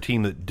Lions are a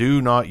team that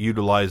do not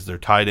utilize their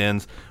tight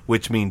ends,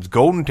 which means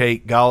Golden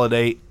Tate,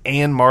 Galladay,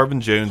 and Marvin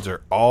Jones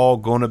are all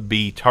going to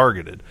be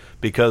targeted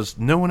because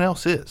no one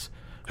else is.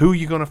 Who are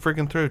you going to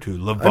freaking throw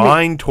to?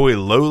 Levine,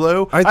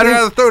 Toilolo? I'd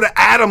rather throw to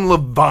Adam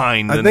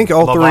Levine than I think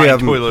all Levine, three of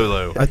them.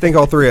 Toilolo. I think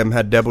all three of them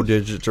had double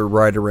digits or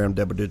right around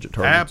double digit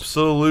targets.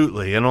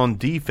 Absolutely. And on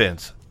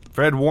defense,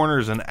 Fred Warner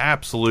is an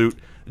absolute.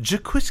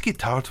 Jaquiski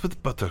Tartt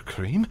with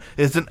Buttercream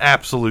is an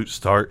absolute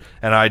start,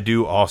 and I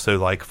do also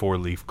like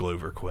 4-leaf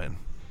Glover Quinn.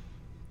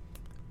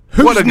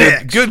 Who's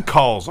next? Good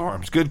calls,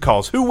 Arms. Good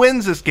calls. Who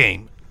wins this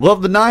game?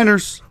 Love the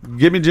Niners.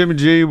 Give me Jimmy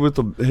G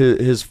with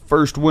his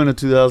first win of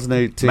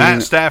 2018.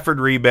 Matt Stafford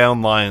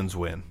rebound, Lions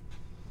win.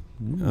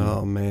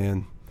 Oh,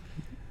 man.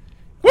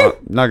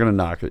 Not going to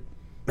knock it.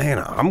 Man,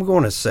 I'm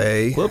going to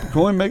say... Flip a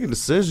coin, make a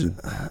decision.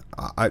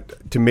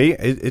 To me,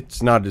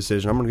 it's not a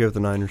decision. I'm going to go with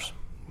the Niners.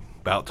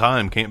 About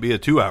time. Can't be a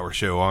 2-hour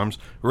show, Arms.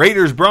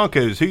 Raiders,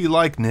 Broncos. Who you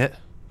like, Nit?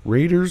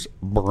 Raiders,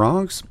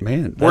 Bronx,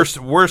 man.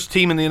 Worst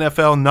team in the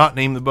NFL, not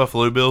named the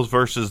Buffalo Bills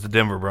versus the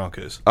Denver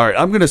Broncos. All right,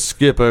 I'm going to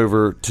skip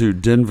over to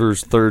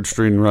Denver's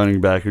third-string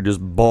running back who just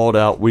balled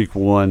out week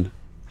 1.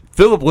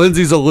 Phillip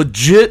Lindsay's a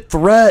legit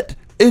threat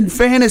in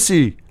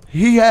fantasy.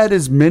 He had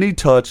as many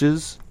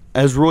touches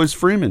as Royce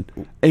Freeman,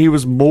 and he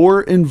was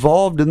more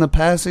involved in the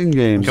passing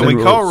games. Can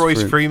we call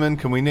Royce Freeman?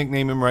 Can we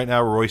nickname him right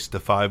now Royce the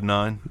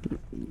 5'9"?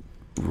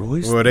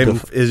 Royce? Well, it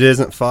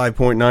isn't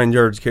 5.9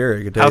 yards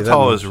carry. I can tell How you that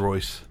tall much. is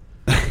Royce?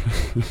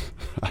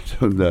 I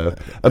don't know.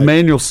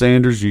 Emmanuel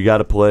Sanders, you got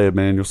to play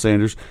Emmanuel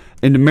Sanders.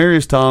 And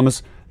Demaryius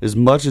Thomas, as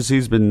much as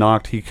he's been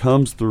knocked, he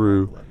comes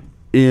through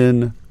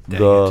in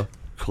the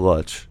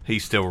clutch.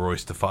 He's still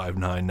Royce to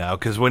 5'9" now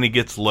because when he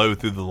gets low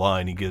through the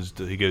line, he goes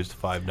to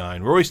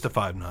 5'9". Royce to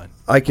 5'9".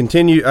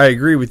 I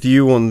agree with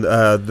you on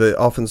the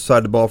offensive side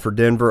of the ball for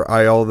Denver.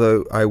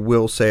 Although I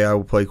will say I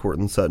will play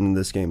Courtland Sutton in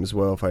this game as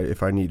well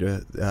if I need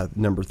a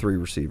number 3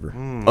 receiver.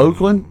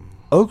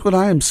 Oakland,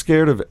 I am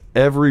scared of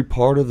every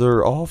part of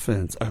their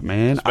offense,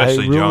 man.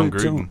 Especially I really John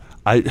Gruden.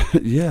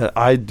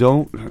 I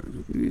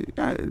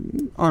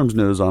don't. Arms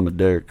knows I'm a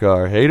Derek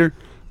Carr hater.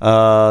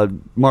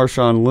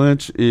 Marshawn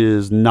Lynch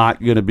is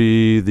not going to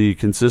be the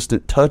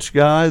consistent touch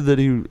guy that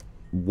he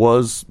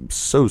was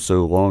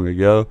so long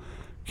ago.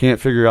 Can't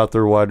figure out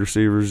their wide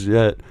receivers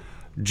yet.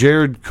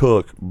 Jared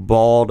Cook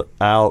balled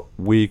out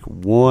week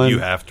 1. You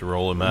have to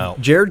roll him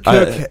out. Jared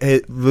Cook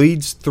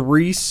leads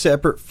 3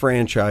 separate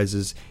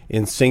franchises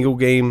in single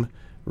game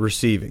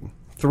receiving.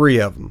 3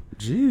 of them.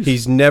 Jeez.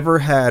 He's never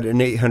had an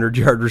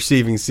 800-yard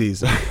receiving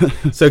season.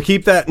 So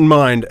keep that in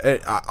mind.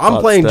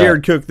 I'm playing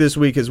Jared Cook this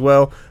week as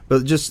well,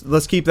 but just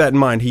let's keep that in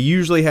mind. He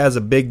usually has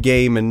a big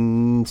game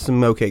and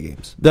some okay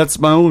games. That's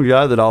my only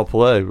guy that I'll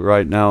play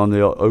right now on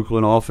the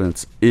Oakland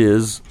offense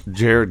is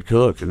Jared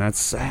Cook, and that's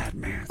sad,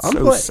 man.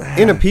 It's sad.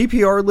 In a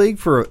PPR league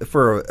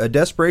for a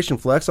desperation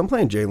flex, I'm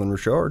playing Jalen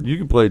Richard. You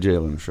can play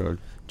Jalen Richard.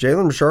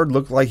 Jalen Richard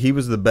looked like he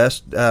was the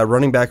best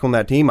running back on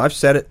that team. I've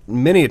said it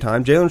many a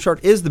time. Jalen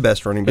Richard is the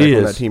best running back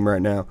on that team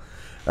right now.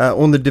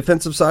 On the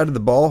defensive side of the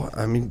ball,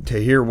 I mean,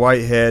 Tahir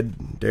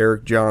Whitehead,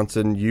 Derek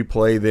Johnson, you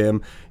play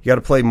them. You got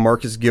to play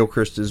Marcus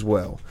Gilchrist as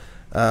well.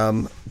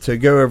 To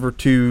go over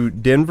to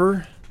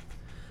Denver,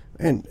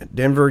 and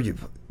Denver,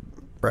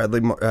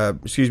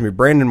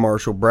 Brandon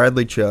Marshall,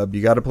 Bradley Chubb.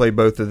 You got to play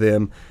both of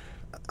them.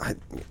 You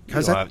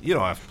don't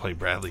have to play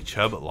Bradley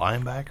Chubb at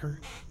linebacker.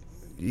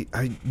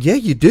 Yeah,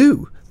 you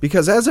do.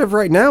 Because as of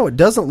right now, it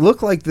doesn't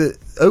look like the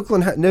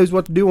Oakland knows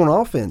what to do on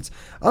offense.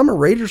 I'm a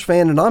Raiders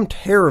fan, and I'm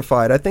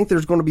terrified. I think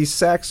there's going to be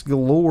sacks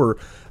galore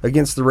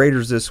against the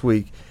Raiders this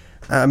week.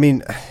 I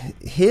mean,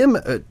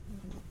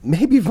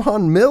 maybe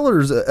Von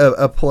Miller's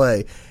a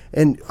play.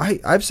 And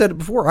I've said it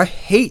before. I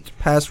hate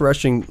pass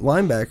rushing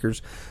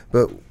linebackers,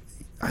 but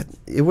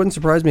it wouldn't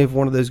surprise me if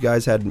one of those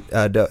guys had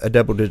a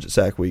double-digit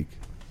sack week.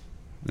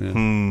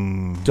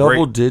 Yeah.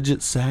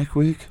 Double-digit sack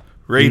week?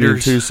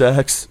 Raiders 2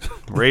 sacks.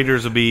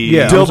 Raiders will be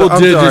double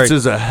digits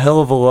is a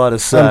hell of a lot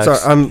of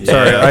sacks. I'm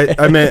sorry.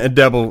 I meant a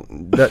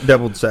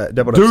double sack.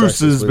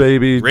 Deuces,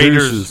 baby.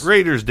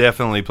 Raiders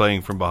definitely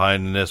playing from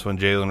behind in this one.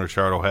 Jalen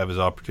Richard will have his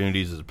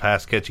opportunities as a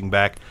pass catching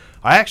back.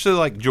 I actually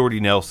like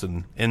Jordy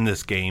Nelson in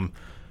this game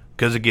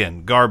because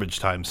again, garbage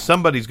time.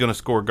 Somebody's going to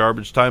score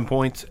garbage time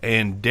points,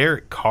 and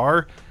Derek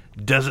Carr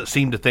doesn't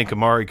seem to think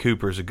Amari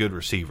Cooper is a good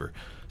receiver.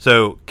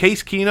 So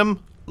Case Keenum.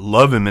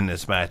 Love him in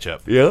this matchup.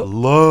 Yep.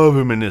 Love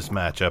him in this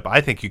matchup.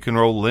 I think you can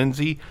roll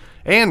Lindsey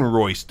and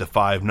Royce to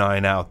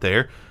 5.9 out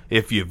there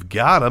if you've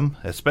got him,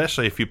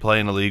 especially if you play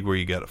in a league where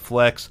you got a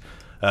flex.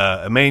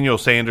 Emmanuel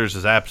Sanders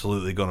is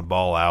absolutely going to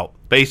ball out.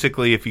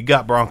 Basically, if you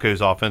got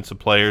Broncos offensive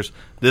players,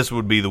 this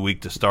would be the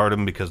week to start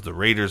them because the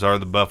Raiders are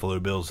the Buffalo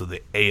Bills of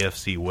the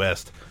AFC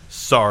West.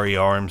 Sorry,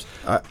 Arms.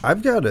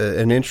 I've got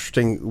an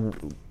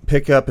interesting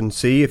pick up and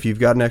see if you've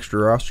got an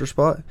extra roster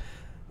spot.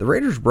 The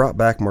Raiders brought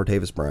back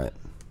Martavis Bryant.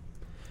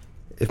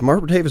 If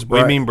Martavis Bryant, what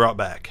do you mean brought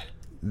back?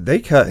 They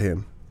cut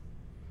him.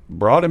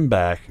 Brought him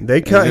back.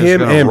 They cut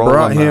him and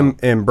brought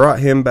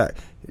him back.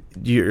 Are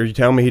you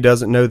telling me he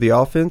doesn't know the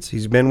offense?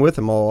 He's been with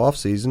them all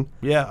offseason.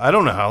 Yeah, I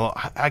don't know how long.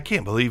 I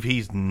can't believe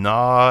he's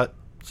not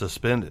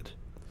suspended.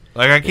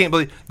 Like, I can't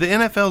believe the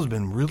NFL's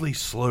been really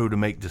slow to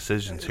make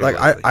decisions here.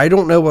 Like, I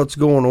don't know what's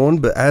going on,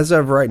 but as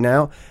of right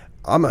now,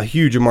 I'm a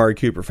huge Amari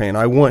Cooper fan.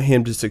 I want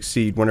him to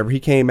succeed. Whenever he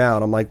came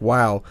out, I'm like,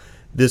 wow.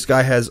 This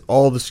guy has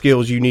all the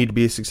skills you need to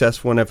be a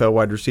successful NFL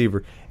wide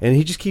receiver, and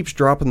he just keeps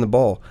dropping the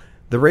ball.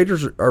 The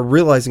Raiders are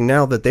realizing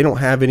now that they don't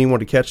have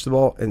anyone to catch the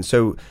ball, and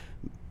so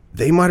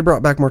they might have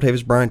brought back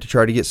Martavis Bryant to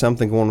try to get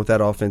something going with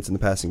that offense in the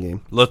passing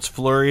game. Let's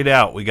flurry it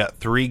out. We got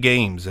 3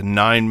 games in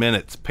 9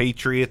 minutes.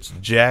 Patriots,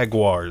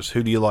 Jaguars.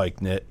 Who do you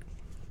like, Nit?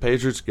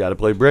 Patriots, got to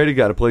play Brady,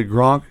 got to play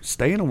Gronk.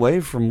 Staying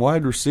away from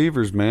wide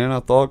receivers, man. I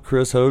thought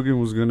Chris Hogan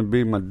was going to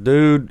be my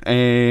dude,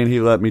 and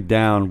he let me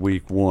down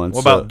week 1.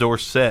 What about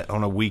Dorsett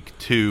on a week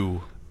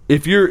 2?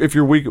 If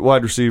you're weak at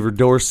wide receiver,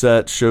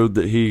 Dorsett showed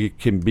that he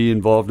can be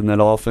involved in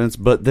that offense.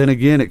 But then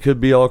again, it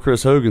could be all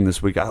Chris Hogan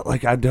this week.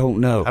 I don't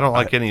know. I don't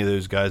like any of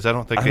those guys. I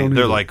don't think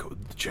they're like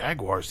the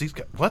Jaguars. These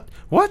guys,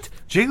 what?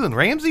 Jalen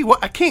Ramsey?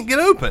 What? I can't get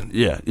open.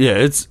 Yeah.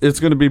 It's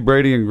going to be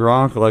Brady and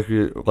Gronk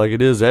like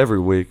it is every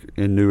week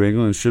in New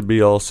England. It should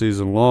be all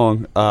season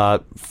long.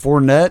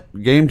 Fournette,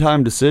 game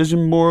time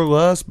decision more or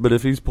less. But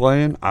if he's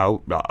playing,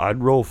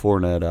 I'd roll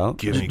Fournette out.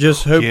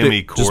 Just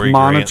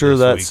monitor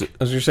that.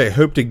 I was going to say,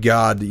 hope to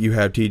God that you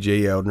have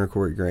T.J. Yeldon or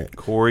Corey Grant.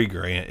 Corey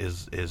Grant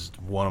is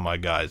one of my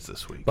guys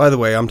this week. By the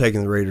way, I'm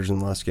taking the Raiders in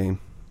the last game.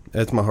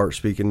 That's my heart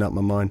speaking, not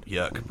my mind.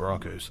 Yuck,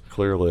 Broncos.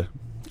 Clearly.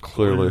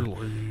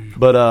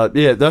 But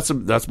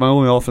that's my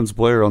only offensive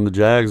player on the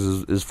Jags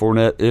is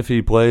Fournette if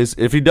he plays.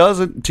 If he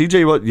doesn't,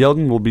 T.J.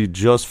 Yeldon will be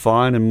just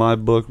fine in my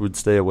book. Would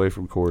stay away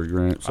from Corey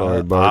Grant.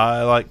 Sorry, Bart.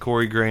 I like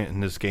Corey Grant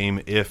in this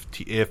game if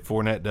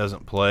Fournette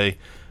doesn't play.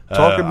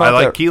 I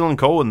like Keelan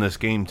Cole in this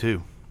game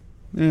too.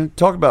 Yeah,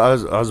 I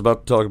was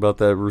about to talk about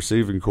that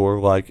receiving core.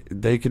 Like,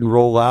 they can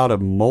roll out a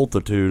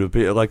multitude of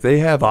people. Like, they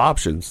have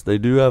options. They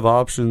do have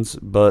options,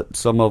 but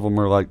some of them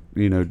are like,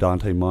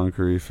 Dante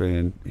Moncrief,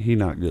 and he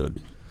not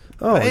good.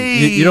 Oh,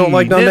 hey, you don't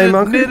like Dante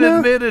Moncrief? Nit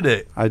admitted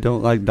it. I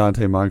don't like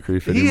Dante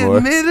Moncrief anymore.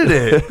 He admitted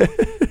it.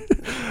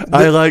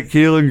 I like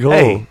Keelan Cole.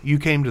 Hey, you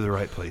came to the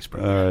right place,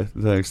 bro. All right,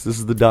 thanks. This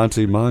is the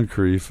Dante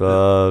Moncrief.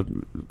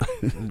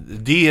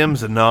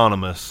 DM's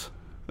anonymous.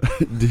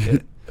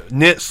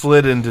 Nit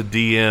slid into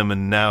DM,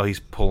 and now he's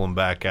pulling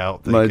back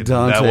out. My Thinking,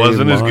 Dante that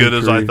wasn't as good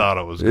as I Moncrief. thought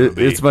it was going to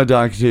be. It's my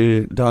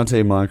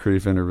Dante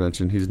Moncrief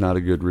intervention. He's not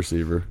a good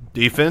receiver.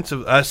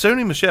 Defensive,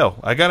 Sony Michel.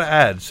 I got to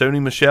add,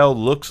 Sony Michel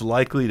looks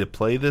likely to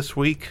play this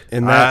week.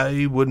 And that-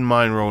 I wouldn't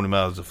mind rolling him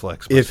out as a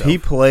flex If myself. he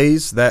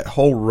plays, that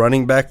whole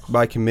running back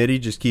by committee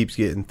just keeps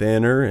getting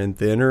thinner and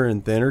thinner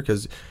and thinner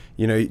because,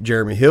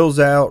 Jeremy Hill's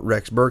out.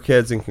 Rex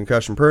Burkhead's in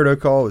concussion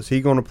protocol. Is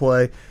he going to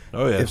play?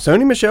 Oh, yeah. If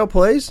Sony Michel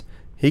plays,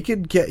 he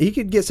could get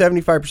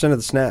 75% of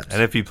the snaps.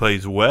 And if he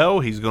plays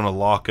well, he's going to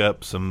lock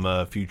up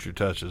some future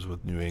touches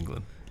with New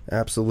England.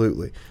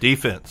 Absolutely.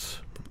 Defense,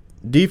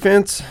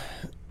 Defense,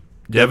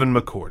 Devin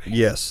McCourty.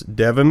 yes,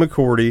 Devin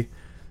McCourty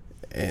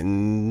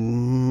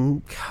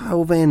and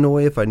Kyle Van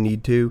Noy if I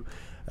need to.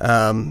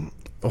 On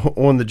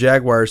the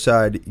Jaguar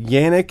side,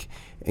 Yannick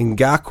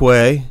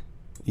Ngakoue.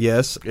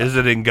 Yes. Is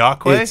it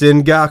Ngakoue? It's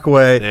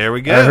Ngakoue. There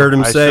we go. I heard him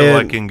I say still it.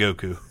 like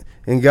Ngoku.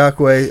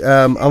 Ngakoue.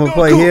 I'm going to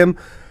play him.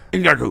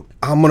 Ngaku.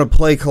 I'm going to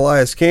play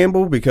Calais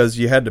Campbell because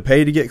you had to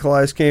pay to get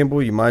Calais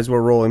Campbell. You might as well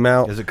roll him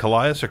out. Is it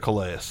Calais or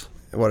Calais?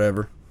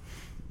 Whatever.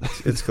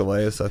 It's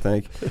Calais, I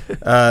think.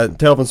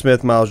 Telvin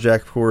Smith, Miles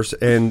Jack, of course.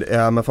 And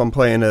if I'm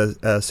playing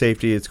a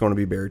safety, it's going to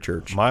be Barry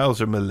Church.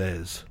 Miles or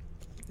Melez?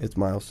 It's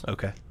Miles.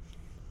 Okay.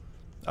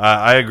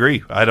 I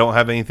agree. I don't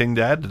have anything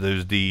to add to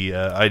those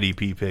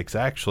IDP picks,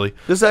 actually.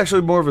 This is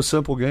actually more of a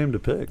simple game to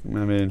pick.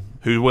 I mean,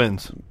 Who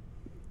wins?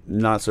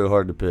 not so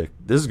hard to pick.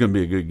 This is going to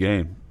be a good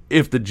game.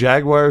 If the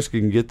Jaguars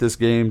can get this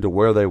game to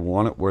where they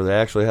want it, where they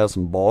actually have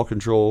some ball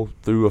control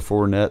through a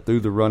Fournette, through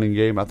the running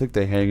game, I think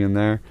they hang in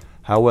there.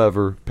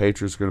 However,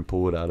 Patriots are going to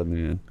pull it out in the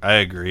end. I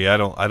agree. I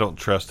don't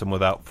trust them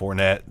without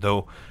Fournette,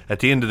 though. At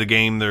the end of the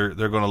game, they're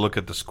going to look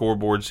at the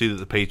scoreboard, see that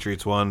the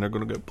Patriots won. They're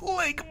going to go,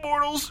 Blake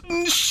Bortles,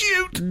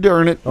 shoot.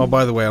 Darn it. Oh,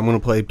 by the way, I'm going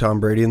to play Tom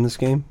Brady in this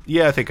game.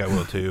 Yeah, I think I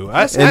will too.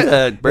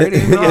 Brady.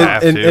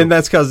 And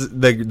that's because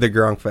the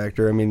Gronk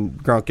factor. I mean,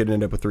 Gronk could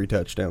end up with 3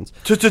 touchdowns.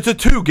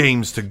 2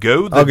 games to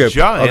go. The I'll go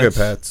Giants.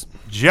 Pats.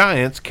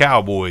 Giants,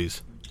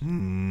 Cowboys.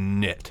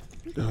 Nit.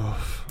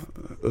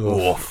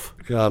 Oof.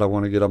 God, I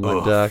want to get on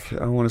my Dak.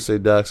 I want to say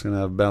Dak's going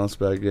to have a bounce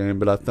back game,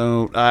 but I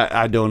don't.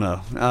 I don't know.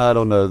 I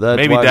don't know. That's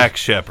Maybe why, Dak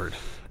Shepard.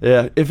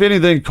 Yeah. If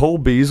anything, Cole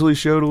Beasley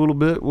showed a little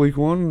bit week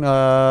 1,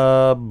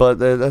 but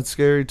that's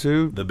scary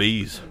too. The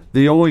Bees.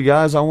 The only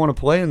guys I want to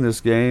play in this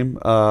game,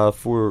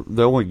 for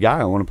the only guy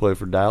I want to play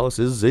for Dallas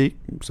is Zeke.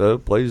 So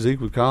play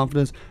Zeke with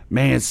confidence.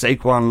 Man,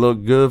 Saquon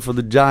looked good for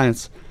the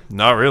Giants.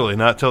 Not really.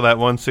 Not till that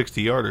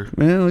 160-yarder.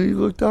 Man, he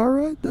looked all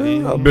right though.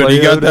 Yeah. I'll But play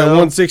he got that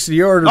Odell.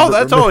 160-yarder. Oh,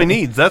 that's all he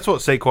needs. That's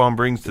what Saquon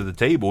brings to the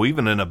table.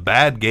 Even in a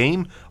bad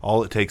game,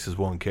 all it takes is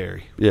one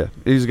carry. Yeah,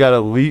 he's got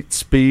elite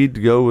speed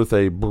to go with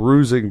a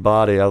bruising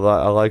body. I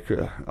like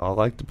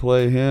to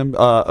play him.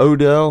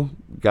 Odell,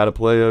 got to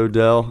play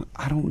Odell.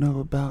 I don't know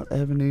about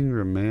Evan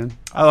Ingram, man.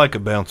 I like a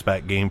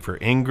bounce-back game for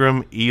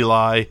Ingram,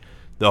 Eli,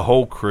 the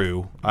whole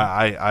crew.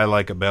 I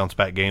like a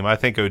bounce-back game. I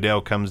think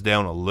Odell comes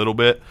down a little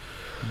bit.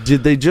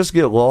 Did they just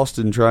get lost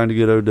in trying to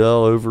get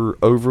Odell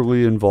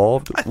overly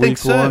involved? I think week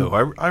so.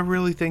 one? I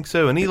really think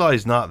so. And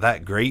Eli's not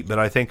that great, but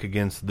I think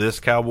against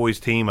this Cowboys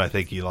team, I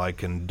think Eli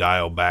can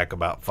dial back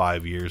about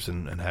 5 years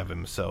and have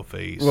himself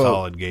a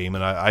solid game.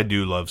 And I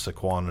do love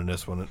Saquon in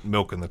this one,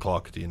 milking the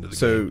clock at the end of the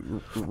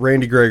game. So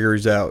Randy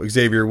Gregory's out.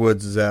 Xavier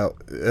Woods is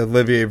out.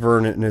 Olivier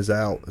Vernon is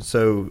out.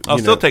 So I'll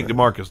still take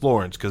DeMarcus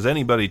Lawrence because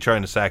anybody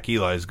trying to sack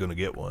Eli is going to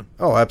get one.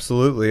 Oh,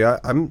 absolutely.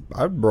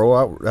 I'd roll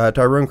out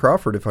Tyrone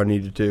Crawford if I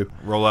needed to.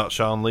 Roll out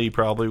Sean Lee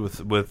probably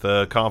with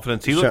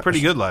confidence. He looked pretty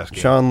good last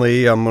game. Sean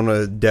Lee, I'm going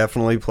to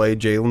definitely play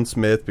Jalen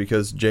Smith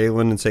because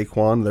Jalen and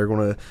Saquon they're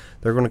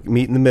going to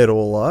meet in the middle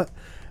a lot.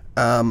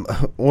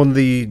 On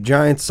the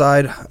Giants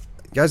side,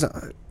 guys,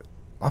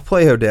 I'll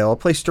play Odell. I'll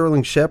play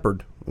Sterling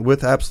Shepard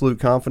with absolute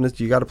confidence.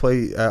 You got to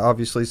play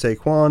obviously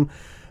Saquon,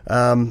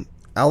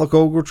 Alec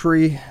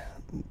Ogletree.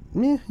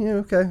 Yeah,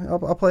 okay.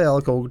 I'll play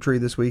Alec Ogletree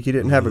this week. He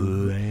didn't have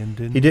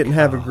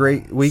a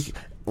great week.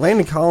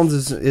 Landon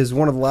Collins is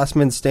one of the last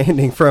men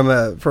standing from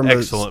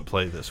excellent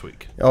play this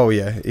week. Oh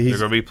yeah, they're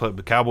going to be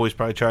the Cowboys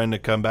probably trying to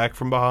come back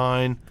from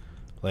behind.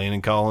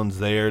 Landon Collins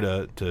there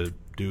to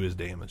do his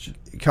damage.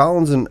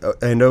 Collins and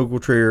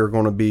Ogletree are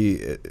going to be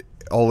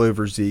all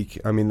over Zeke.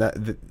 I mean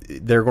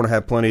they're going to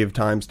have plenty of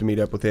times to meet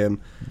up with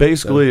him.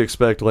 Basically,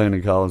 expect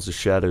Landon Collins to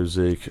shadow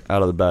Zeke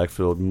out of the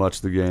backfield much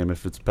of the game.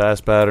 If it's a pass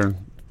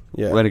pattern,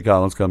 Landon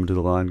Collins coming to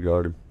the line to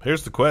guard him.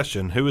 Here's the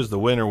question: who is the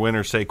winner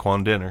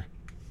Saquon dinner?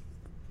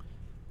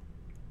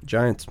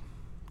 Giants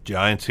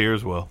here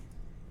as well.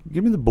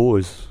 Give me the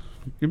boys.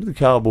 Give me the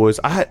Cowboys.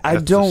 I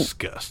That's don't.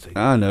 Disgusting.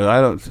 I know.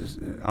 I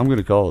don't. I'm going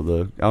to call it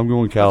though. I'm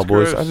going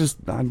Cowboys.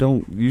 I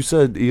don't. You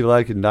said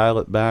Eli can dial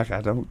it back. I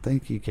don't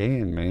think he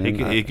can, man.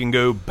 He can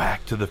go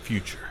back to the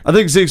future. I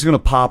think Zeke's going to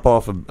pop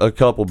off a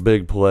couple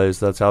big plays.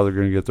 That's how they're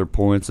going to get their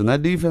points. And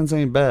that defense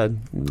ain't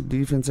bad. The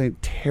defense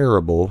ain't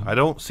terrible. I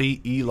don't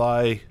see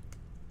Eli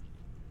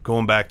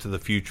going back to the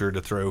future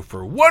to throw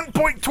for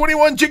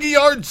 1.21 jiggy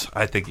yards.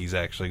 I think he's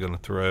actually going to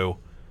throw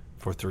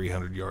for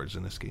 300 yards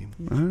in this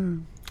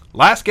game.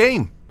 Last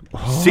game.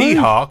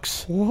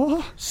 Seahawks.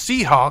 What?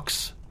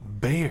 Seahawks.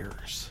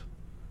 Bears.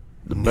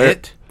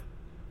 Mitt,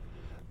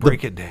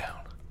 break it down.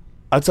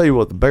 I tell you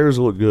what, the Bears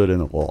look good in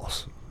a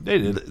loss. They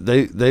did.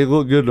 They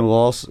look good in a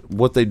loss.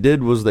 What they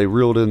did was they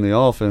reeled in the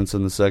offense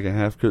in the second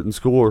half, couldn't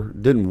score,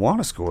 didn't want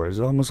to score. It's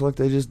almost like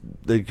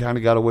they kind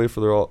of got away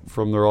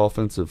from their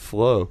offensive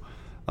flow.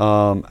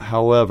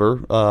 However,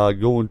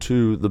 going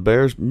to the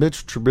Bears,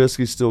 Mitch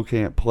Trubisky still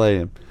can't play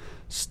him.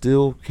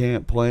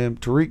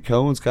 Tariq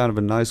Cohen's kind of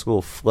a nice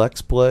little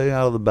flex play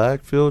out of the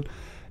backfield.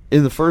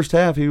 In the first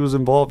half, he was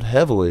involved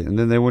heavily, and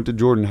then they went to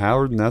Jordan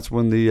Howard, and that's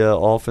when the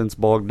offense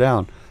bogged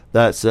down.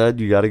 That said,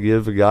 you got to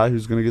give a guy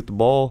who's going to get the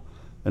ball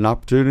an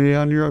opportunity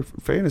on your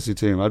fantasy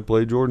team. I'd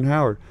play Jordan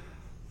Howard.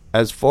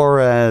 As far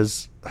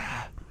as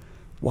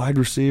wide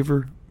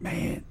receiver,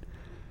 man,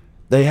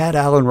 they had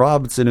Allen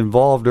Robinson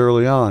involved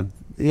early on.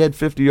 He had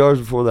 50 yards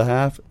before the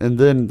half, and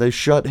then they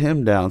shut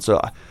him down. So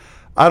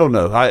I don't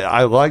know.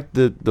 I like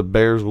that the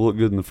Bears look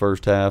good in the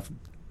first half,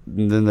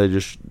 and then they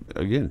just,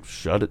 again,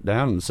 shut it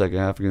down in the second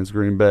half against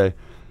Green Bay.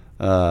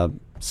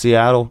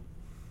 Seattle,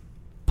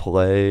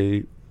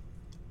 play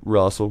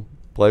Russell,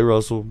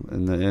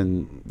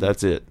 and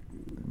that's it.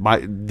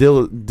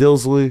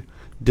 Disley,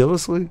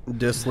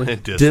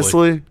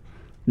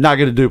 not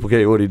going to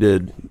duplicate what he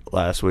did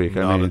last week.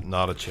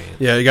 Not a chance.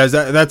 Yeah, you guys,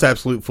 that's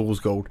absolute fool's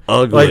gold.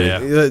 Ugly.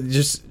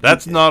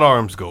 That's not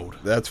arms gold.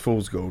 That's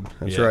fool's gold.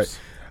 That's Yes.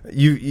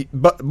 right.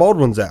 But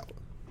Baldwin's out.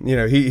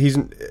 He's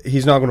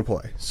not going to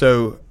play.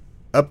 So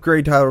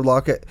upgrade Tyler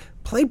Lockett.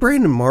 Play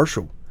Brandon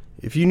Marshall.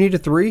 If you need a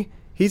 3,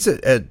 he's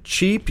a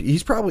cheap.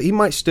 He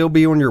might still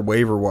be on your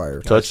waiver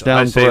wire. Touchdown.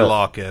 I say threat.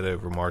 Lockett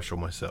over Marshall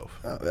myself.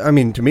 To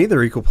me,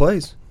 they're equal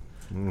plays.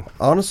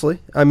 Honestly,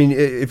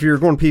 if you're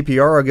going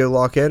PPR, I'll go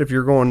Lockett. If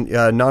you're going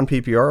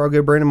non-PPR, I'll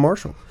go Brandon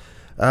Marshall.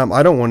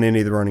 I don't want any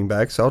of the running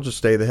backs. I'll just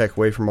stay the heck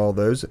away from all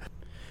those.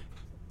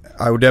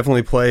 I would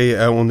definitely play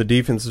on the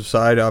defensive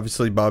side.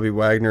 Obviously, Bobby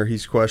Wagner,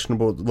 he's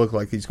questionable. It looked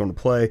like he's going to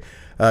play.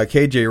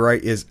 KJ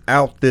Wright is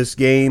out this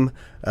game.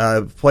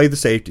 Play the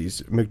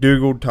safeties.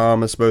 McDougald,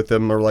 Thomas, both of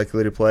them are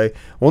likely to play.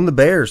 On the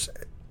Bears,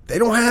 they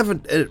don't have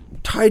a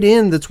tight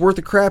end that's worth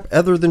a crap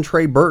other than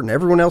Trey Burton.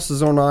 Everyone else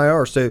is on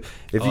IR. So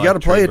if you got to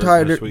play a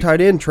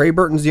tight end, Trey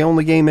Burton's the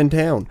only game in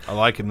town. I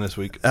like him this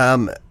week.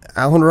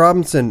 Allen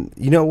Robinson,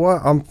 you know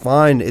what? I'm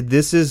fine.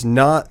 This is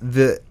not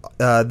the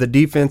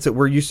defense that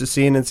we're used to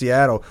seeing in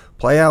Seattle.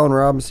 Play Allen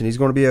Robinson. He's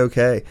going to be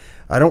okay.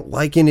 I don't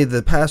like any of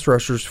the pass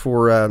rushers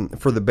for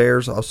the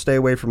Bears. I'll stay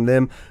away from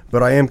them,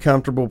 but I am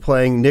comfortable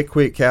playing Nick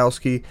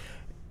Kwiatkowski.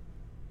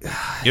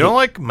 You don't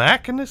like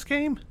Mack in this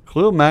game?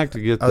 Khalil Mack to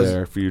get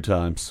there a few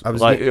times. At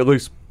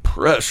least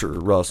pressure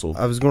Russell.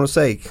 I was going to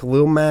say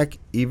Khalil Mack,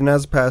 even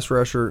as a pass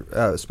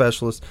rusher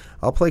specialist,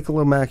 I'll play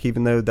Khalil Mack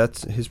even though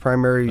that's his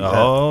primary.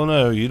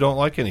 No, you don't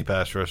like any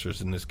pass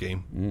rushers in this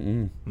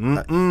game.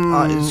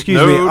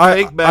 Excuse me,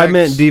 I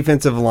meant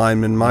defensive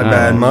lineman. My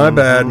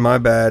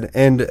bad.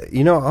 And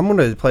I'm going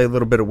to play a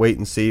little bit of wait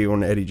and see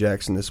on Eddie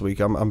Jackson this week.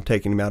 I'm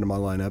taking him out of my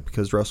lineup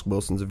because Russell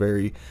Wilson's a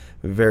very,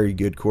 very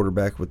good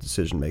quarterback with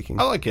decision making.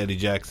 I like Eddie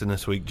Jackson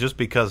this week just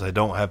because I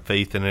don't have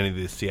faith in any of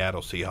the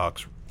Seattle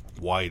Seahawks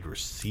wide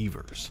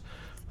receivers.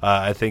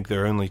 I think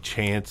their only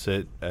chance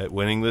at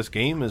winning this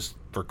game is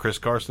for Chris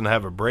Carson to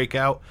have a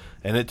breakout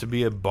and it to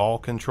be a ball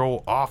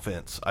control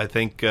offense. I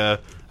think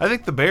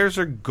the Bears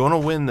are going to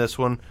win this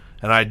one,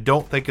 and I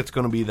don't think it's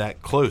going to be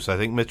that close. I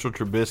think Mitchell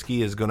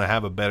Trubisky is going to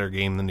have a better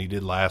game than he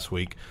did last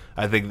week.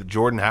 I think that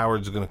Jordan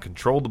Howard's going to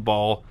control the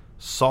ball,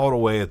 saw it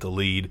away at the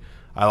lead.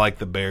 I like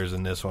the Bears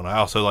in this one. I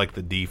also like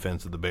the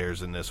defense of the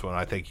Bears in this one.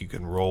 I think you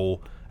can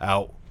roll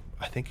out.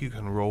 I think you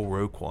can roll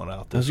Roquan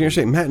out this I was going to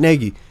say, Matt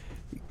Nagy,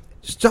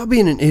 stop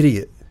being an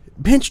idiot.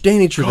 Bench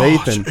Danny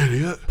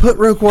Trevathan. Put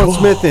Roquan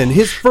Smith in.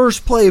 His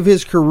first play of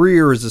his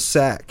career is a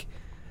sack.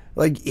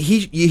 Like,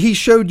 he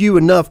showed you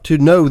enough to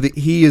know that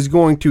he is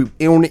going to,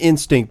 on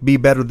instinct, be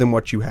better than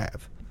what you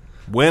have.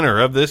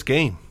 Winner of this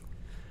game.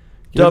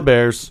 The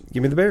Bears.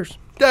 Give me the Bears.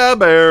 The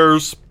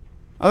Bears.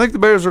 I think the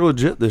Bears are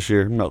legit this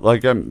year. I'm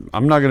not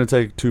going to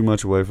take too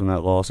much away from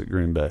that loss at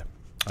Green Bay.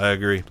 I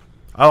agree.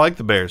 I like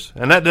the Bears.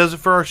 And that does it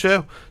for our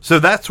show. So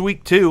that's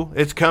week 2.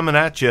 It's coming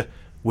at you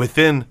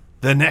within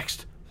the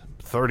next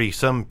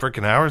 30-some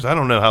freaking hours. I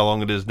don't know how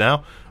long it is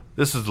now.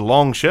 This is a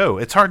long show.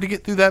 It's hard to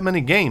get through that many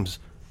games.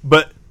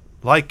 But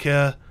like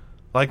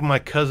my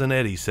cousin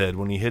Eddie said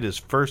when he hit his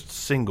first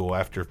single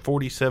after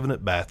 47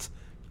 at-bats,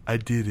 I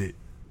did it.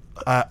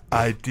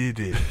 I did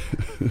it.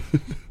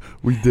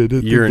 We did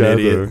it You're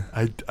together.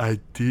 an idiot. I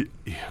did.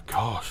 Yeah,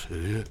 gosh,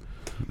 idiot.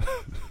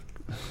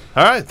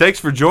 All right, thanks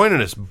for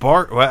joining us,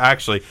 Bart. Well,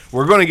 actually,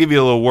 we're going to give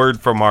you a little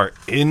word from our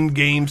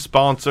in-game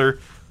sponsor.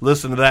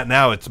 Listen to that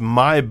now. It's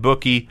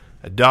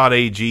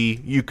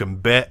mybookie.ag. You can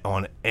bet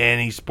on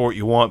any sport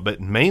you want,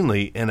 but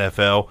mainly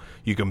NFL.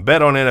 You can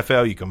bet on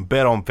NFL. You can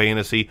bet on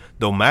fantasy.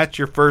 They'll match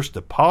your first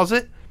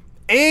deposit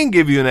and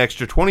give you an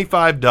extra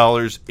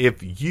 $25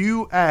 if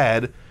you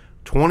add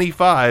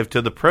 25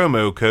 to the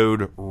promo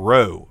code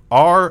ROW,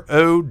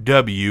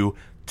 ROW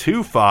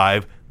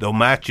 25. They'll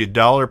match you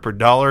dollar per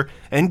dollar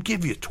and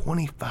give you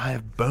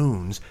 25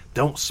 bones.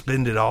 Don't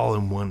spend it all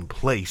in one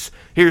place.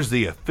 Here's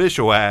the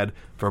official ad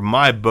for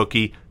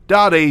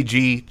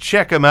mybookie.ag.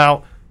 Check them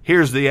out.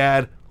 Here's the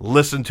ad.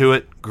 Listen to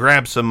it.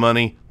 Grab some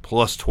money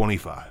plus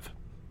 25.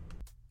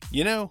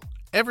 You know,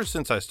 ever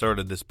since I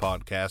started this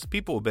podcast,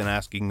 people have been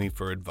asking me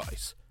for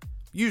advice.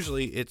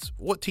 Usually it's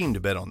what team to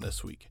bet on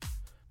this week.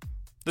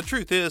 The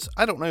truth is,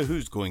 I don't know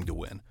who's going to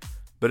win.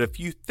 But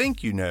if you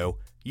think you know,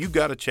 you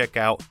got to check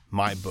out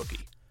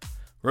MyBookie.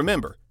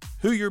 Remember,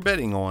 who you're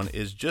betting on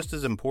is just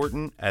as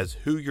important as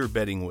who you're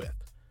betting with.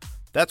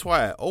 That's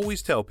why I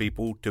always tell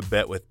people to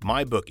bet with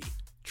MyBookie.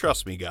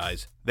 Trust me,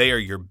 guys, they are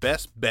your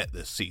best bet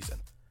this season.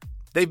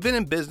 They've been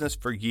in business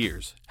for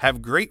years,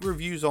 have great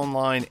reviews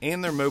online,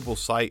 and their mobile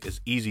site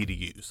is easy to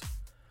use.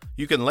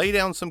 You can lay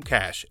down some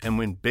cash and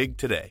win big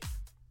today.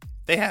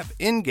 They have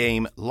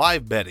in-game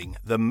live betting,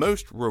 the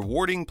most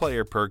rewarding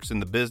player perks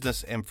in the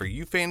business, and for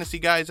you fantasy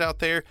guys out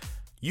there,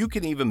 you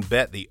can even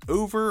bet the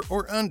over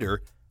or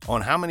under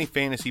on how many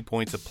fantasy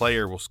points a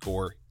player will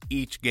score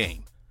each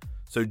game.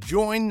 So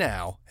join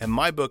now, and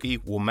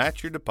MyBookie will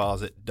match your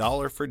deposit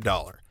dollar for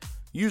dollar.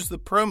 Use the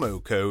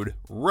promo code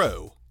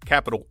ROW,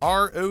 capital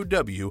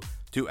ROW,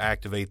 to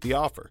activate the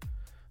offer.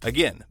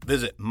 Again,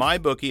 visit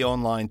MyBookie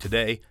online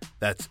today.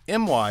 That's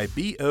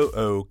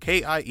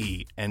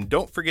MyBookie, and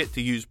don't forget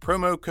to use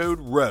promo code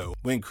ROW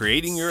when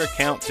creating your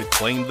account to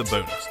claim the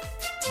bonus.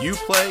 You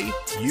play,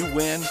 you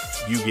win,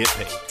 you get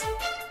paid.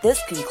 This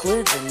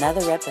concludes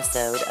another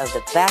episode of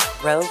the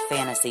Back Row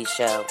Fantasy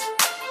Show.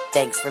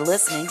 Thanks for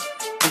listening,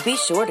 and be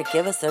sure to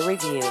give us a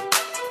review.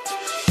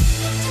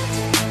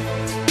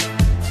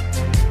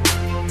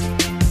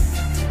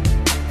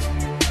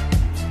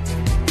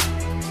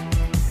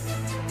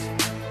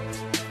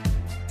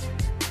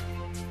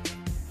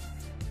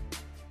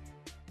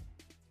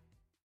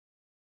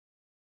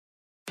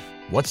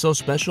 What's so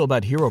special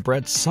about Hero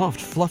Bread's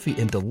soft, fluffy,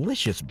 and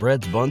delicious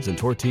breads, buns, and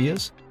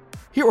tortillas?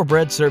 Hero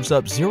Bread serves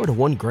up 0 to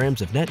 1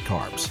 grams of net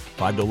carbs,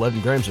 5 to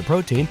 11 grams of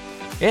protein,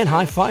 and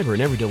high fiber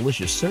in every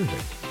delicious serving.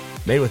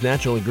 Made with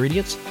natural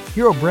ingredients,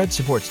 Hero Bread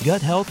supports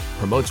gut health,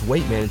 promotes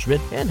weight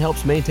management, and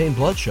helps maintain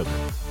blood sugar.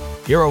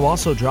 Hero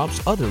also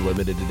drops other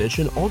limited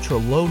edition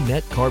ultra-low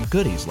net carb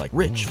goodies like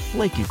rich,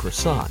 flaky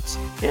croissants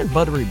and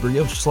buttery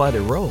brioche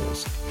slider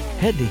rolls.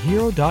 Head to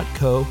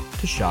hero.co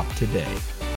to shop today.